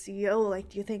boss, like the CEO? Like,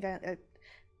 do you think how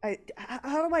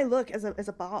do I look as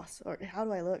a boss, or how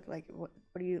do I look? Like, what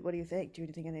do you think? Do you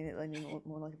think I need to look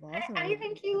more like a boss? I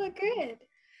think you look good.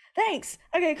 Thanks.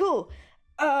 Okay, cool.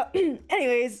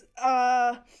 Anyways,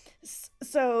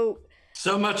 So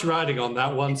much riding on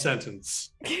that one sentence.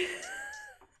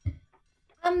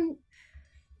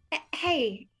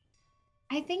 Hey,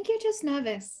 I think you're just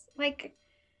nervous. Like,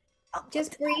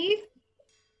 just breathe.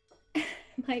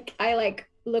 Like, I like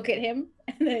look at him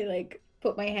and I like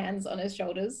put my hands on his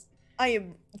shoulders. I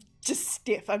am just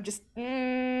stiff. I'm just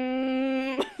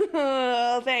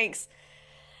thanks.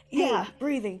 Yeah,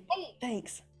 breathing. Hey,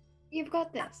 Thanks. you've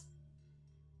got this.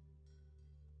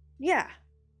 Yeah.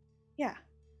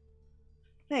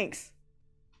 Thanks.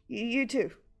 You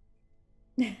too.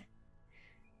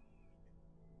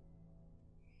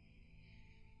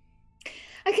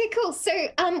 Okay, cool. So,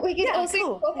 we could Yeah, also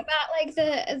cool. talk about like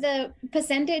the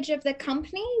percentage of the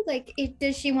company. Like,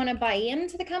 does she want to buy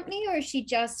into the company, or is she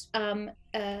just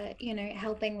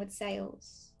helping with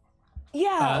sales?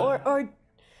 Yeah, or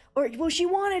well, she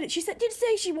did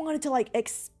say she wanted to like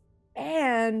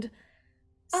expand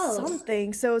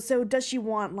something. So does she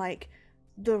want like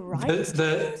the rights to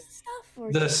this stuff?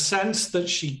 Or The sense that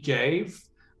she gave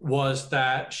was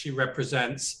that she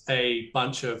represents a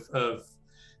bunch of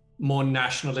more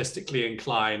nationalistically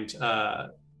inclined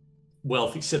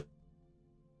wealthy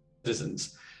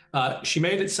citizens. She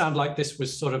made it sound like this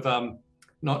was sort of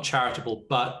not charitable,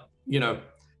 but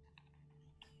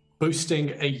boosting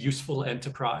a useful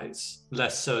enterprise,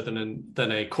 less so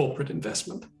than a corporate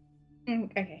investment.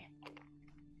 Okay.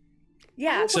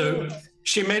 yeah. So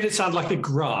she made it sound like a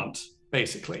grant,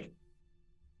 basically.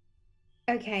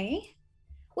 Okay.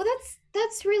 Well,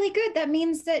 that's really good. That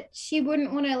means that she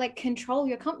wouldn't want to like control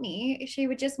your company. She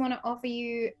would just want to offer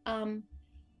you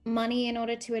money in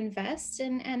order to invest,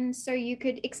 and so you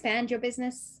could expand your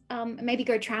business, maybe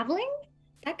go traveling.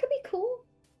 That could be cool.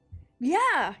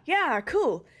 Yeah,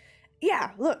 cool.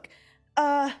 Yeah, look,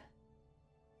 I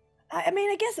mean,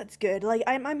 I guess that's good. Like,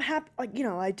 I'm happy. Like, you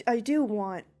know, I do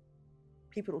want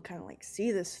people to kind of like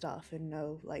see this stuff and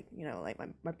know, like, you know, like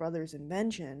my brother's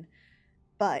invention.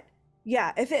 But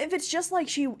yeah, if it's just like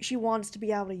she wants to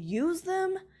be able to use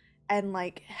them and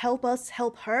like help us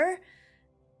help her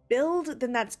build,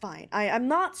 then that's fine. I'm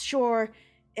not sure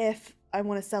if I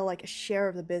want to sell like a share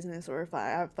of the business or if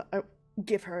I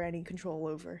give her any control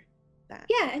over that.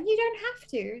 Yeah, and you don't have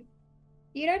to.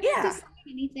 You don't have to say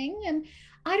anything, and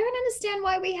I don't understand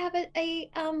why we have a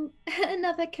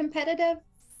another competitive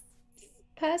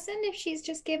person if she's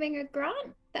just giving a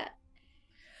grant. That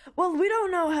Well, we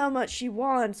don't know how much she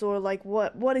wants or like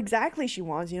what exactly she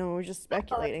wants. You know, we're just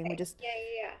speculating. okay. We just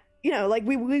Yeah. you know, like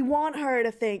we want her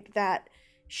to think that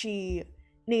she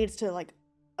needs to like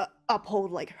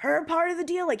uphold like her part of the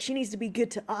deal. Like she needs to be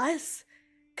good to us,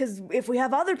 because if we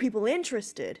have other people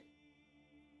interested,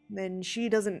 then she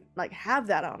doesn't like have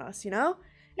that on us, you know.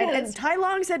 Yeah, And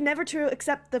Tai-Lung said never to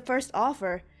accept the first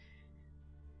offer.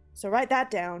 So write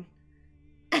that down.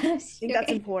 I think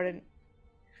that's important.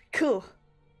 Cool.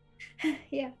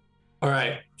 Yeah. All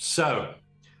right. So,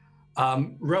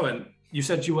 Rowan, you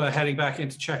said you were heading back in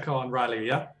to check on Riley,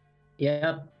 yeah?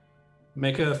 Yep.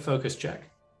 Make a focus check.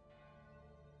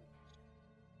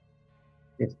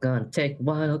 It's gonna take a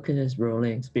while because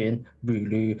rolling's been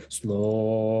really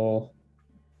slow.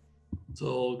 It's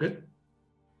all good.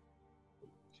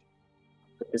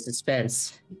 The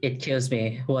suspense, it kills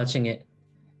me watching it.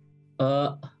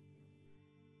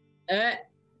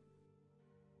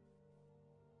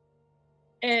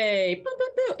 Hey,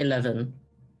 11.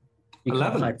 You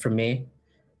 11. can't hide from me.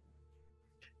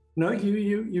 No,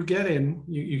 you get in.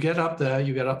 You get up there.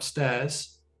 You get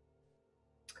upstairs,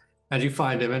 and you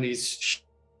find him, and he's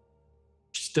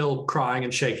still crying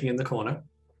and shaking in the corner.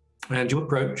 And you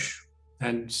approach,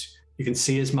 and you can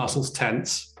see his muscles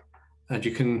tense, and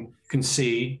you can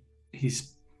see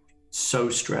he's so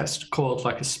stressed, coiled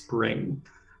like a spring.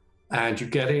 And you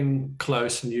get in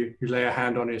close, and you lay a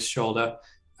hand on his shoulder,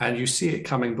 and you see it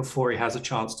coming before he has a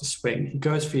chance to swing. He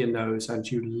goes for your nose, and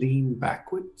you lean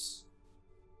backwards.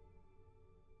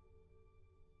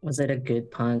 Was it a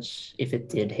good punch if it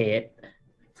did hit?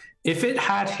 If it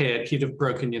had hit, he'd have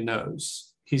broken your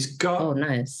nose. He's got. Oh,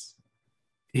 nice.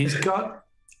 He's got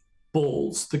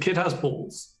balls. The kid has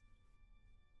balls.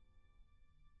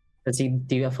 Does he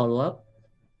do a follow-up?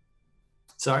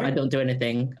 Sorry? I don't do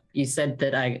anything. You said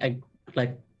that I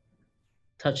like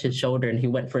touched his shoulder and he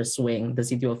went for a swing. Does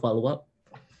he do a follow-up?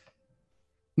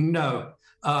 No.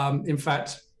 In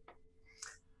fact,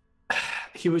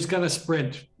 he was going to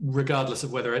sprint regardless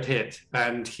of whether it hit,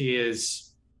 and he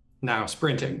is now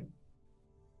sprinting.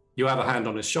 You have a hand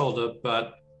on his shoulder,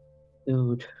 but...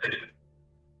 Dude.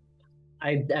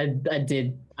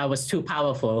 I was too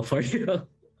powerful for you. I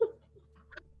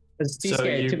was too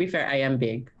scared. To be fair, I am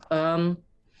big.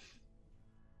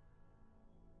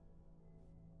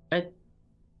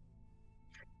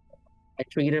 I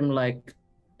treat him like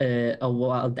a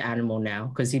wild animal now,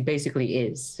 because he basically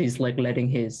is. He's like letting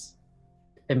his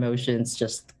emotions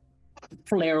just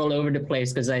flare all over the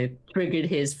place because I triggered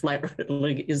his flight,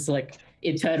 like his like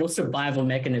internal survival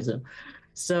mechanism.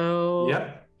 So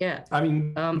yeah. I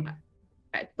mean,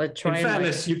 let's try. In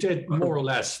fairness, you did more or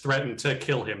less threaten to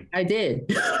kill him. I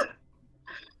did.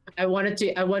 I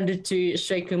wanted to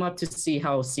shake him up to see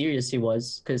how serious he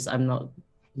was, because I'm not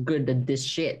good at this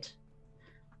shit,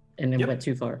 and it went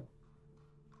too far.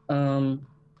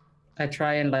 I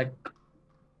try and like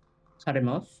cut him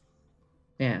off.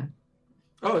 Yeah.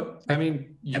 Oh, I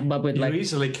mean, you like,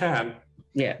 easily can.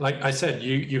 Yeah. Like I said,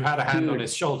 you had a hand on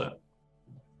his shoulder.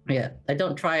 Yeah. I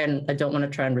don't want to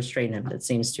try and restrain him. That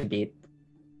seems to be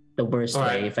the worst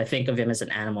way if I think of him as an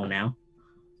animal now.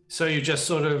 So you just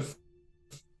sort of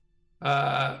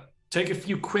take a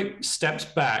few quick steps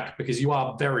back, because you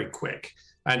are very quick,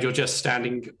 and you're just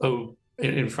standing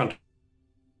in front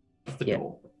of the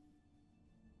door.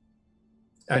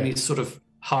 And he's sort of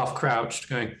half crouched,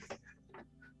 trying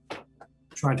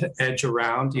to edge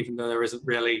around, even though there isn't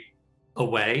really a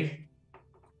way.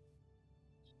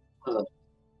 Oh,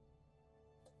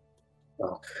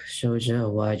 Shoujo,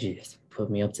 why'd you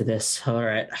put me up to this? All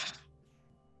right.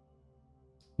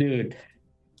 Dude.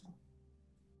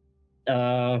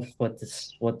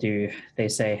 What do they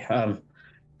say?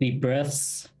 Deep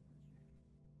breaths.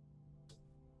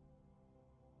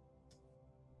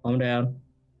 Calm down.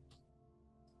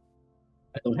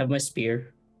 don't have my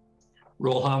spear.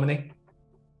 Roll harmony.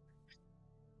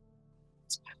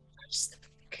 It's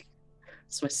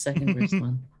my second worst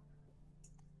one.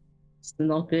 It's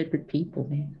not good with people,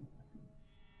 man.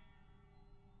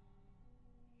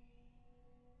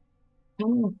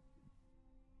 Oh.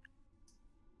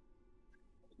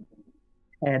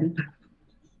 10.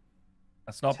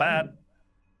 That's not bad.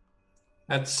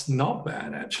 That's not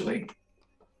bad, actually.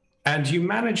 And you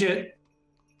manage it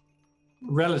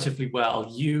relatively well.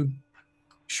 You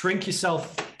shrink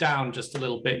yourself down just a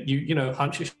little bit. You know,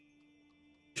 hunch your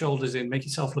shoulders in, make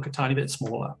yourself look a tiny bit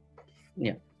smaller.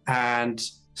 Yeah. And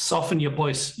soften your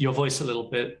voice a little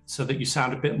bit so that you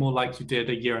sound a bit more like you did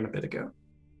a year and a bit ago.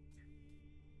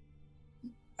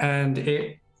 And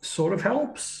it sort of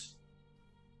helps.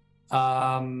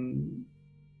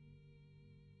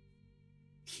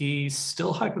 He's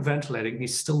still hyperventilating.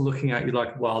 He's still looking at you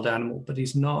like a wild animal, but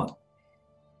he's not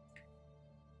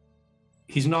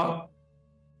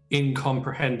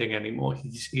incomprehending anymore.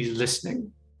 He's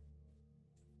listening.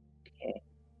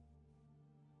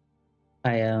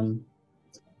 Okay.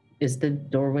 Is the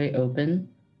doorway open?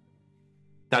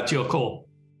 That's your call.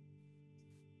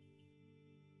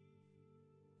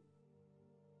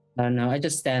 No, I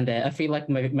just stand there. I feel like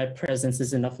my presence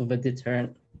is enough of a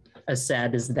deterrent, as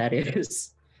sad as that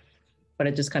is. But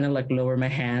I just kind of like lower my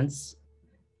hands,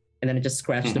 and then I just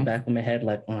scratch the back of my head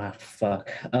like, ah,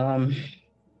 fuck.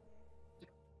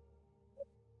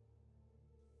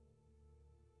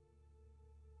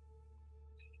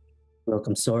 Look,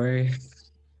 I'm sorry.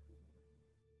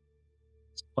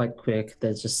 It's quite quick.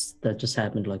 That just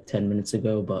happened like 10 minutes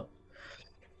ago, but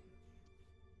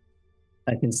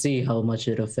I can see how much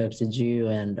it affected you,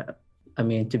 and I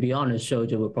mean, to be honest,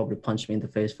 Shoujo would probably punch me in the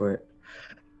face for it.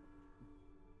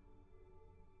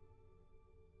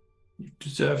 You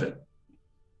deserve it.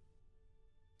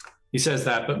 He says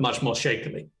that, but much more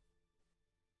shakily.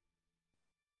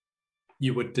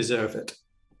 You would deserve it.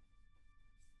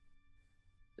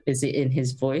 Is it in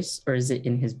his voice or is it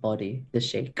in his body, the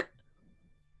shake?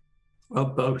 Well,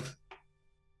 both.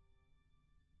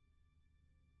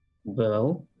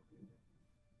 Well,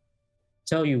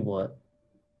 tell you what.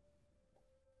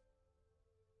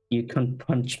 You can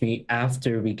punch me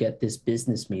after we get this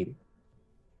business meeting.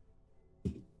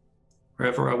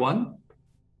 Wherever I want?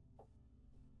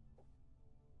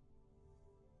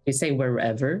 You say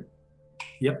wherever?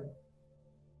 Yep.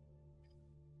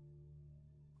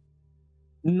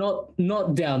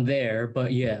 Not down there,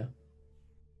 but yeah.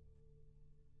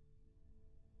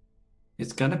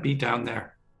 It's gonna be down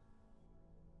there.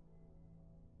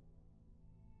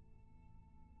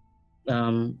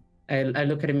 I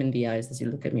look at him in the eyes. Does he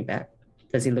look at me back?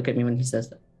 Does he look at me when he says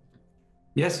that?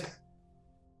 Yes.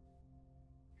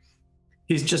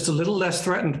 He's just a little less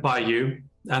threatened by you,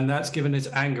 and that's given his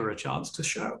anger a chance to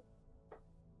show.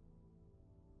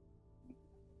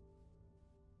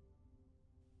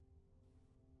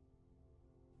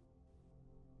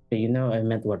 But you know, I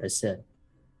meant what I said.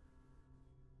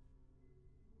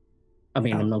 I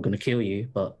mean, I'm not going to kill you,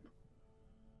 but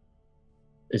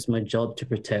it's my job to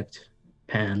protect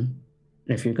Pan.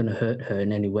 And if you're going to hurt her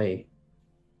in any way.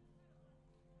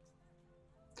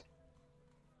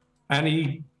 And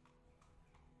he...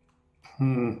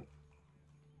 Give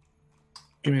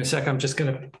me a sec, I'm just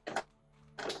going to...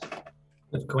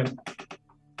 Let's go in.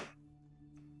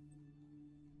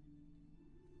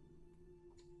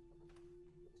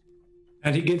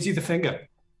 And he gives you the finger.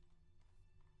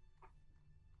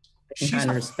 I kind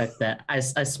of respect that. I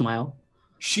smile.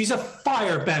 She's a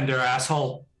firebender,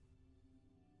 asshole.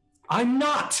 I'm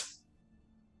not.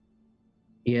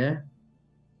 Yeah.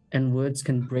 And words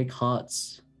can break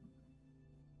hearts.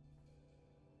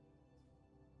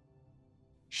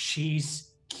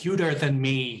 She's cuter than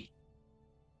me.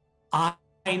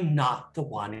 I'm not the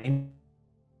one in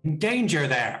danger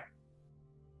there.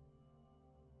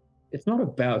 It's not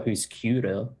about who's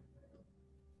cuter.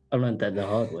 I learned that the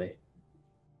hard way.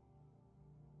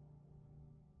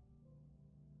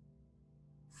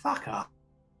 Fuck off.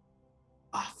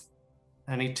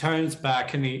 And he turns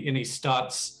back and he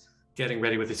starts getting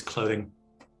ready with his clothing.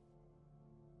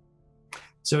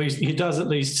 So he does at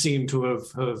least seem to have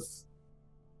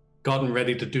gotten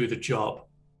ready to do the job.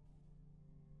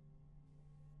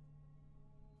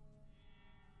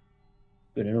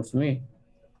 Good enough for me.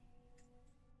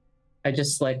 I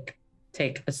just like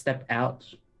take a step out,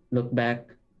 look back,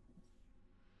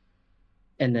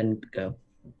 and then go.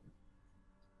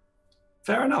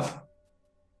 Fair enough.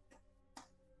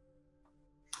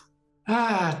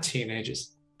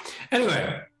 Teenagers.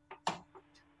 Anyway,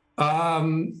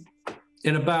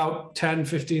 In about 10,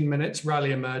 15 minutes,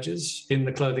 Riley emerges in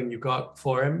the clothing you got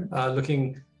for him,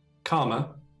 looking calmer,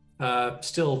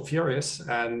 still furious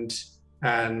and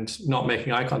not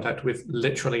making eye contact with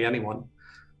literally anyone,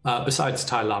 besides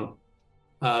Tai-Lung,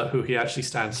 who he actually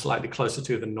stands slightly closer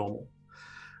to than normal.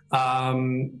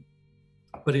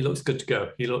 But he looks good to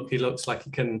go. He looks like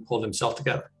he can hold himself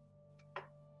together.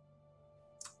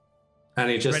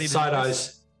 And he just side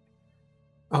eyes.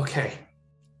 Okay.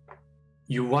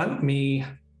 You want me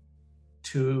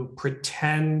to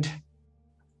pretend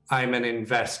I'm an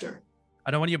investor?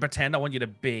 I don't want you to pretend. I want you to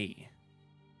be.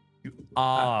 You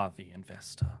are the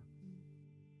investor.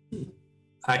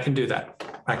 I can do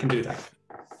that. I can do that.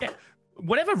 Yeah.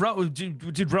 Whatever.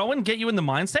 Did Rowan get you in the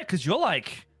mindset? Because you're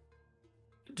like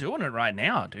doing it right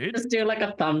now, dude. Just do like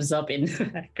a thumbs up in the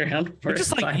background. You're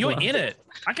just like you're in it.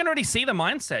 I can already see the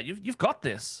mindset. You've got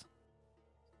this.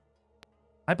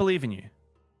 I believe in you.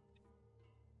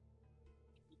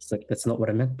 It's like that's not what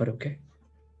I meant, but okay.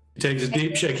 He takes a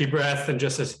deep, shaky breath and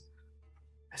just says,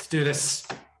 "Let's do this."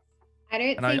 I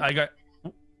don't And think I go,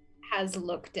 has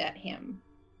looked at him.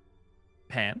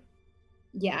 Pan.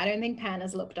 Yeah, I don't think Pan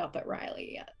has looked up at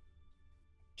Riley yet.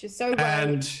 Just so Riley's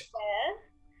And aware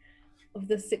of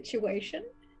the situation.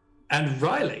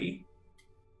 Riley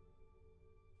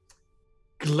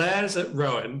glares at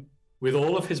Rowan with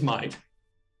all of his might.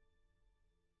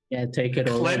 Yeah, take it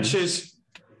all.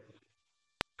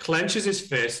 Clenches his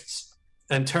fists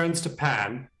and turns to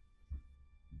Pan.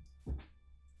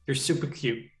 You're super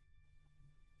cute.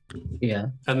 Yeah.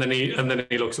 And then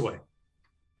he looks away.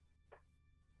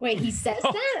 Wait, he says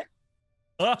that?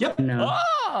 Yep. No.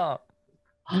 Oh!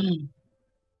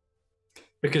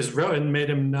 Because Rowan made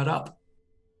him nut up.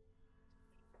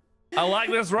 I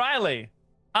like this, Riley.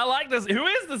 I like this. Who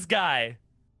is this guy?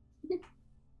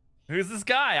 Who's this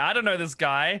guy? I don't know this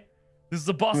guy. This is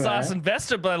a boss-ass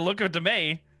investor, but look at to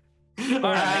me. All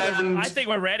right, I think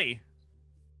we're ready.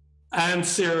 And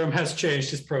Serum has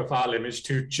changed his profile image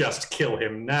to just kill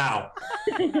him now.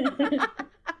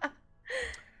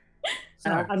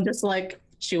 I'm just like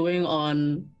chewing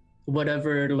on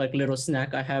whatever like little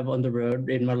snack I have on the road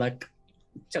in my like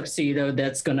tuxedo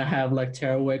that's gonna have like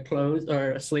tearaway clothes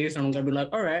or sleeves, and I'm gonna be like,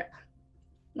 all right,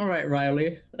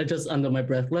 Riley. I just under my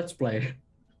breath, let's play.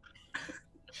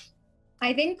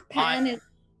 I think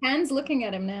Pan's looking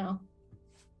at him now.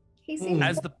 He seems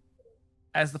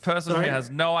as the person who has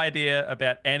no idea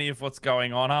about any of what's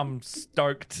going on, I'm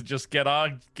stoked to just get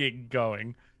our gig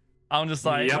going. I'm just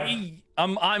like, Yep.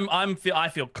 I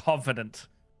feel confident.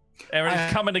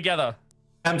 Everything's coming together.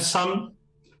 I am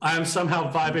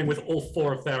somehow vibing with all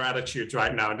four of their attitudes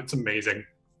right now, and it's amazing.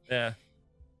 Yeah.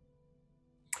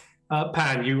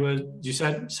 Pan, you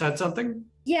said something?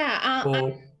 Yeah,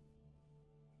 Or...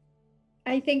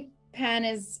 I think Pan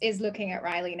is looking at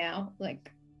Riley now.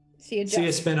 Like she See a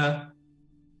adjusts spinner.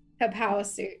 her power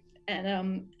suit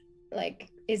and like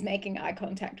is making eye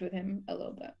contact with him a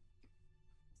little bit.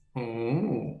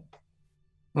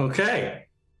 Okay.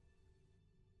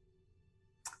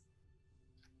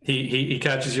 He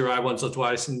catches your eye once or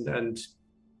twice and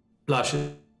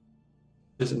blushes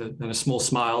and a small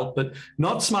smile, but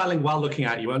not smiling while looking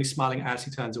at you, only smiling as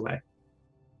he turns away.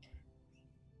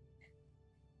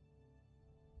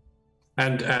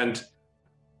 And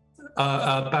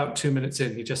about 2 minutes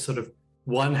in, he just sort of,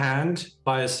 one hand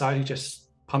by his side, he just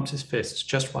pumps his fist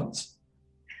just once.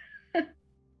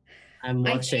 I'm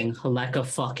watching like a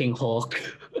fucking hawk.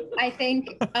 I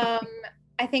think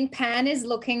Pan is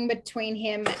looking between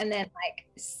him and then like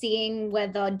seeing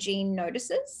whether Jean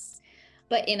notices,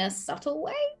 but in a subtle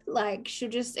way. Like she'll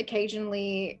just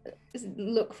occasionally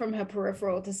look from her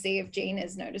peripheral to see if Jean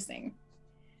is noticing.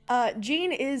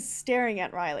 Jean is staring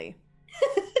at Riley.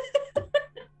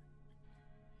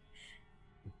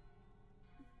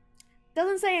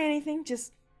 Doesn't say anything,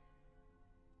 just...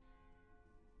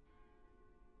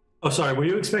 Oh, sorry, were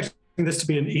you expecting this to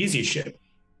be an easy ship?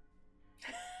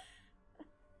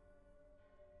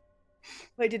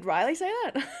 Wait, did Riley say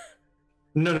that?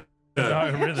 No,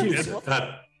 I really did.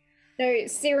 So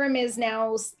Serum is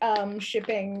now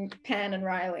shipping Pan and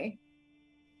Riley.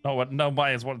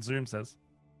 Nobody is what Zoom says.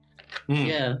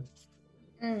 Yeah.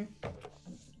 Mm.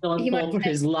 Don't He might fall for say-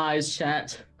 his lies,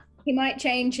 chat. He might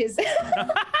change his.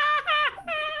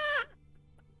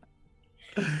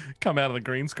 Come out of the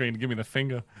green screen and give me the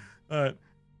finger. All right.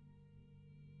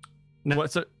 No.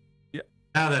 What's it?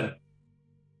 Now then.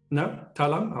 No?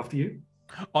 Tai-Lung, after you.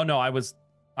 Oh no, I was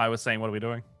saying, what are we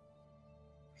doing?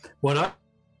 What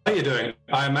are you doing?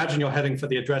 I imagine you're heading for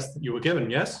the address that you were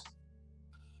given, yes?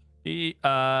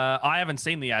 I haven't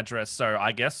seen the address, so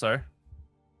I guess so.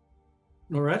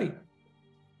 Alrighty.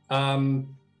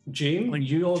 Jean, Like,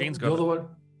 you're Jean's got the it. one.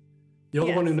 You're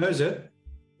the one who Yes. knows it.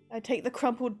 I take the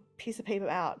crumpled piece of paper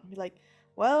out and be like,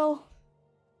 well,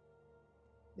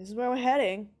 this is where we're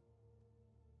heading.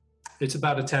 It's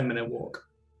about a 10-minute walk.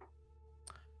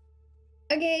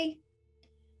 Okay.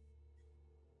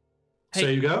 So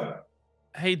Hey. you go.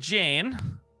 Hey, Jane.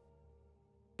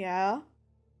 Yeah.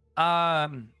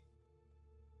 Um,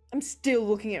 I'm still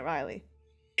looking at Riley.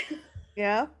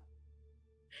 Yeah.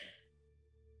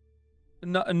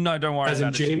 no, don't worry As in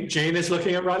about it. Jane is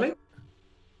looking at Riley.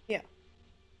 Yeah.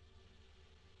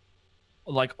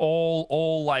 Like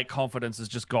all like confidence has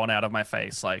just gone out of my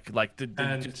face. Like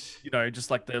And just,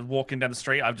 just like the walking down the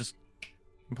street, I've just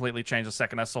completely changed the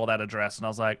second I saw that address, and I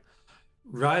was like,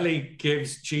 Riley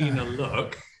gives Jean a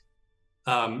look.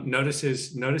 Notices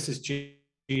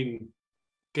Jean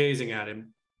gazing at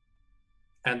him,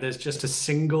 and there's just a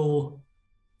single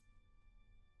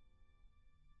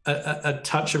a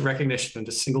touch of recognition and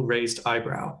a single raised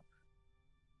eyebrow,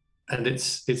 and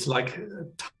it's like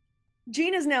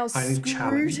Gina's now Tiny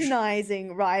challenge.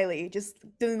 scrutinizing Riley, just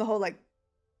doing the whole like.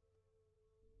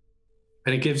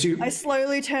 and it gives you I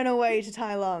slowly turn away to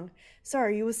Tai-Lung.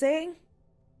 Sorry, you were saying?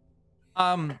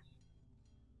 no,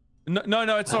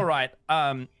 it's all right.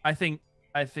 I think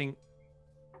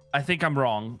I'm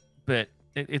wrong, but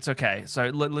it's okay. So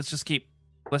let's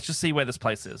just see where this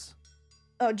place is.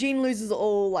 Oh, Jean loses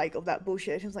all like of that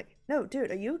bullshit. She was like, "No, dude,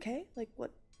 are you okay? Like,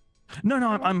 what?" No,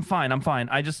 I'm fine. I'm fine.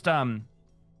 I just I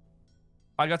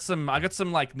got some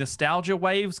like nostalgia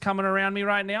waves coming around me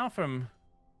right now from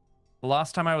the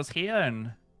last time I was here,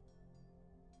 and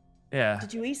yeah.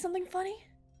 Did you eat something funny?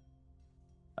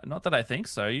 Not that I think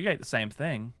so. You ate the same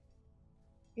thing.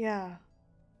 Yeah.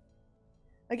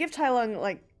 I give Tai-Lung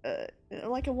like a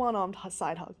one-armed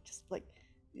side hug, just like,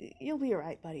 "You'll be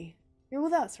alright, buddy. You're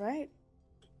with us, right?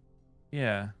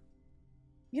 Yeah.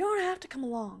 You don't have to come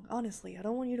along. Honestly, I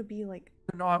don't want you to be like."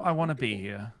 No, I want to be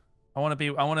here. I want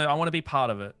to be part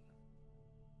of it.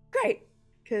 Great,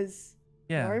 because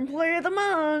Yeah. our employee of the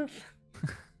month.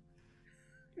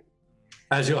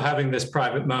 as you're having this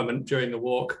private moment during the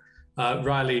walk.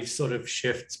 Riley sort of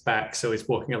shifts back, so he's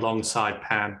walking alongside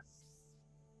Pan.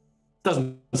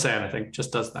 Doesn't say anything,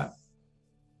 just does that.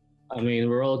 I mean,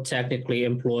 we're all technically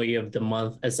employee of the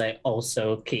month, as I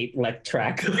also keep like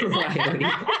track of Riley.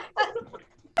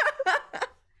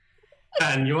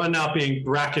 And you are now being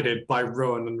bracketed by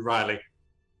Rowan and Riley.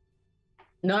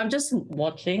 No, I'm just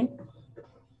watching.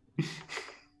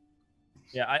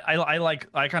 Yeah,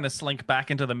 I kind of slink back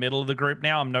into the middle of the group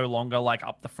now. I'm no longer like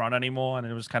up the front anymore, and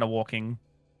I'm just kind of walking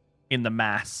in the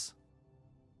mass.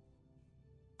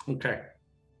 Okay.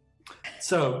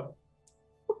 So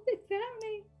What is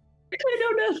happening? I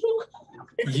don't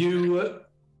know.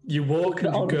 you walk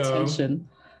and All you the go, tension.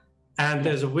 and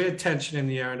there's a weird tension in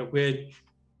the air and a weird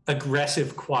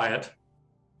aggressive quiet.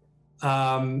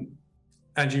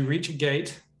 And you reach a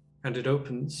gate, and it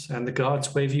opens, and the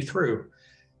guards wave you through.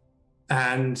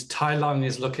 And Tai-Lung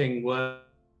is looking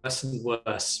worse and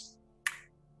worse.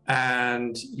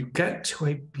 And you get to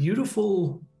a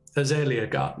beautiful azalea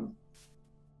garden.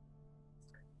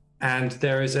 And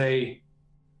there is a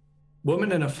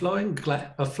woman in a flowing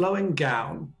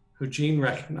gown who Jean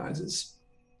recognizes,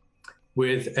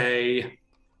 with a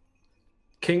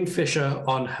kingfisher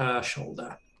on her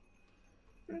shoulder.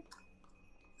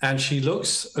 And she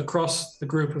looks across the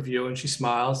group of you and she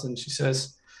smiles and she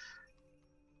says,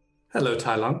 "Hello,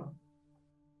 Tai-Lung.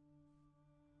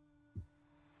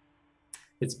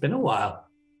 It's been a while."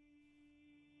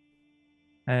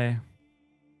 Hey.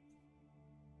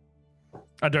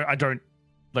 I don't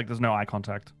like. There's no eye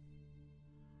contact.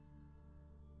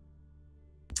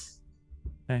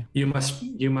 Hey. You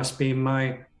must be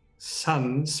my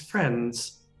son's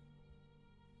friends.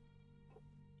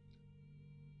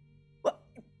 What?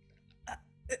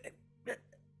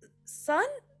 Son?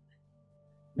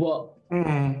 Well,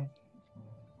 Mm.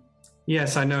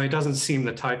 Yes, I know. He doesn't seem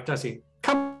the type, does he?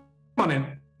 Come on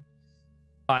in.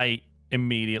 I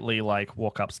immediately like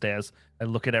walk upstairs. I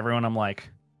look at everyone. I'm like,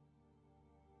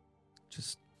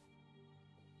 just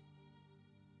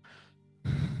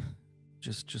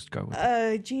go with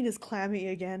it. Jean is clammy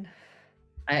again.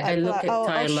 I look at I'll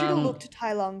shoot a Tai-Lung. look to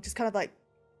Tai-Lung, just kind of like,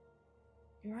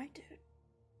 "You right, dude?"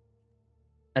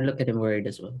 I look at him worried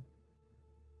as well.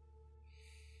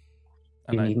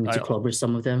 You And need me to clobber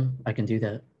some of them? I can do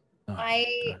that.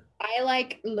 I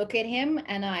like look at him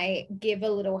and I give a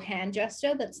little hand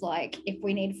gesture that's like, if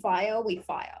we need fire, we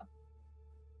fire.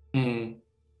 Mm.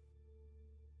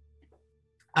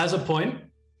 As a point,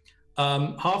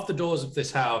 half the doors of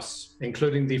this house,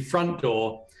 including the front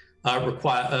door,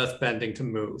 require earthbending to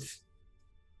move.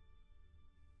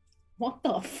 What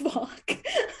the fuck?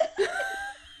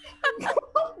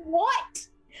 What?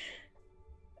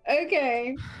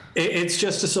 Okay. It's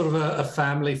just a sort of a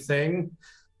family thing.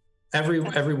 Every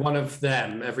one of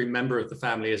them, every member of the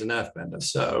family is an earthbender.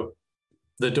 So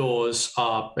the doors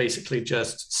are basically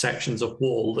just sections of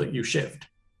wall that you shift.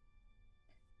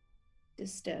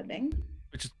 Disturbing.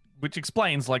 Which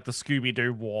explains like the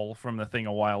Scooby-Doo wall from the thing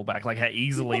a while back, like how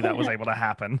easily that was able to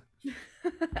happen.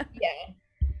 Yeah.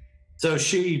 So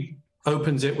she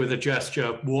opens it with a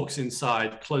gesture, walks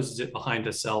inside, closes it behind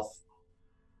herself.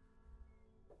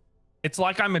 It's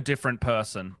like I'm a different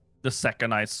person the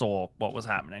second I saw what was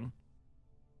happening.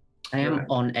 I am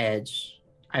on edge.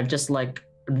 I'm just like,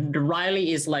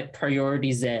 Riley is like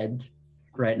priority Z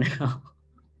right now.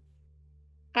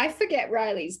 I forget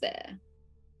Riley's there.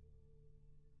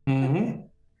 Mm-hmm.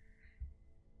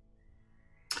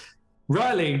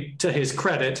 Riley, to his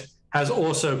credit, has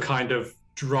also kind of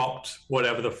dropped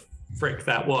whatever the frick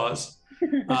that was.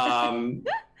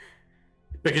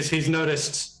 Because he's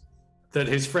noticed that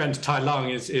his friend Tai-Lung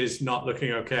is not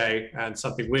looking okay and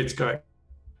something weird's going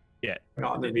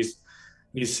on. And he's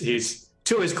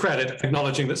to his credit,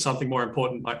 acknowledging that something more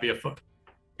important might be afoot.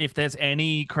 If there's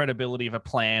any credibility of a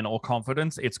plan or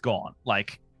confidence, it's gone.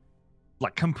 Like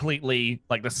completely,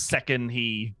 like the second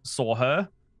he saw her,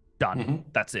 done. Mm-hmm.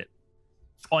 That's it.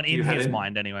 In his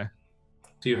mind, anyway.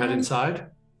 Do you head inside?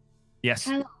 Yes.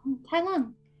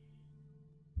 Tai-Lung,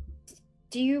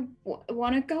 do you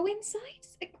want to go inside?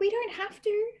 Like, we don't have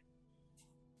to.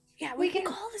 Yeah, we can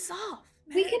call this off.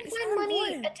 Man. We can It's find not money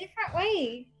important. a different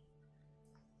way.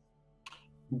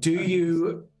 Do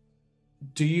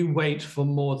you wait for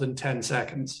more than 10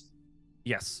 seconds?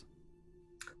 Yes.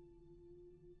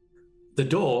 The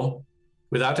door,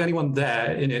 without anyone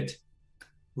there in it,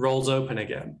 rolls open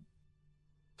again,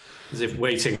 as if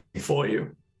waiting for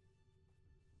you.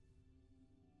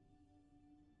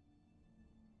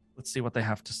 Let's see what they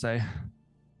have to say.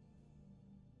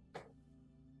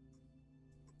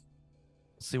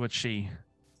 See what she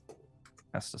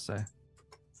has to say.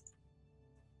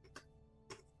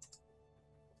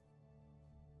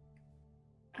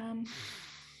 And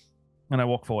I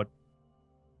walk forward.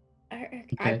 I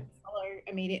Okay. follow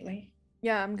immediately.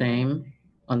 Yeah, I'm going. Same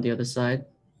on the other side.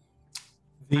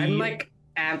 I'm like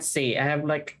antsy.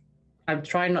 I'm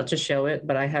trying not to show it,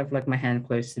 but I have like my hand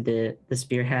close to the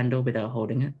spear handle without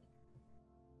holding it.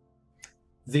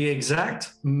 The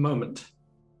exact moment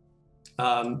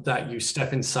that you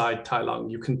step inside Tai-Lung,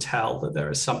 you can tell that there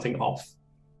is something off.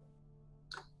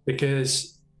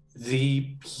 Because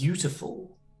the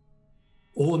beautiful,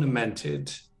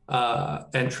 ornamented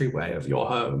entryway of your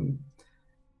home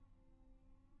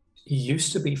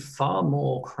used to be far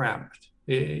more cramped.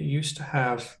 It used to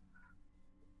have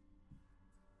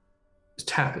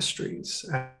tapestries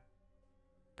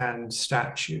and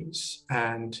statues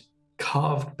and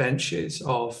carved benches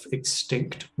of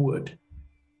extinct wood.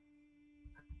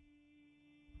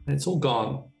 And it's all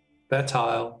gone. Bare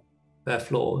tile, bare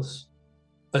floors,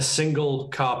 a single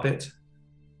carpet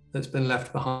that's been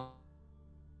left behind,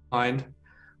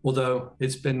 although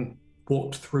it's been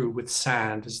walked through with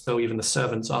sand, as though even the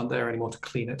servants aren't there anymore to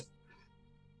clean it.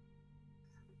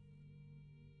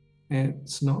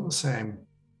 It's not the same.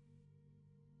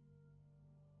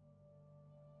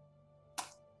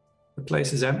 The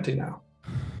place is empty now.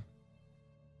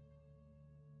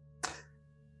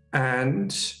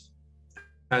 And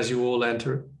as you all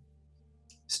enter,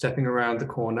 stepping around the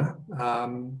corner,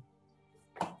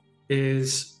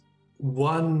 is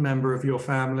one member of your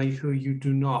family who you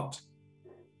do not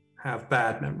have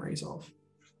bad memories of.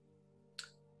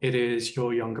 It is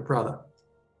your younger brother,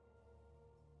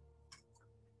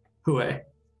 Hue.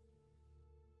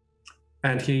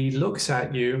 And he looks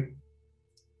at you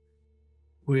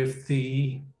with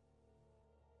the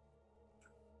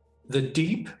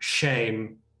deep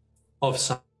shame of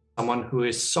someone who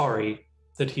is sorry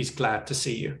that he's glad to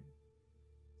see you.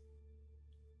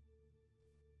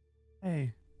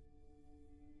 Hey.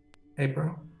 Hey,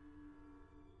 bro.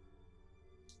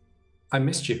 I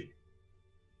missed you.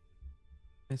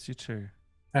 Miss you too.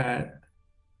 And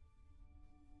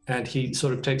he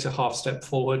sort of takes a half step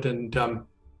forward and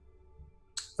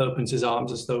opens his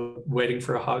arms as though waiting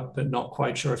for a hug, but not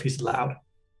quite sure if he's allowed.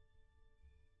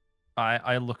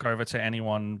 I look over to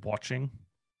anyone watching,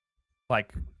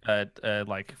 like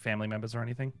family members or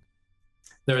anything.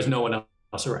 There is no one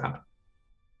else around.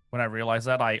 When I realize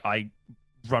that, I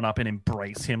run up and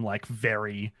embrace him like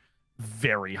very,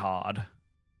 very hard.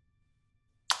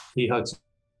 He hugs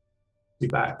you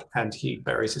back and he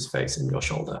buries his face in your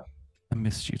shoulder. I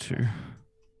missed you too.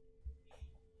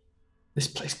 This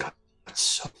place got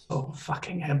so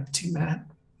fucking empty, man.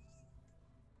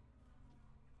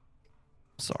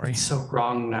 Sorry. It's so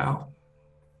wrong now.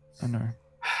 I know.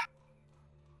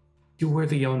 You were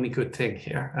the only good thing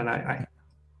here, and I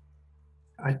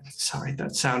sorry,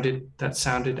 that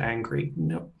sounded angry.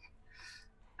 No,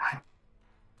 I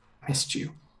missed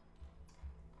you.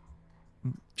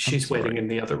 She's waiting in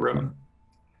the other room.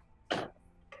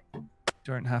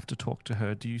 Don't have to talk to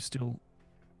her. Do you still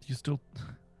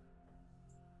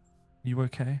you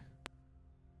okay?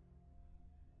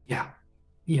 Yeah,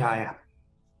 I am.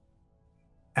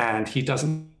 And he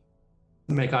doesn't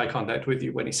make eye contact with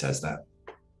you when he says that.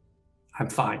 I'm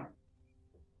fine.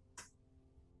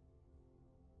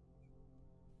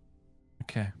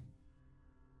 Okay.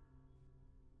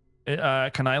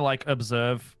 Can I like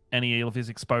observe any of his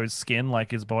exposed skin,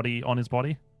 like his body on his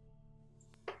body?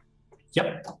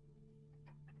 Yep.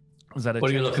 Is that a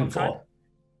What are you check of looking some for?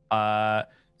 kind?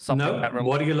 Something No. that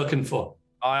What are you looking for?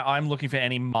 I'm looking for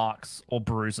any marks or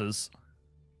bruises.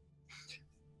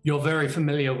 You're very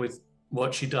familiar with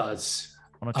what she does.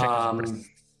 I want to check his wrist.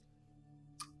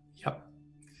 Yep.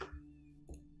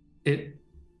 It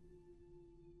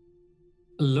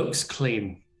looks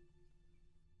clean.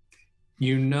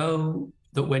 You know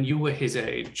that when you were his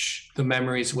age, the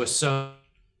memories were so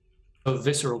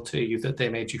visceral to you that they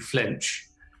made you flinch.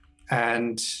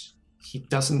 And he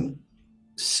doesn't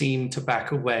seem to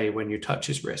back away when you touch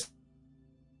his wrists.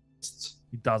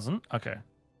 He doesn't? Okay.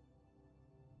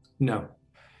 No.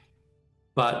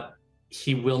 But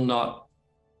he will not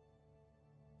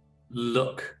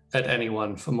look at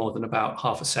anyone for more than about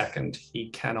half a second. He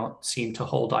cannot seem to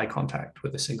hold eye contact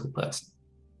with a single person.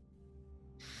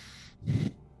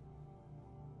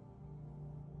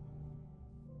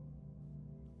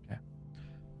 Okay.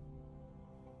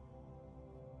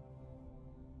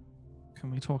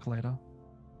 Can we talk later?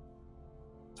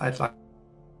 I'd like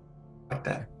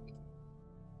that.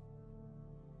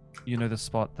 You know the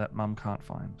spot that Mum can't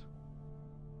find.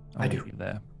 I do. Meet you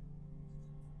there.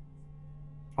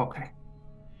 Okay.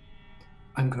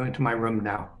 I'm going to my room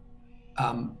now.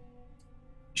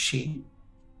 She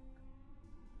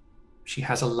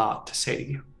has a lot to say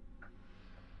to you.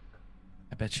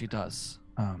 I bet she does.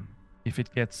 If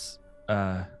it gets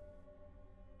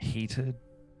heated,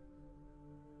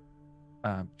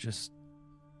 just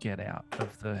get out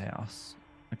of the house,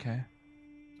 okay?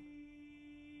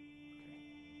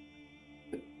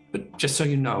 But just so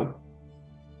you know,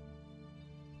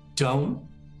 don't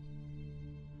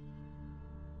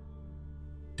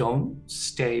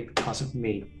stay because of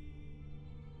me.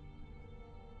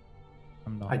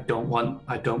 I'm not. I don't want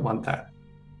that.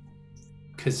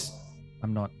 Because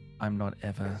I'm not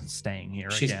ever staying here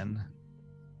again.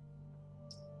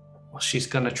 Well, she's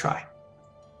gonna try.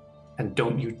 And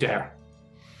don't you dare.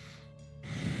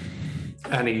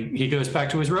 And he goes back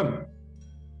to his room.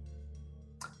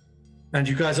 And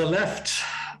you guys are left.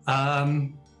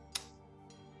 And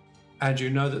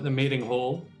you know that the meeting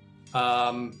hall,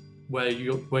 where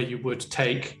you would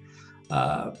take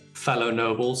fellow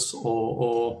nobles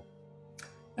or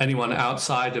anyone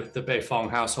outside of the Beifong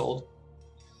household,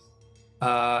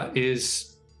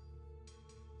 is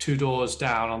 2 doors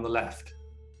down on the left.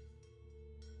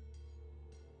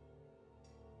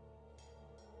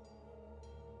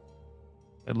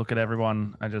 I look at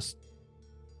everyone. I just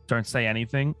don't say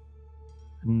anything.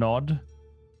 Nod.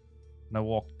 And I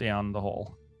walk down the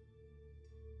hall.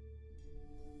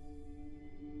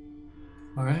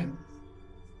 All right.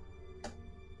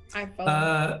 I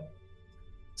follow.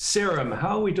 Serum,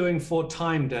 how are we doing for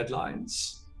time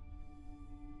deadlines?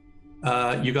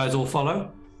 You guys all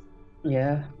follow?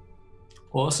 Yeah.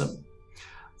 Awesome.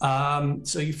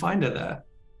 So you find her there.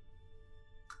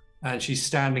 And she's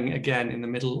standing again in the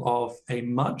middle of a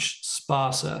much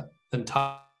sparser than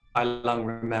Tai-Lung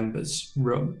remembers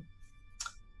room.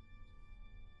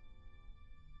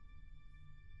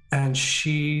 And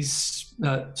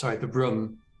the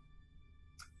room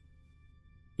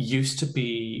used to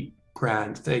be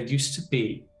grand. There used to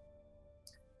be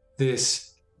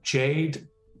this jade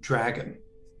dragon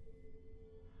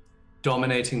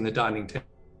dominating the dining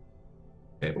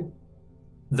table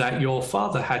that your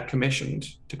father had commissioned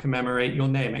to commemorate your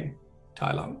naming,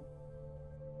 Tai-Lung,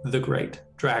 the Great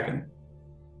Dragon.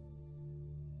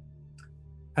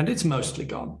 And it's mostly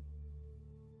gone.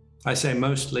 I say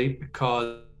mostly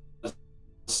because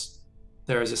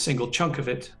there is a single chunk of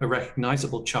it, a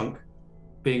recognizable chunk,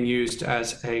 being used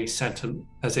as a center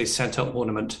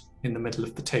ornament in the middle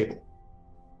of the table.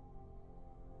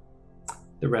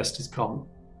 The rest is gone.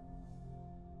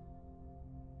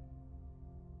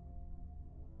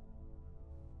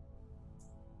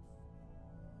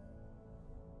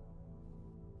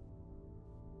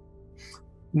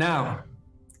 Now,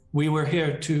 We were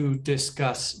here to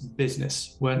discuss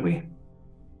business, weren't we?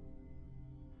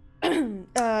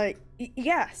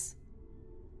 Yes.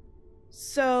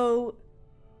 So,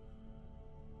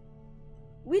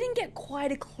 we didn't get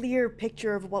quite a clear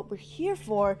picture of what we're here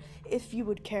for, if you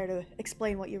would care to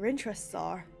explain what your interests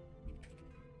are.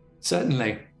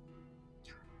 Certainly.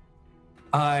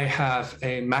 I have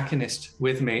a machinist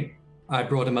with me. I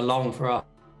brought him along for our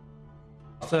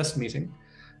first meeting.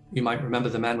 You might remember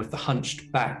the man with the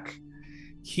hunched back.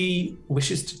 He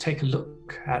wishes to take a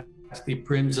look at the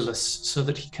Brimzillus so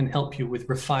that he can help you with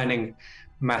refining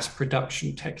mass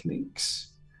production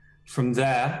techniques. From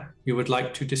there, we would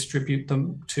like to distribute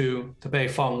them to the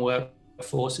Beifong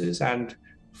workforces, and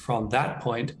from that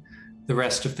point, the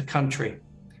rest of the country.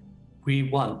 We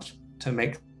want to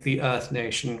make the Earth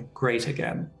Nation great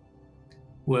again,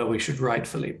 where we should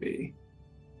rightfully be.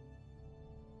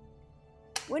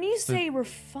 When you say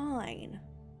refine,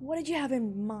 what did you have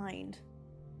in mind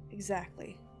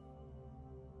exactly?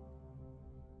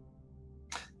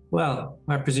 Well,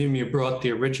 I presume you brought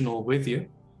the original with you.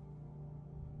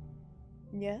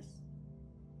 Yes.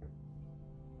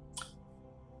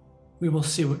 We will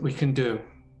see what we can do.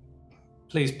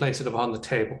 Please place it upon the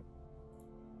table.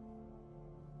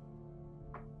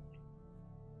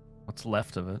 What's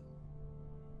left of it?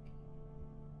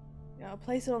 I'll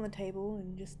place it on the table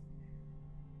and just...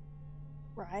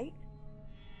 Right?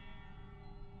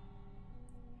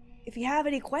 If you have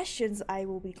any questions, I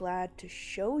will be glad to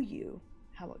show you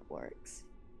how it works.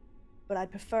 But I'd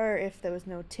prefer if there was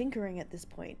no tinkering at this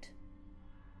point.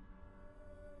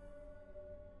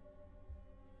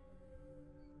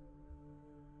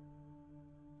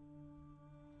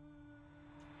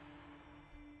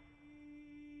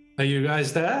 Are you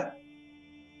guys there?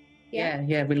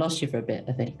 Yeah, we lost you for a bit,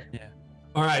 I think. Yeah.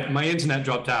 All right, my internet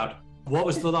dropped out. What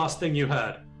was the last thing you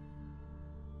heard?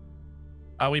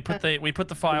 We put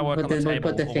the firework on the table. We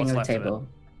put the or thing what's on the left of it. table.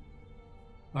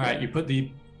 All right, you put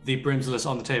the Brimzillus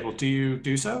on the table. Do you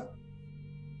do so?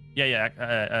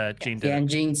 Yeah. Gene did. Yeah, it. and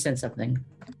Jean said something.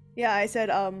 Yeah, I said,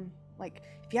 like,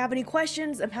 if you have any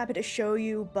questions, I'm happy to show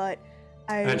you, but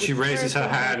And she raises her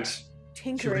hand. She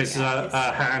Tinkering raises at this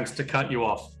her hand stage. to cut you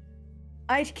off.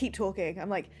 I keep talking. I'm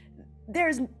like,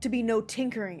 there's to be no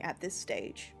tinkering at this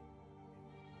stage.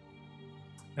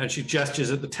 And she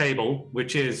gestures at the table,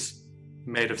 which is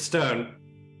made of stone.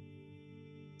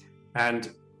 And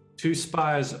two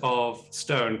spires of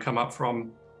stone come up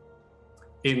from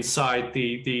inside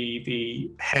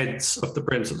the heads of the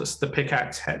Brimzillus, the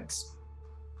pickaxe heads.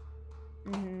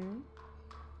 Mm-hmm.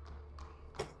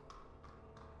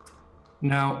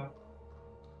 Now,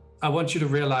 I want you to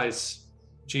realize,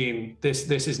 Jean, this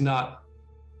is not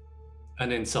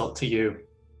an insult to you.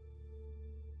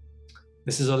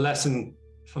 This is a lesson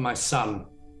for my son.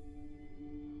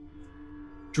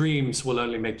 Dreams will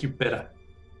only make you bitter.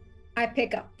 I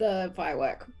pick up the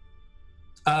firework.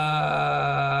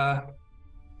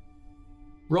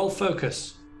 Roll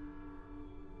focus.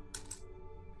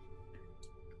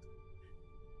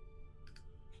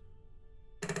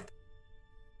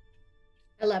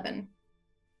 $11.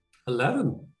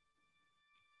 11.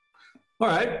 All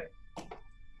right.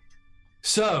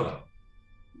 So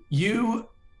you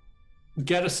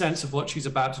get a sense of what she's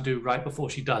about to do right before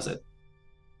she does it.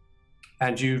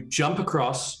 And you jump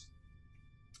across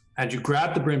and you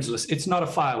grab the Brimzillus. It's not a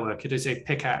firework, it is a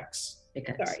pickaxe.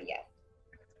 Sorry, yeah.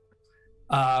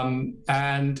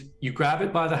 And you grab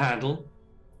it by the handle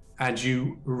and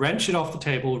you wrench it off the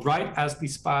table right as the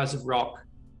spires of rock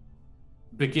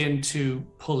begin to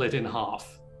pull it in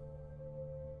half.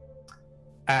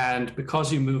 And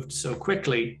because you moved so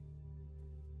quickly,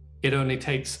 it only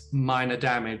takes minor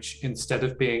damage instead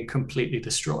of being completely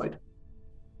destroyed.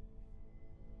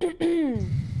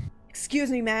 Excuse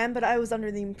me, ma'am, but I was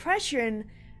under the impression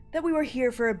that we were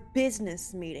here for a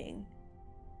business meeting.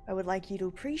 I would like you to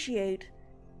appreciate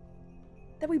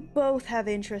that we both have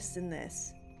interests in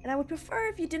this, and I would prefer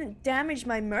if you didn't damage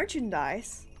my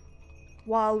merchandise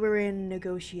while we're in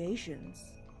negotiations.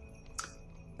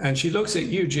 And she looks at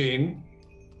Eugene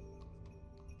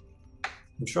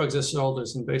and shrugs her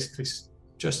shoulders and basically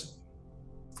just,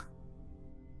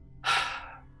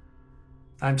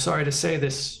 I'm sorry to say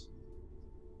this,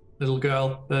 little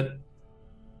girl, but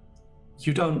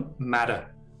you don't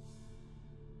matter.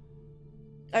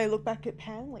 I look back at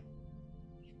Pan like,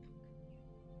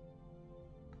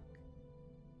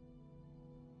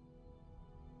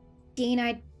 Dean,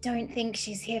 I don't think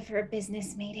she's here for a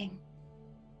business meeting.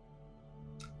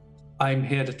 I'm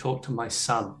here to talk to my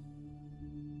son.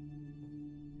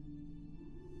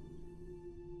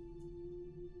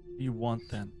 You want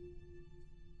then?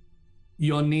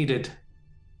 You're needed.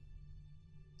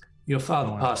 Your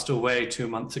father passed away 2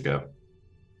 months ago.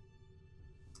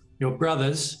 Your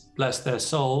brothers, bless their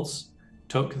souls,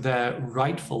 took their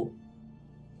rightful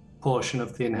portion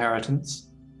of the inheritance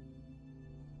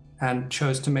and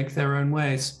chose to make their own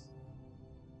ways.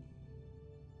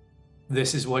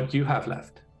 This is what you have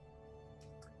left.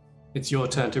 It's your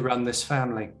turn to run this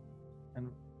family.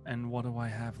 And what do I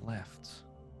have left?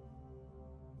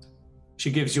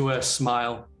 She gives you a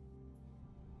smile.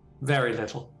 Very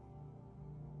little.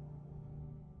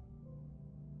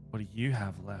 What do you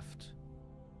have left?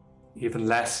 Even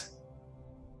less.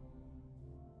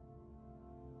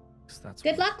 That's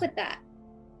Good luck with that.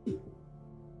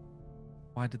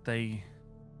 Why did they...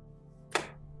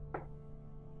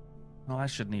 No, I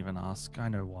shouldn't even ask. I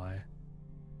know why.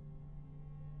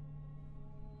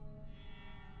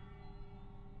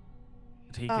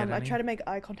 Did he get any? I try to make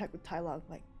eye contact with Tai-Lung.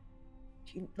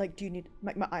 Do you need...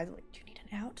 My eyes are like, do you need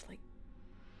an out? Like...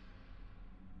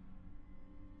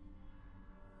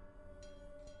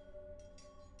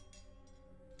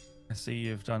 I see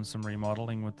you've done some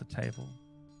remodeling with the table.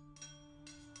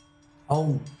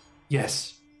 Oh,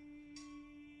 yes.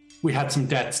 We had some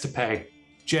debts to pay.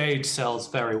 Jade sells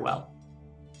very well.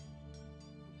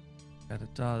 Bet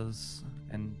it does.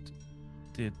 And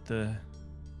did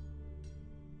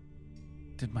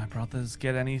my brothers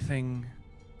get anything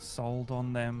sold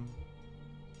on them?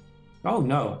 Oh,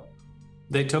 no.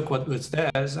 They took what was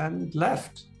theirs and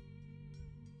left.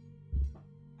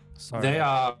 Sorry. They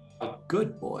are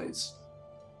good boys.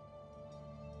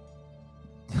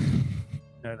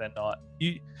 No, they're not.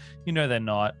 You know they're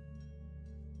not.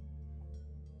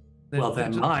 Well,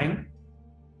 they're mine.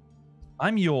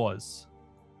 I'm yours.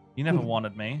 You never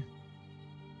wanted me.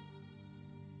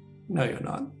 No, you're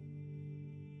not.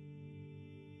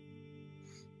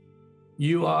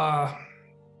 You are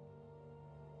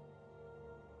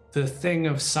the thing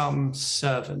of some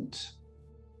servant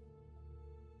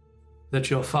that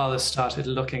your father started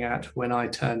looking at when I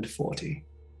turned 40.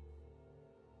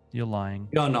 You're lying.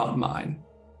 You're not mine.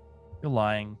 You're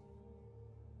lying.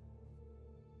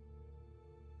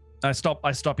 I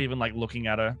stop even like looking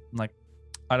at her. I'm like,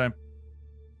 I don't.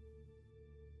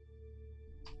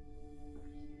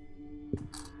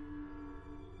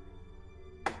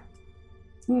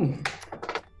 You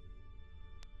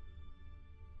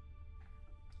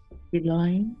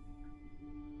lying?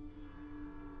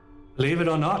 Believe it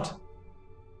or not,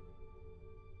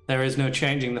 there is no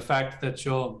changing the fact that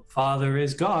your father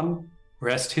is gone.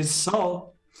 Rest his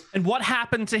soul. And what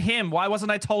happened to him? Why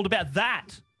wasn't I told about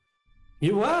that?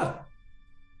 You were.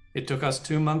 It took us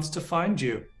 2 months to find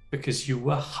you because you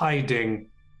were hiding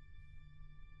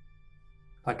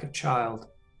like a child.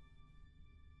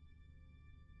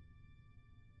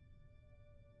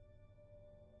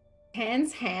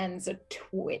 Pan's hands are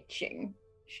twitching.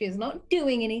 She's not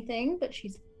doing anything, but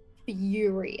she's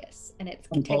furious, and it's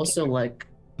I'm also like,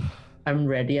 I'm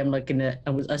ready. I'm like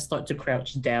I start to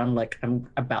crouch down, like I'm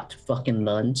about to fucking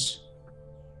lunge.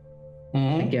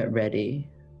 I get ready.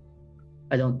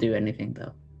 I don't do anything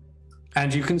though.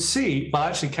 And you can see, well,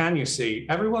 actually, can you see?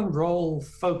 Everyone roll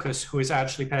focus who is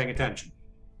actually paying attention.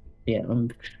 Yeah, I'm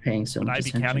paying so much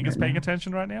attention. Would I be counting as paying now.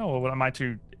 attention right now, or am I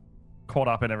too caught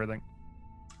up in everything?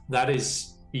 That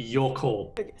is your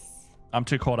call. Yes. I'm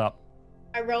too caught up.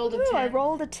 I rolled a 10. I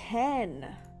rolled a 10.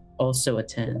 Also a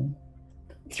 10.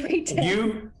 3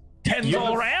 10s. Tens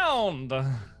all around.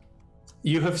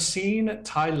 You have seen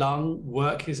Tai-Lung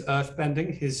work his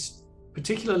earthbending, his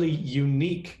particularly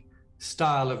unique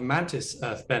style of mantis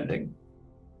earthbending,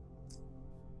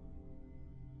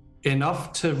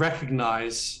 enough to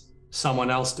recognize someone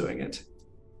else doing it.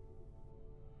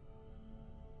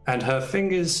 And her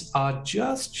fingers are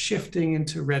just shifting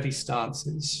into ready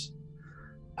stances.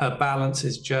 Her balance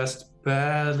is just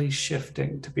barely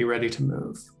shifting to be ready to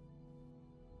move.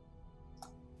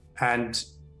 And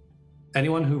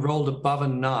anyone who rolled above a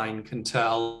 9 can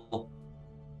tell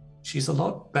she's a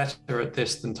lot better at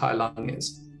this than Tai-Lung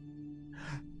is.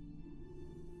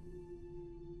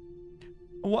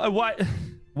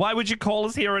 Why would you call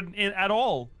us here at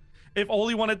all? If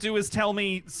all you want to do is tell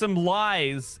me some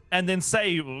lies and then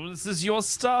say, this is your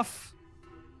stuff?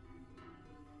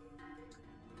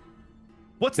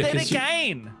 What's there to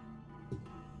gain?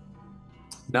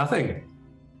 Nothing.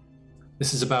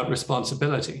 This is about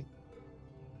responsibility.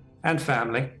 And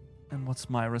family. And what's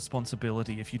my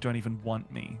responsibility if you don't even want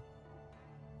me?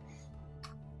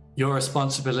 Your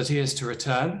responsibility is to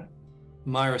return.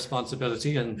 My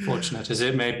responsibility, unfortunate as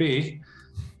it may be,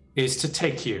 is to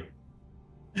take you.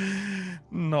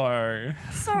 No.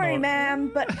 Sorry,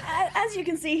 ma'am, but as you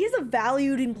can see, he's a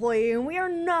valued employee, and we are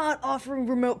not offering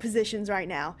remote positions right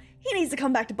now. He needs to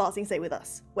come back to Bossing State with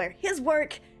us, where his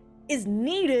work is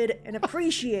needed and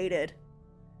appreciated.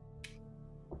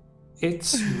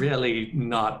 It's really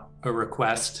not a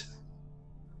request.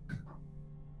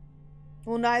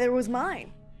 Well, neither was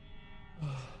mine.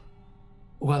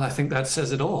 Well, I think that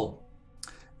says it all.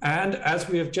 And as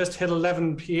we have just hit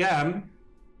 11 p.m.,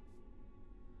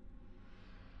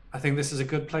 I think this is a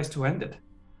good place to end it.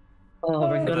 Oh,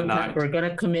 Good night. we're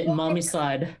gonna commit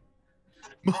momicide.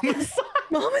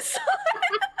 Momicide.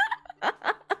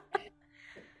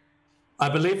 I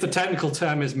believe the technical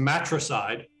term is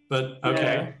matricide, but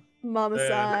okay.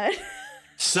 Momicide.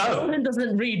 So, Someone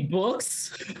doesn't read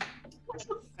books.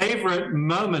 favorite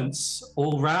moments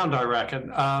all round, I reckon.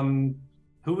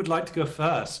 Who would like to go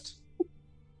first?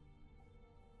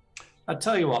 I'll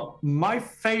tell you what, my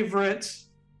favorite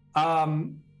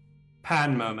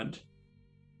Pan moment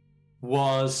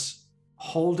was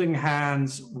holding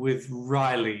hands with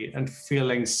Riley and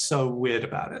feeling so weird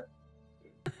about it.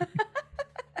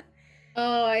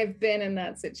 Oh, I've been in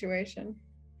that situation.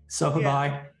 So have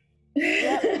I.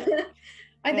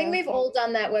 I think we've all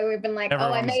done that where we've been like, oh,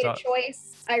 I made a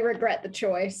choice. I regret the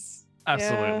choice.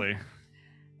 Absolutely.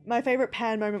 My favorite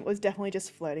Pan moment was definitely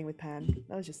just flirting with Pan.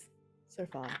 That was just so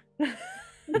fun. Yeah.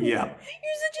 You're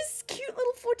such a cute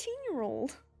little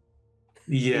 14-year-old.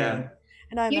 Yeah.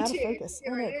 And I'm You out of too. focus.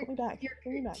 Oh no, put me back. You're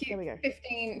Put me back. There we go.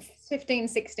 15,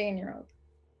 16-year-old.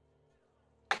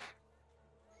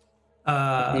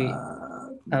 I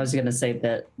was gonna say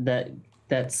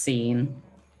that scene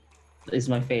is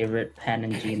my favorite Pan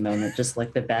and Jean moment. Just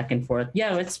like the back and forth.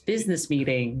 Yeah, it's business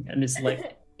meeting, and it's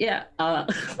like, yeah,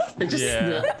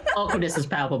 the awkwardness is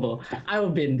palpable.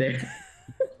 I've been there.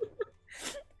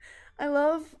 I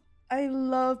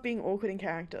love being awkward in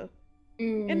character.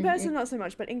 In person, not so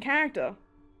much, but in character,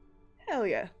 hell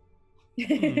yeah. You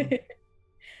can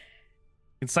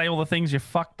say all the things you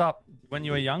fucked up when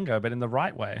you were younger, but in the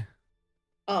right way.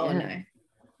 Oh, Yeah.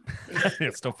 no.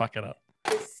 You still fuck it up.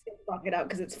 Just fuck it up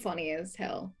because it's funny as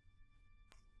hell.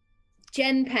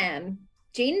 Jen Pan.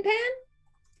 Jean Pan?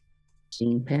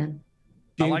 Jean Pan.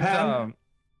 I like Pan?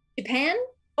 Japan?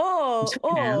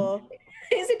 Oh.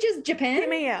 Is it just Japan? Hear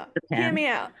me out. Japan. Hear me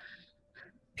out.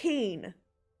 Peen.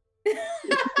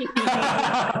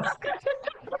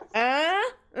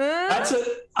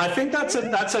 I think that's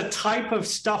a type of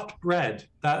stuffed bread.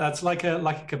 That's like a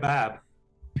kebab.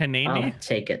 Panini? I'll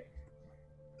take it.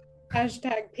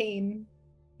 Hashtag peen.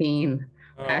 Peen.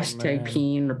 Oh, Hashtag man.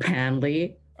 Peen or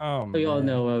Panly. Oh, We all man.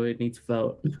 know what we need to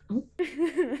vote.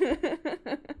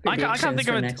 I can't think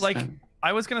of it. Next Like, time.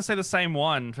 I was gonna say the same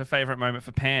one for favorite moment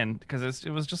for Pan because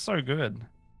it was just so good.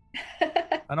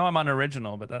 I know I'm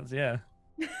unoriginal, but that's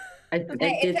I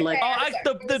did like. Oh,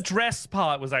 the dress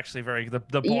part was actually the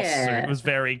boss suit was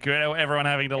very good. Everyone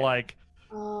having to like,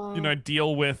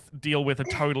 deal with a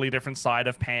totally different side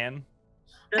of Pan.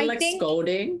 I I like think-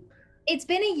 scolding. It's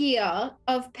been a year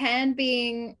of Pan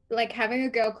being like having a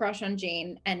girl crush on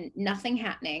Jean and nothing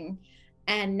happening.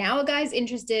 And now a guy's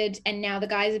interested, and now the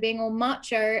guys are being all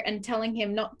macho and telling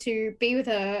him not to be with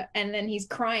her, and then he's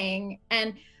crying.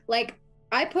 And like,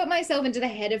 I put myself into the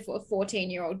head of a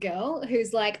 14-year-old girl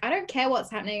who's like, I don't care what's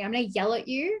happening. I'm going to yell at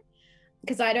you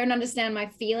because I don't understand my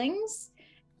feelings,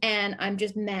 and I'm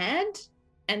just mad.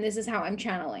 And this is how I'm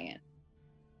channeling it.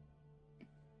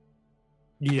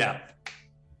 Yeah.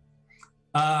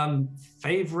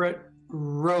 Favorite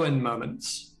Rowan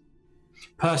moments.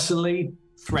 Personally,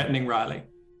 threatening Riley. I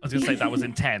was gonna say that was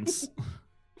intense.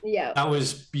 Yeah. That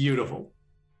was beautiful.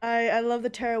 I love the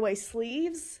tearaway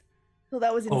sleeves. So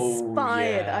that was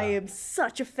inspired. yeah. I am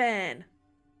such a fan.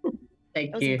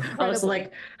 Thank That was you. I was incredible.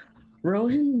 like,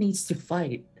 Rowan needs to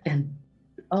fight, and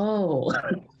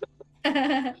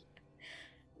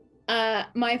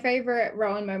My favorite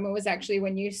Rowan moment was actually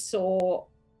when you saw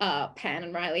Pan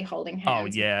and Riley holding Oh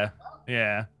hands. yeah.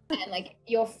 And like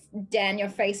your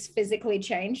face physically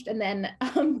changed, and then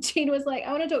Jean was like,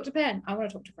 "I want to talk to Pan. I want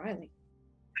to talk to Riley."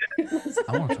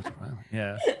 I want to talk to Riley.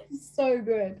 Yeah. So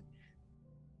good.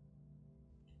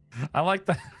 I like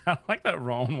that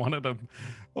Ron wanted a,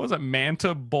 what was it,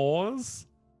 manta boars?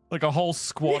 Like a whole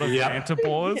squad of Yeah. manta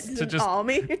boars It's to an just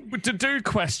army. to do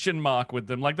question mark with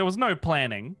them. Like there was no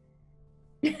planning,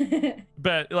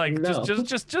 but like No.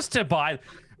 just to buy.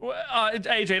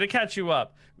 AJ, to catch you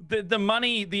up, the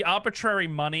money, the arbitrary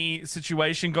money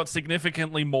situation got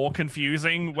significantly more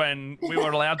confusing when we were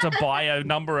allowed to buy a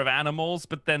number of animals,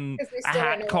 but then 'Cause we a still don't know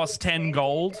hat what cost to 10 say.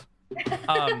 gold.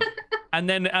 And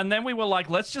then we were like,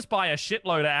 let's just buy a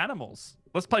shitload of animals.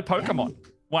 Let's play Pokemon.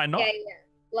 Why not? Yeah.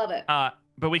 Love it.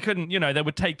 But we couldn't, they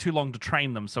would take too long to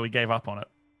train them, so we gave up on it.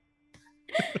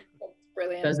 That's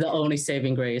brilliant. That's the only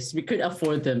saving grace. We could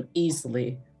afford them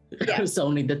easily. Yeah. It was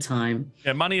only the time.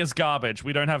 Yeah, money is garbage.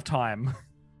 We don't have time.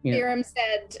 Yeah. Theorem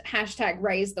said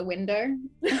 #raise the window.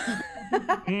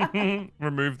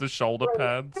 Remove the shoulder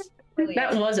pads.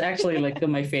 That was actually like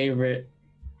my favorite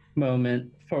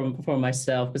moment for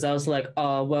myself, because I was like,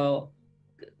 oh well,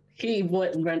 he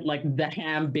went like the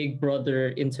ham big brother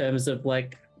in terms of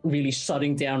like really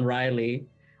shutting down Riley,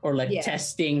 or like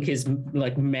testing his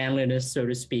like manliness, so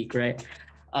to speak, right?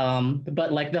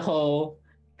 But like the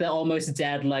almost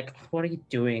dad, like, what are you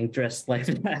doing dressed like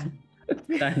that?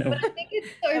 But I think it's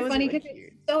so funny because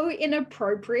it's so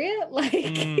inappropriate.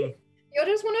 Like, you're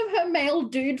just one of her male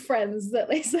dude friends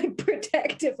that is like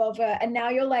protective of her, and now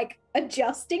you're like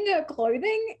adjusting her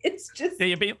clothing. It's just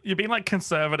you're being like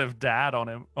conservative dad on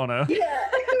her. Yeah,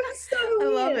 it was so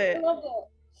weird. I love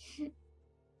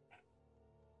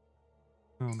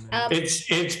it.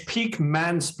 It's peak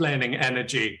mansplaining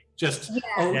energy. Just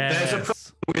there's a problem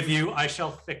with you. I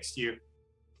shall fix you.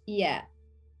 Yeah.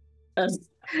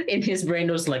 In his brain,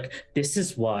 it was like, this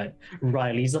is why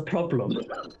Riley's a problem.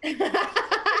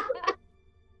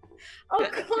 Oh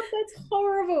god, that's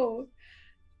horrible.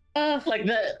 Like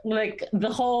the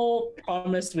whole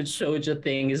promise with Shoja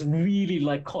thing is really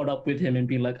like caught up with him and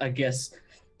be like, I guess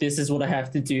this is what I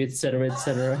have to do, etc.,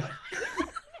 etc.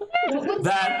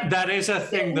 That is a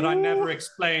thing that I never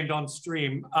explained on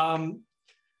stream.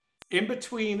 In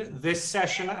between this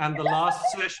session and the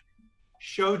last session,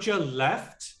 Shoja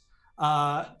left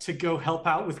to go help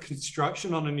out with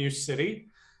construction on a new city,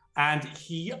 and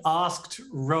he asked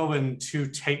Rowan to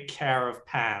take care of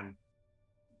Pan.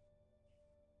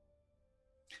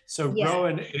 So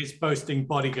Rowan is boasting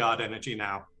bodyguard energy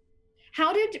now.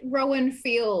 How did Rowan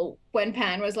feel when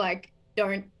Pan was like,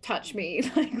 don't touch me,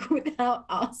 like without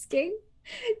asking?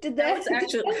 Did that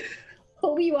actually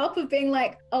pull you up of being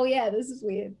like, oh yeah, this is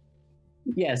weird?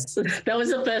 Yes, that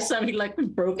was the first time he like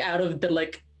broke out of the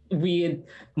like weird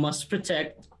must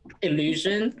protect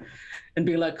illusion and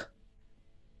be like,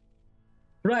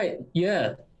 right,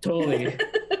 yeah, totally.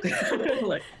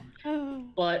 Like,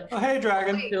 but hey,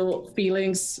 dragon. Still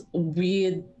feelings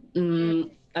weird.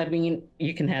 I mean,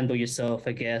 you can handle yourself,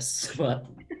 I guess, but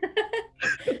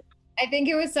I think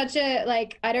it was such a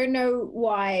like, I don't know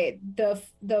why the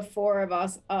four of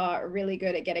us are really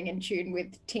good at getting in tune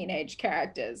with teenage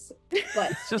characters,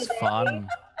 but it's just fun.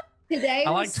 Today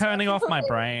I like turning off my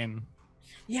brain.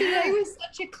 Today was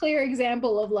such a clear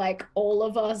example of like all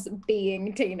of us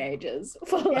being teenagers.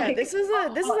 For, like, this is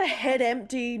a head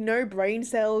empty, no brain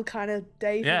cell kind of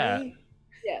day for me.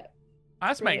 Yeah. I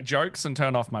just make jokes and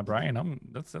turn off my brain.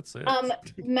 That's it.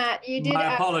 Matt, you did.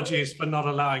 My apologies for not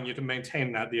allowing you to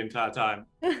maintain that the entire time.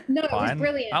 No, it was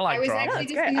brilliant. I like was drama. actually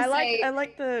just great. gonna say, I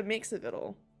like the mix of it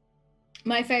all.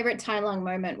 my favorite Tai-Lung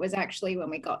moment was actually when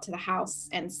we got to the house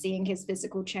and seeing his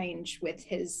physical change with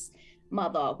his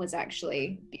mother was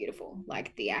actually beautiful.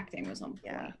 Like the acting was on point.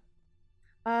 Yeah.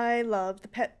 I love the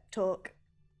pep talk.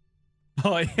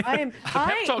 Oh yeah. The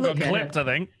pep talk got clipped, I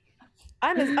think.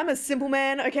 I'm a simple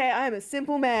man, okay? I am a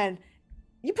simple man.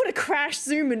 You put a crash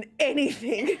zoom in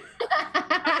anything,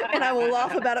 and I will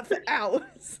laugh about it for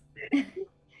hours.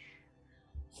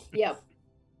 Yep.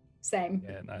 Same.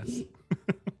 Yeah, nice.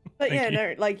 But yeah,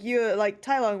 no, like you're like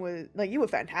Tai-Lung was like you were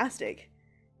fantastic.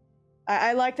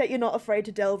 I like that you're not afraid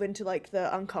to delve into like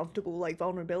the uncomfortable like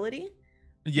vulnerability.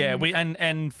 Yeah, we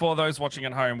and for those watching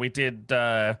at home, we did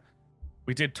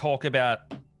talk about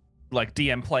like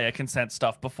DM player consent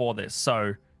stuff before this,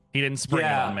 so he didn't spring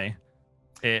it on me.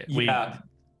 It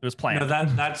was planned. No,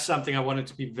 that's something I wanted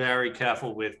to be very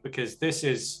careful with, because this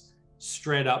is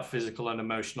straight up physical and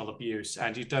emotional abuse,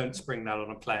 and you don't spring that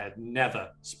on a player. Never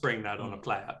spring that on a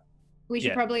player. We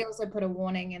should probably also put a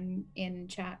warning in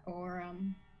chat or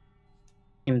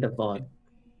in the VOD.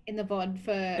 In the VOD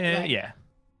for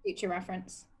future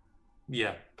reference.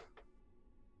 Yeah.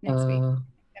 Next week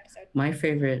episode. My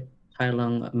favorite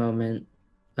Tai-Lung moment,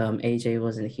 AJ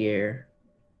wasn't here.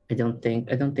 I don't think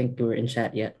we were in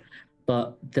chat yet,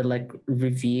 but the like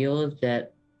reveal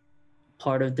that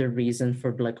part of the reason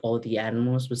for like all the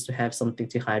animals was to have something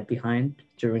to hide behind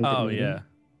during the meeting.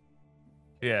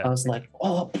 Yeah. I was like,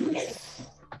 oh,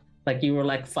 like you were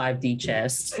like 5D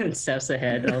chess and steps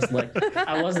ahead. I was like,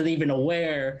 I wasn't even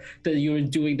aware that you were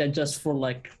doing that just for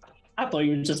like, I thought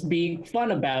you were just being fun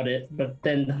about it. But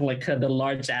then like the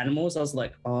large animals, I was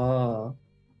like, oh.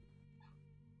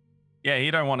 Yeah, he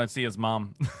don't want to see his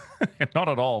mom. Not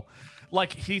at all.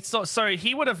 Like he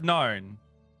would have known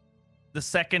the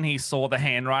second he saw the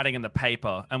handwriting in the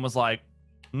paper and was like,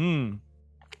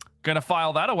 gonna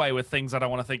file that away with things I don't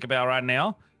want to think about right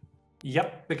now.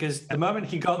 Yep, because the moment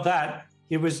he got that,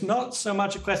 it was not so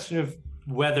much a question of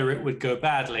whether it would go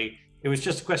badly. It was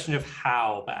just a question of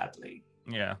how badly.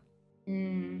 Yeah.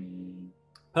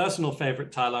 Personal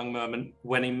favorite Tai-Lung moment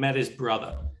when he met his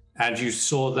brother and you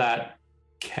saw that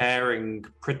caring,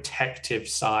 protective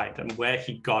side and where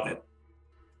he got it.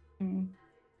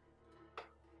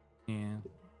 Yeah.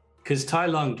 Because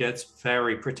Tai-Lung gets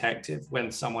very protective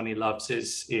when someone he loves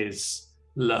is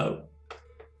low.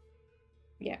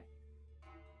 Yeah.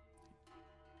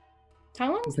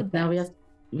 Tai-Lung's the But now best.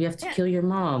 we have to kill your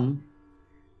mom.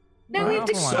 Now we have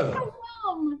to So- kill my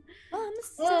mom.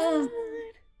 Mama's side.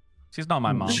 She's not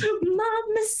my mom,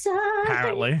 Mama's side.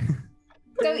 apparently.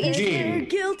 So There's Gene.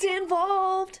 guilt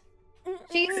involved.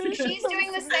 she's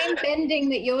doing the same bending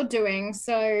that you're doing.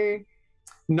 So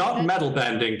Not metal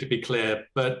bending, to be clear,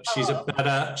 but she's a better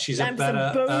Time for some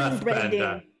bone earth bending.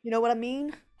 bender. You know what I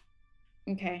mean?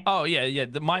 okay. Oh yeah.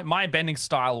 My bending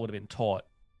style would have been taught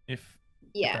if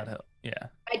Yeah. that helped. Yeah.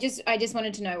 I just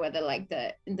wanted to know whether like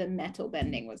the metal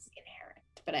bending was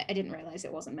inherent, but I didn't realize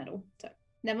it wasn't metal. So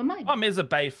never mind. Mom is a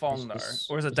Beifong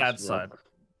though, or is it dad's side?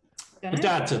 Don't The know.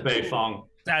 dad's a Beifong.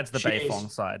 Dad's the She is. Beifong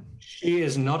side. She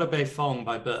is not a Beifong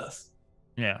by birth.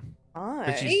 Yeah, but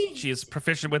Aye. she is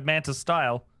proficient with Manta's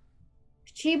style.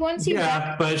 She wants you Yeah,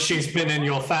 back. but she's been in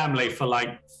your family for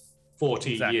like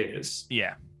 40 Exactly. years.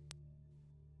 Yeah.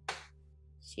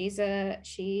 She's a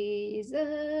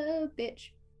bitch.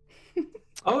 Oh,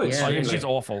 Oh, yeah, extremely. she's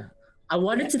awful. I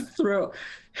wanted to throw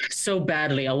so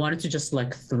badly. I wanted to just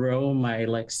like throw my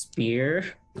like spear.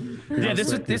 And Yeah, I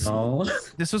was like, no.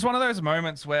 This was one of those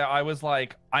moments where I was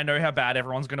like, I know how bad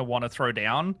everyone's going to want to throw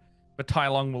down, but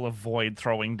Tai-Lung will avoid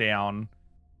throwing down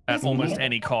at Isn't almost he?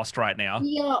 any cost right now.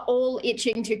 We are all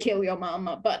itching to kill your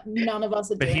mama, but none of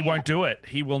us are But doing he won't do it.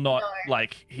 He will not, No.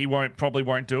 like, he probably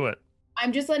won't do it.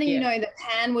 I'm just letting you Yeah. know that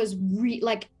Pan was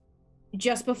like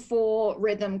just before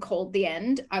Rhythm called the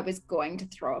end, I was going to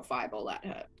throw a fireball at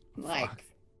her. Like Fuck.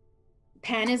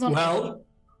 Pan is on Well,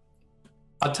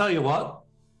 I'll tell you what.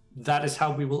 That is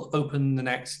how we will open the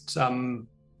next session,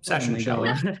 my shall we?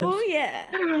 God. Oh yeah.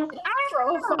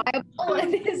 throw a fireball at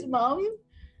his mom.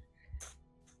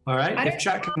 All right. I If don't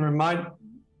chat can remind,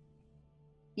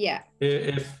 Yeah.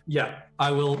 if yeah,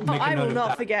 I will Oh, make a I note will of not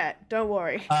that. forget. Don't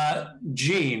worry.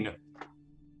 Jean.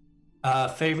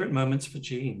 Favorite moments for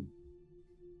Jean.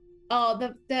 Oh,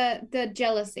 the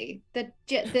jealousy, the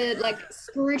like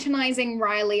scrutinizing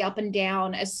Riley up and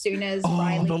down as soon as Oh,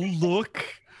 Riley. the look.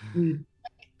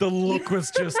 The look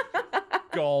was just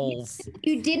goals.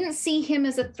 You didn't see him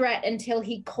as a threat until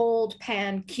he called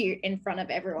Pan cute in front of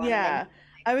everyone. Yeah.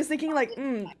 I was thinking like,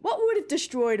 what would have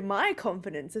destroyed my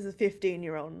confidence as a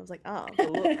 15-year-old? And I was like, oh, the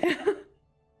look.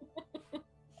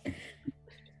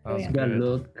 That was Yeah. That good.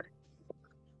 look.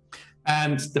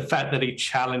 And the fact that he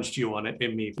challenged you on it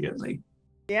immediately.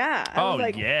 Yeah. I Oh, was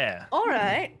like, yeah. all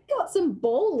right. Got some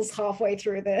balls halfway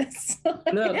through this. Look,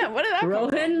 Yeah, what did that come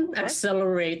Rohan from?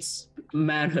 accelerates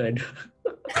manhood.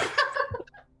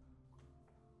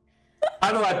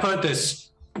 How do I put this?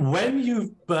 When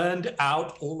you've burned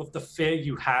out all of the fear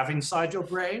you have inside your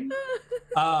brain,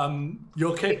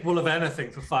 you're capable of anything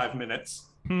for 5 minutes.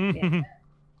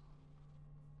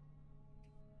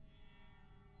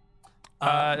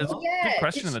 It's a Yeah, good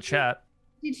question in the chat.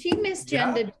 Did she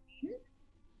misgender?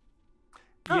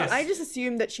 Oh, Yes. I just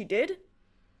assumed that she did.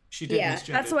 She did Yeah, misgender.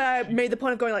 That's why I made the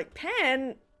point of going like,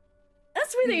 Pan?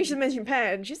 That's weird that you should mention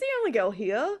Pan. She's the only girl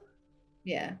here.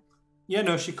 Yeah. Yeah,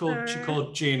 no, she called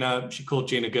Gina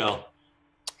a girl.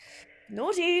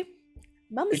 Naughty.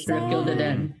 Mama's Should have killed it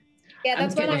then. Yeah,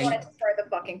 that's I'm when I kidding. wanted to throw the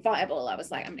fucking fireball. I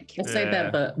was like, I'm gonna kill Let's her. say Yeah.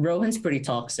 that, but Rohan's pretty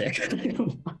toxic.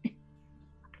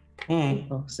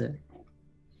 Toxic.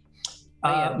 But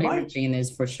yeah, My- favorite scene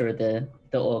is for sure the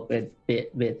awkward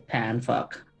bit with Pan.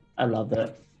 Fuck, I love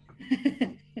it.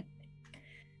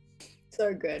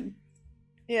 So good.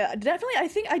 Yeah, definitely. I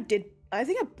think I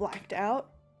blacked out.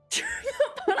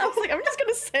 But I was like, I'm just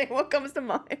gonna say what comes to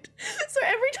mind. So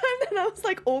every time that I was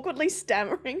like awkwardly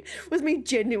stammering was me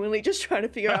genuinely just trying to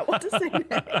figure out what to say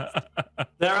next.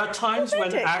 There are times when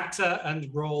Authentic. actor and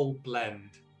role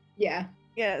blend. Yeah.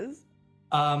 Yes.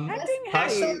 Um, Acting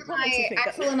pers- Harry. Axel What makes you think that?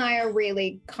 Axel and I are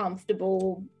really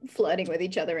comfortable flirting with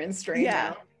each other in stream Yeah.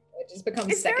 now. It just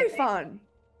becomes It's second very nature. fun.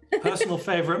 personal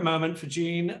favorite moment for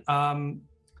Jean.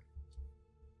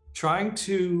 Trying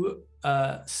to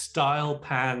style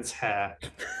Pan's hair.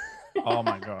 Oh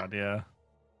my god, yeah.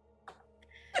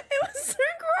 It was so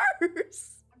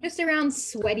gross. Just around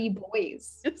sweaty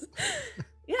boys.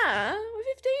 Yeah, we're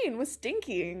 15. We're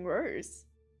stinky and gross.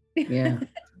 Yeah,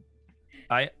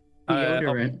 I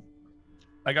deodorant.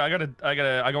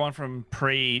 I go on from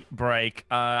pre-break.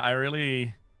 I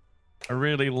really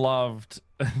loved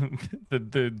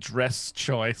the dress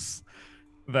choice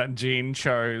that Jean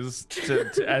chose to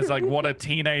as like what a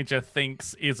teenager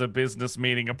thinks is a business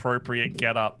meeting appropriate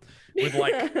getup. With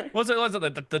like, was it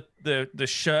the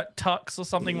shirt tucks or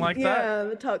something like that? Yeah,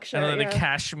 the tuck shirt. And then the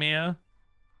cashmere.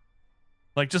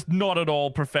 Like just not at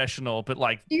all professional, but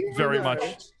like very much.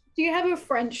 Do you have a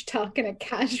French tuck and a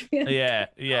cashmere? Yeah,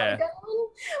 yeah.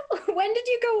 When did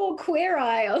you go all queer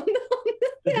eye on?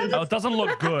 Oh, it doesn't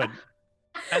look good.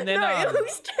 And then no, it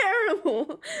looks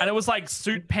terrible. And it was like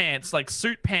suit pants,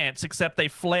 except they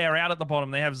flare out at the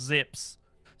bottom. They have zips,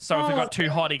 so if it got too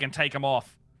hot, he can take them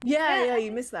off. Yeah,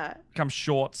 you missed that. Become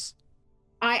shorts.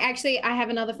 I have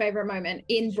another favorite moment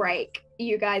in break.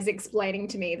 You guys explaining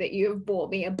to me that you have bought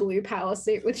me a blue power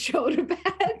suit with shoulder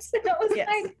pads, and I was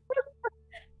like,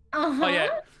 Oh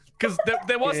yeah, because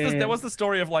there was the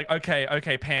story of like,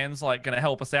 okay, Pan's like gonna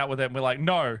help us out with it, and we're like,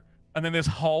 no. And then this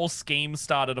whole scheme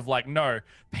started of like, no,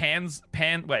 Pan,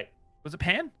 wait, was it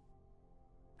Pan?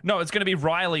 No, it's going to be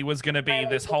Riley was going to be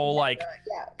this whole like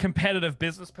competitive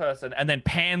business person. And then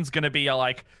Pan's going to be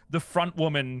like the front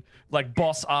woman, like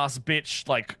boss ass bitch,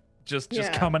 like just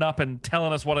coming up and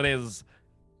telling us what it is.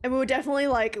 And we were definitely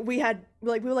like, we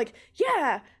were like,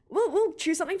 yeah, we'll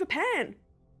choose something for Pan.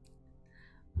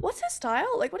 What's her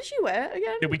style? Like, what does she wear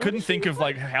again? Yeah, we couldn't think of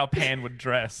like how Pan would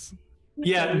dress.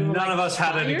 Yeah, none of us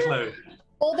had any clue.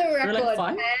 For the record,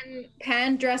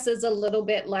 Pan dresses a little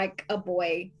bit like a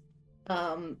boy.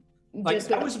 Like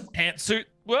that was pantsuit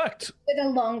worked with a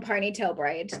long ponytail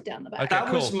braid down the back. Okay,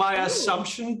 that was my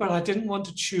assumption, but I didn't want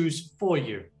to choose for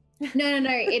you. No.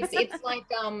 It's like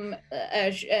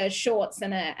shorts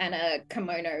and a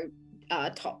kimono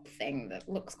top thing that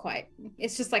looks quite.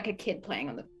 It's just like a kid playing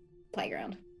on the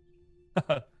playground.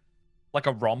 Like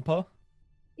a romper.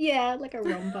 Yeah, like a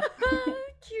romper.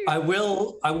 Cute. I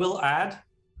will add,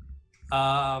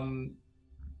 and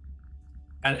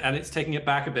it's taking it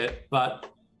back a bit, but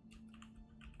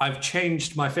I've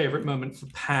changed my favorite moment for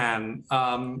Pan.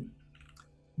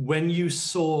 When you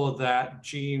saw that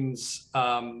Jean's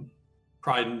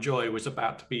pride and joy was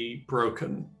about to be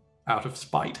broken out of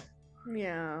spite.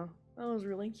 Yeah, that was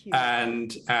really cute.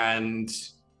 And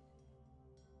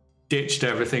ditched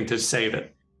everything to save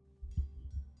it.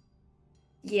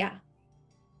 Yeah.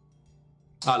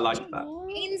 I like that.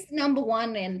 Jean's number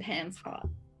one in Pan's heart.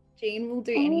 Jean will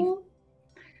do anything.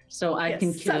 So I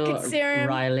can kill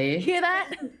Riley. Hear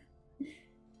that?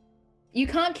 You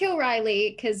can't kill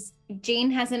Riley because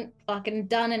Jean hasn't fucking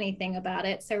done anything about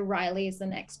it. So Riley is the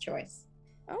next choice.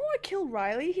 I don't want to kill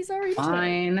Riley. He's already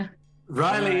fine.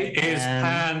 Riley is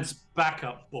Pan's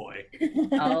backup boy.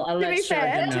 I'll let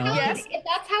Sheridan know. Yes.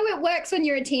 That's how it works when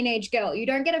you're a teenage girl. You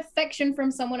don't get affection from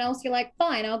someone else. You're like,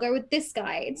 fine, I'll go with this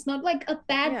guy. It's not like a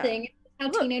bad thing. It's how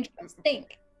teenage girls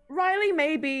think. Riley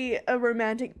may be a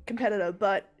romantic competitor,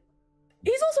 but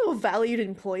he's also a valued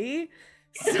employee.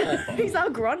 So he's our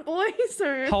grunt boy.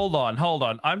 So hold on.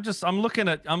 I'm looking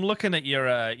at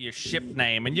your ship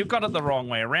name, and you've got it the wrong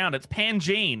way around. It's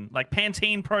Pangene, like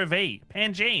Pantene Pro V.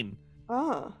 Pangene.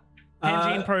 Oh.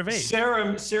 Pangene Pro V.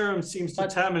 Serum seems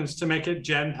determined to make it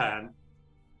Gen Pan.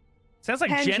 Sounds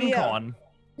like Gen Con.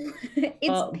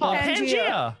 It's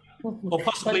Pangea. Or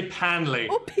possibly Panly.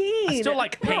 Or Peen. I still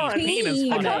like Peen. Peen is I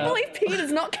funny. can't believe Peen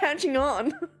is not catching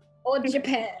on. Or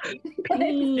Japan.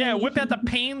 Yeah, whip out the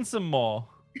Peen some more.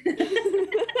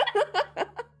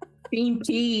 Peen.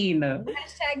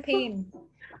 Hashtag Peen.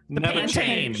 Never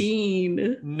change.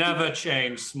 Peen. Never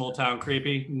change, small town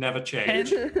creepy. Never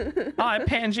change. Hi,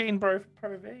 Pangene Pro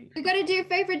V. We gotta do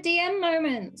favorite DM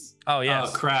moments. Oh, yes.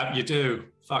 Oh, crap, you do.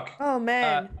 Fuck. Oh,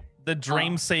 man. The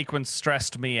dream sequence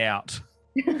stressed me out.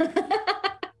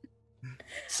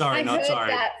 Sorry, I not heard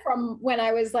sorry. that from when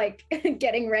I was like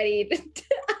getting ready.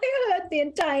 I heard the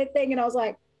entire thing and I was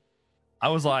like,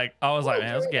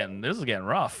 man, this is getting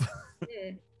rough.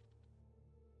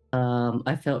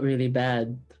 I felt really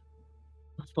bad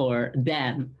for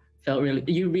Dan.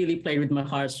 You really played with my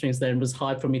heartstrings there. It was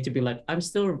hard for me to be like, I'm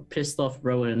still pissed off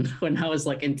Rowan when I was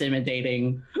like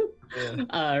intimidating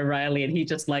Riley, and he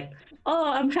just like,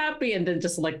 oh, I'm happy, and then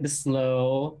just like the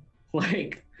slow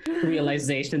like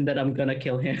realization that I'm gonna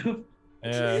kill him.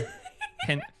 Yeah.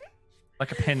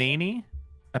 Like a panini?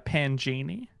 A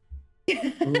pangini?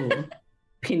 Ooh.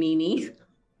 Panini.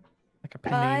 Like a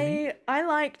panini? I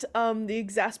liked the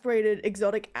exasperated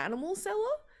exotic animal seller.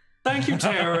 Thank you,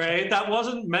 Terry. That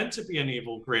wasn't meant to be an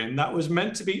evil grin. That was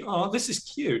meant to be, oh, this is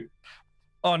cute.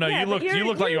 Oh no, you look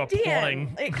like you're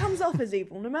plotting. It comes off as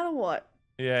evil no matter what.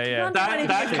 Yeah.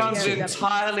 That comes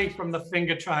entirely from the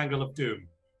finger triangle of doom.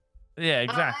 Yeah,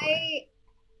 exactly.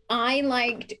 I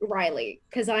liked Riley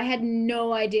because I had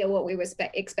no idea what we were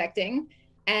expecting.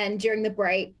 And during the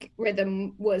break,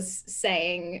 Rhythm was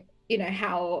saying, you know,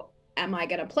 how am I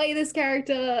going to play this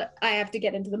character? I have to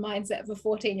get into the mindset of a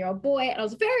 14-year-old boy. And I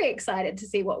was very excited to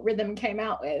see what Rhythm came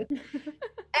out with.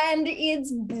 And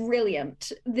it's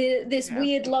brilliant. This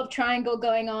weird love triangle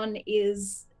going on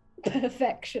is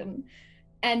perfection.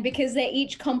 And because they're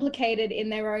each complicated in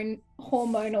their own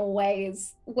hormonal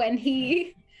ways, when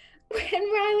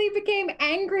Riley became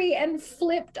angry and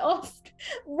flipped off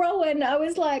Rowan, I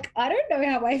was like, I don't know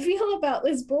how I feel about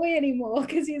this boy anymore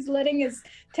because he's letting his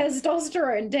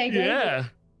testosterone take over.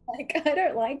 Like, I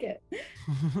don't like it.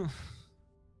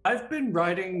 I've been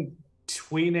writing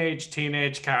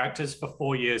teenage characters for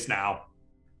 4 years now.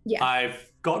 Yeah.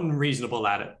 I've gotten reasonable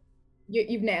at it.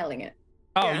 You're nailing it.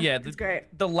 Oh yeah, that's great.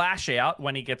 The lash out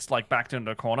when he gets like backed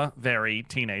into a corner, very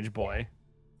teenage boy.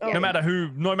 Yeah. No matter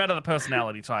the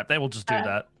personality type, they will just do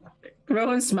that.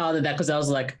 Rowan smiled at that because I was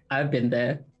like, I've been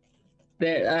there.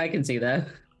 I can see that.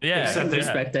 Yeah, Except I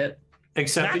respect it.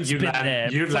 Except Matt's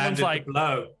that you landed like, the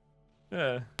blow.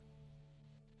 Yeah.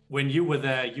 When you were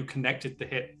there, you connected the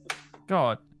hit.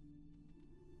 God.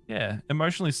 Yeah,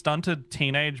 emotionally stunted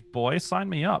teenage boy. Sign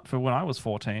me up for when I was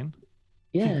 14.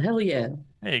 Yeah, hell yeah.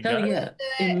 There you go. Hell yeah.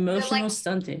 Emotional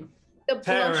stunting.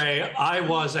 Terry, I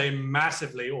was a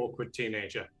massively awkward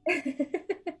teenager.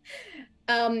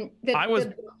 I was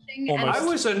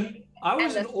an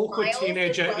awkward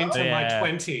teenager into my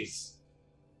 20s.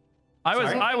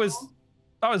 I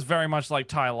was very much like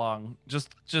Tai-Lung,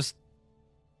 just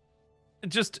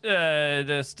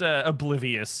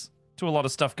oblivious to a lot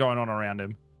of stuff going on around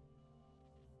him.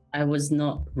 I was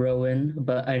not Rowan,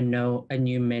 but I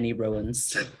knew many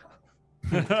Rowans.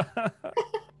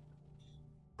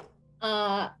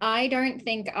 I don't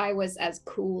think I was as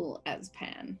cool as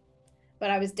Pan,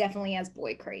 but I was definitely as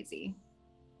boy crazy.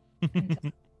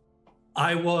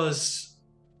 I was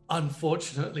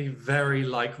unfortunately very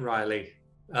like Riley,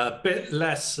 a bit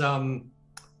less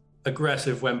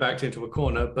aggressive when backed into a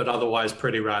corner, but otherwise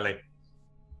pretty Riley.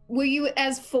 Were you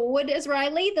as forward as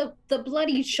Riley? The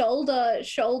bloody shoulder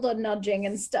nudging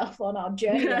and stuff on our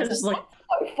journey. Yeah, just like so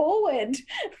forward.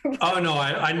 Oh no,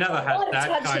 I never had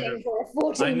that kind of. For a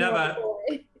 14-year-old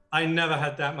boy. I never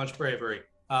had that much bravery.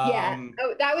 I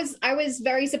was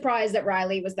very surprised that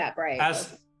Riley was that brave.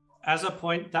 As a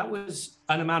point, that was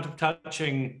an amount of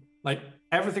touching. Like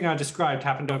everything I described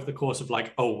happened over the course of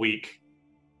like a week.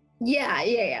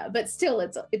 Yeah. But still,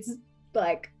 it's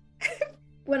like.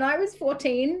 When I was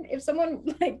 14, if someone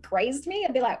like grazed me,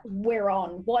 I'd be like, we're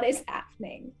on. What is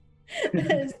happening?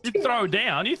 You throw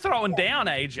down. You throwing down,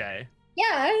 AJ.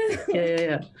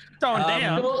 Yeah. Throwing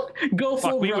down. Go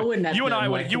for Rowan. You and I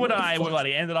would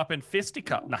ended up in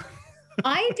fisticuff. No.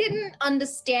 I didn't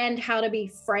understand how to be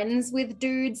friends with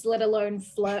dudes, let alone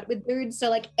flirt with dudes. So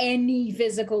like any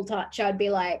physical touch, I'd be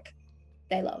like,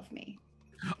 they love me.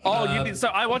 Oh, you did. So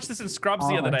I watched this in Scrubs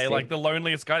the other day. Like the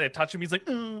loneliest guy, they touch him. He's like,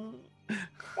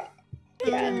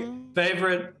 Yeah.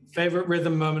 Favorite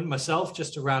rhythm moment myself,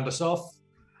 just to round us off.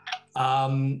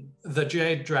 The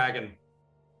Jade Dragon.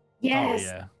 Yes. Oh,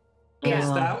 yeah.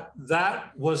 Because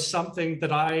that was something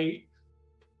that I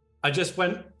just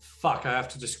went, fuck, I have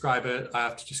to describe it. I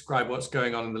have to describe what's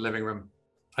going on in the living room.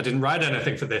 I didn't write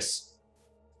anything for this.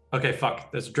 Okay,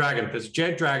 fuck. There's a dragon. There's a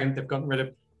Jade Dragon. They've gotten rid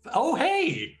of. Oh,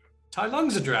 hey,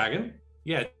 Tai-Lung's a dragon.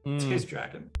 Yeah, it's his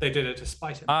dragon. They did it to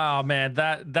spite him. Oh man,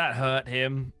 that hurt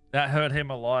him. That hurt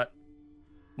him a lot.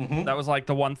 Mm-hmm. That was like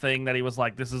the one thing that he was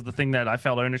like, this is the thing that I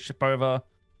felt ownership over.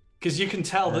 Because you can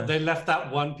tell that they left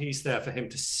that one piece there for him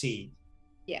to see.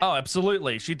 Yeah. Oh,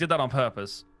 absolutely. She did that on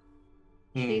purpose.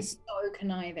 She's so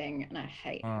conniving, and I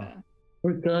hate her.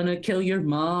 We're gonna kill your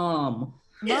mom.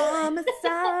 Mom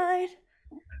aside.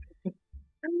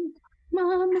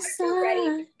 Mom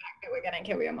aside. We're gonna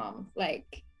kill your mom.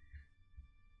 Like,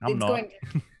 I'm not.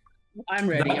 I'm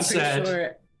ready. That I'm said, pretty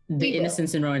sure the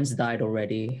innocents in Rowan's died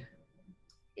already.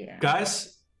 Yeah.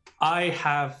 Guys, I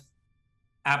have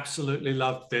absolutely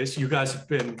loved this. You guys have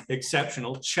been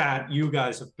exceptional. Chat, you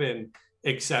guys have been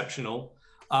exceptional.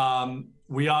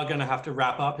 We are going to have to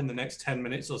wrap up in the next 10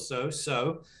 minutes or so.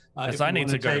 So yes, I need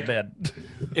to go to bed.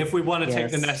 If we want to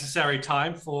take the necessary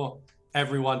time for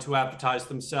everyone to advertise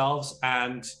themselves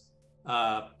and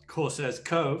Corsair's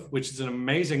Cove, which is an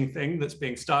amazing thing that's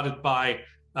being started by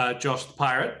Josh the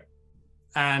Pirate.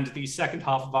 And the second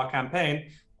half of our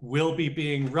campaign will be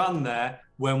being run there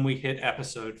when we hit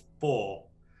episode 4.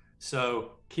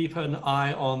 So keep an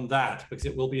eye on that because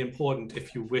it will be important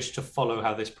if you wish to follow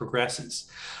how this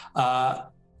progresses.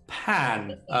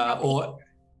 Pan or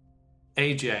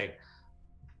AJ,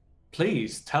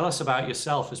 please tell us about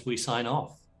yourself as we sign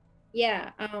off.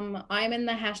 Yeah, I'm in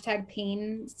the hashtag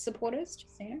Peen supporters,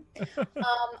 just so you know.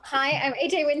 Hi, I'm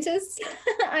AJ Winters.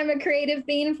 I'm a creative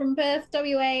bean from Perth,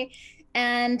 WA,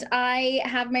 and I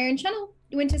have my own channel,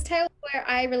 Winter's Tale, where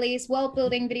I release world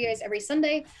building videos every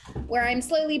Sunday, where I'm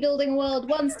slowly building a world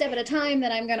one step at a time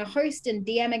that I'm going to host and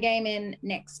DM a game in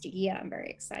next year. I'm very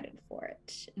excited for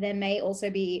it. There may also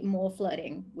be more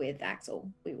flirting with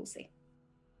Axel. We will see.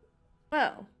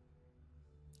 Well,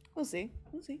 we'll see.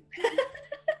 We'll see.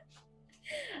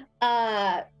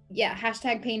 Yeah,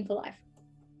 hashtag Peen for life.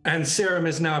 And Serum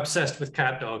is now obsessed with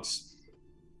cat dogs.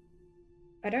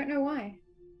 I don't know why.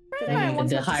 I once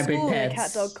the went to hybrid school in a cat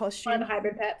pets. dog One costume.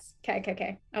 hybrid pets.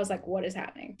 Okay. I was like, what is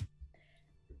happening?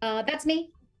 That's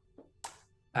me.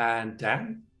 And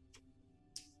Dan?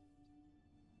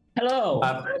 Hello.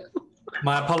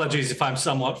 My apologies if I'm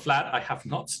somewhat flat. I have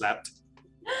not slept.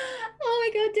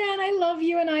 Oh my god, Dan, I love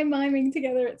you and I miming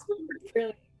together. It's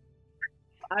brilliant.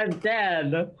 I'm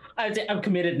Dan. I'm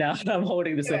committed now. I'm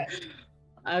holding this in.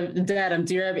 I'm Dad. I'm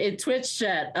Direb in Twitch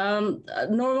chat.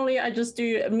 Normally I just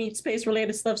do meat space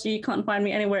related stuff, so you can't find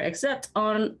me anywhere except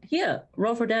on here,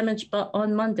 Roll for Damage, but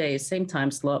on Mondays, same time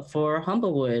slot for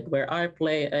Humblewood, where I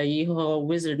play a Yeehaw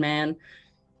wizard man,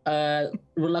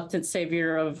 reluctant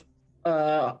savior of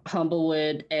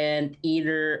Humblewood and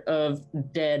eater of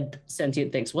dead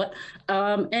sentient things. What?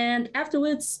 And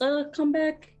afterwards, come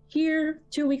back here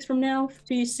 2 weeks from now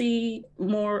to see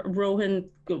more Rohan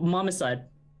Momicide.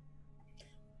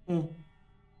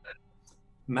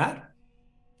 Matt?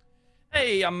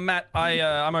 Hey, I'm Matt.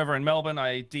 I'm over in Melbourne.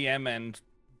 I DM and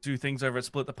do things over at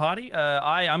Split the Party.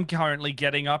 I'm currently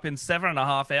getting up in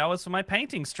 7.5 hours for my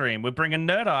painting stream. We're bringing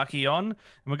Nerdarchy on, and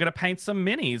we're going to paint some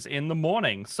minis in the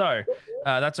morning. So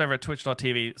that's over at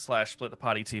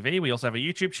twitch.tv/splitthepartytv. We also have a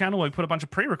YouTube channel where we put a bunch of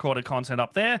pre-recorded content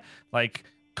up there, like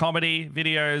comedy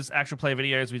videos, actual play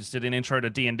videos. We just did an intro to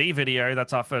D&D video.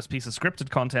 That's our first piece of scripted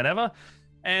content ever.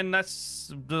 And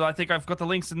that's, I think I've got the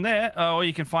links in there, or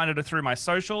you can find it through my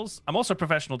socials. I'm also a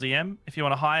professional DM. If you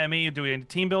want to hire me, do any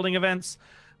team building events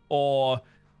or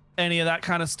any of that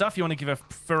kind of stuff, you want to give a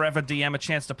forever DM a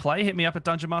chance to play, hit me up at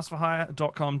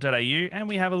dungeonmasterforhire.com.au, and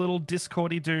we have a little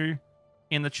Discordy do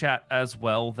in the chat as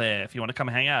well there if you want to come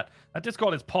hang out. That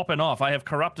Discord is popping off. I have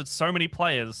corrupted so many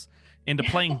players into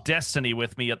playing Destiny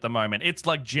with me at the moment. It's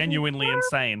like genuinely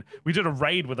insane. We did a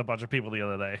raid with a bunch of people the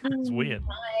other day. It's weird.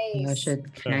 I Nice.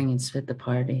 should hang and split the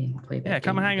party. Play that Yeah,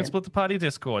 come game hang and again. split the party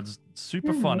Discord. It's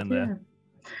super fun in there.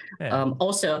 Yeah.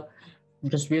 Also,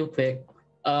 just real quick,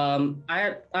 I'm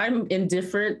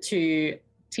indifferent to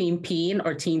Team Peen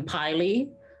or Team Piley.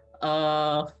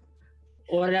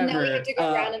 Whatever. Now we have to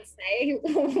go around and say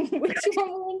which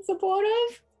one we're in support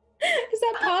of. Is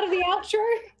that part of the outro?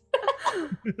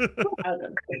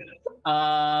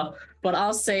 But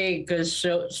I'll say because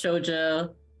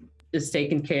Shoja is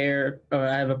taken care, or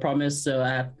I have a promise, so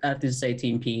I have to say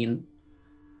Team Peen.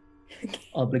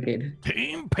 Obligated.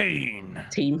 Team Pain.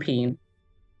 Team Peen.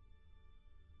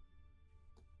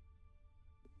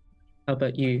 How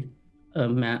about you,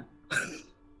 Matt?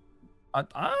 I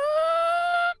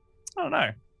don't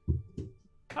know.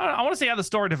 I want to see how the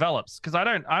story develops because I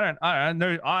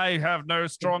have no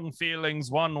strong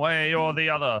feelings one way or the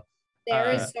other.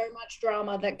 There is so much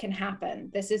drama that can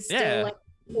happen. This is still like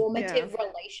formative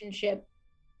relationship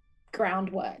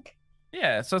groundwork.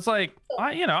 Yeah, so it's like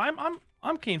I'm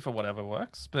keen for whatever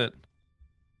works, but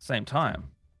same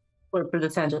time. For the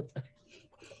tangent.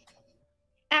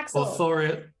 Axel.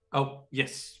 Authority. Oh,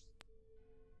 yes.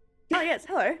 Oh, yes.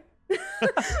 Hello. My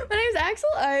name is Axel.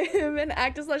 I am an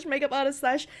actor slash makeup artist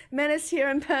slash menace here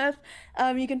in Perth.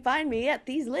 You can find me at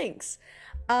these links.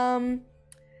 I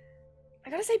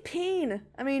gotta say Peen.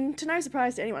 I mean, to no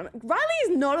surprise to anyone, Riley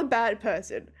is not a bad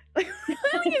person. Like,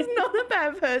 Riley is not a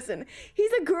bad person.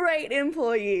 He's a great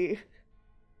employee.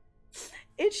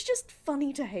 It's just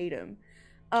funny to hate him.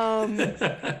 And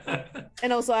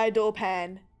also I adore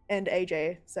Pan and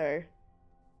AJ, so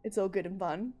it's all good and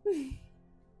fun.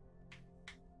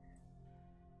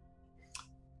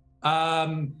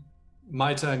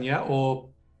 My turn, yeah? Or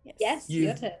Yes,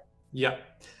 your turn. yeah.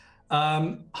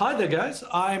 Hi there, guys.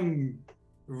 I'm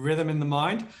Rhythm in the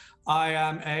Mind. I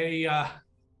am a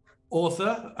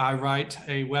author. I write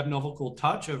a web novel called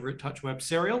Touch over at Touch Web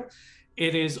Serial.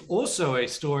 It is also a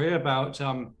story about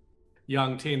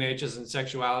young teenagers and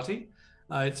sexuality.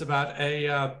 It's about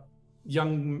a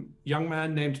young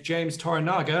man named James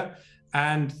Toranaga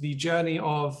and the journey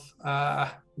of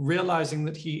realizing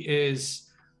that he is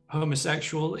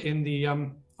homosexual in the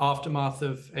aftermath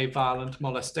of a violent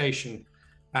molestation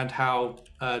and how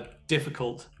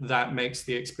difficult that makes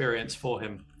the experience for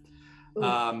him.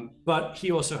 But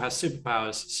he also has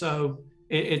superpowers. So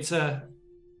it's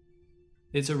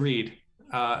a read,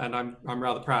 and I'm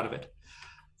rather proud of it.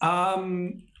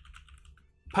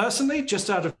 Personally, just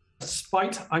out of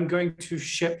spite, I'm going to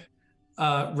ship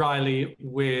Riley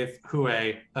with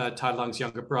Hue, Tai-Lung's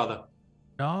younger brother.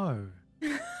 No.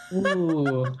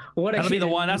 Ooh, what a That'll be the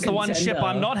one. That's the one ship contender.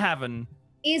 I'm not having.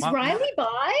 Is Riley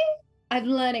bi? I'm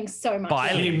learning so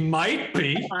much. He might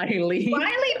be. Riley.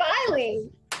 Riley.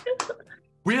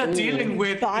 We are dealing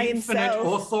with By infinite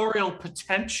himself. authorial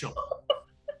potential.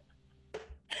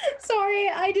 Sorry,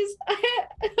 I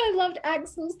loved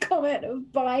Axel's comment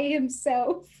of by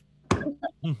himself.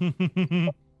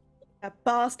 That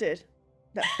bastard.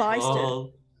 That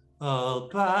bastard. All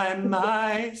by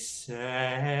myself.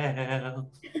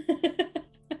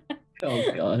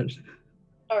 Oh god.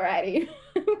 Alrighty.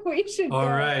 We should All go.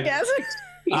 right. Yes.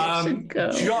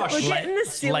 Josh, We're getting the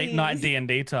It's late night sillies.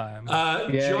 D&D time.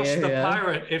 Josh the yeah.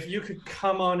 pirate, if you could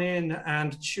come on in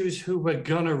and choose who we're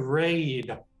gonna raid.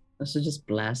 I should just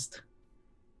blast.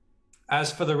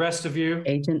 As for the rest of you,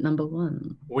 Agent number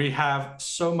 1. we have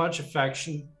so much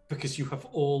affection because you have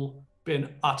all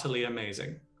been utterly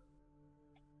amazing.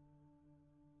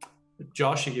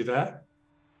 Josh, are you there?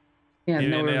 Yeah, You're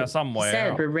no, in we're- there somewhere.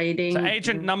 Said we're raiding. So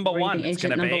agent number raiding one, it's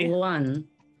Agent gonna number be. 1.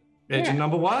 Agent Yeah.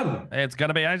 number 1. It's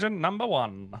gonna be agent number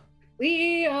 1.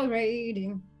 We are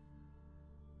raiding.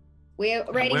 We're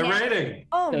raiding. We're now. raiding.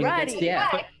 Alrighty. Yeah.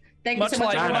 Right. Thank you Much so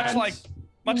much. like for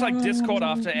much like Discord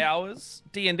after hours,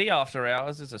 D&D after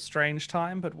hours is a strange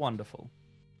time but wonderful.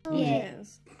 Oh,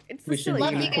 yes. It's the We should silly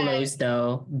Love leave you time. guys. close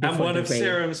though. And before one the of raid.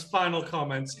 Serum's final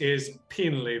comments is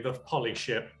penally the poly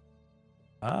ship.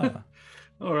 Ah.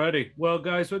 Alrighty. Well,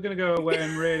 guys, we're going to go away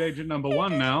and raid agent number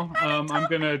 1 now. I'm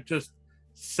going to just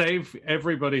save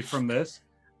everybody from this.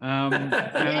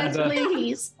 Yes,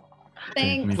 please.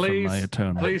 Thanks.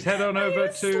 Please head on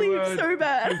over Sleep to so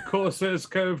bad. Corsair's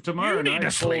Cove tomorrow You need night to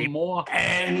for sleep. more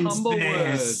And humble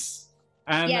words.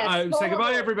 And Yes, say goodbye, horrible.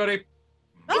 everybody.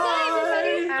 Goodbye,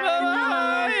 everybody.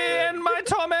 Bye, and my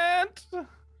torment.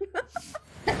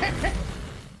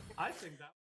 I think that.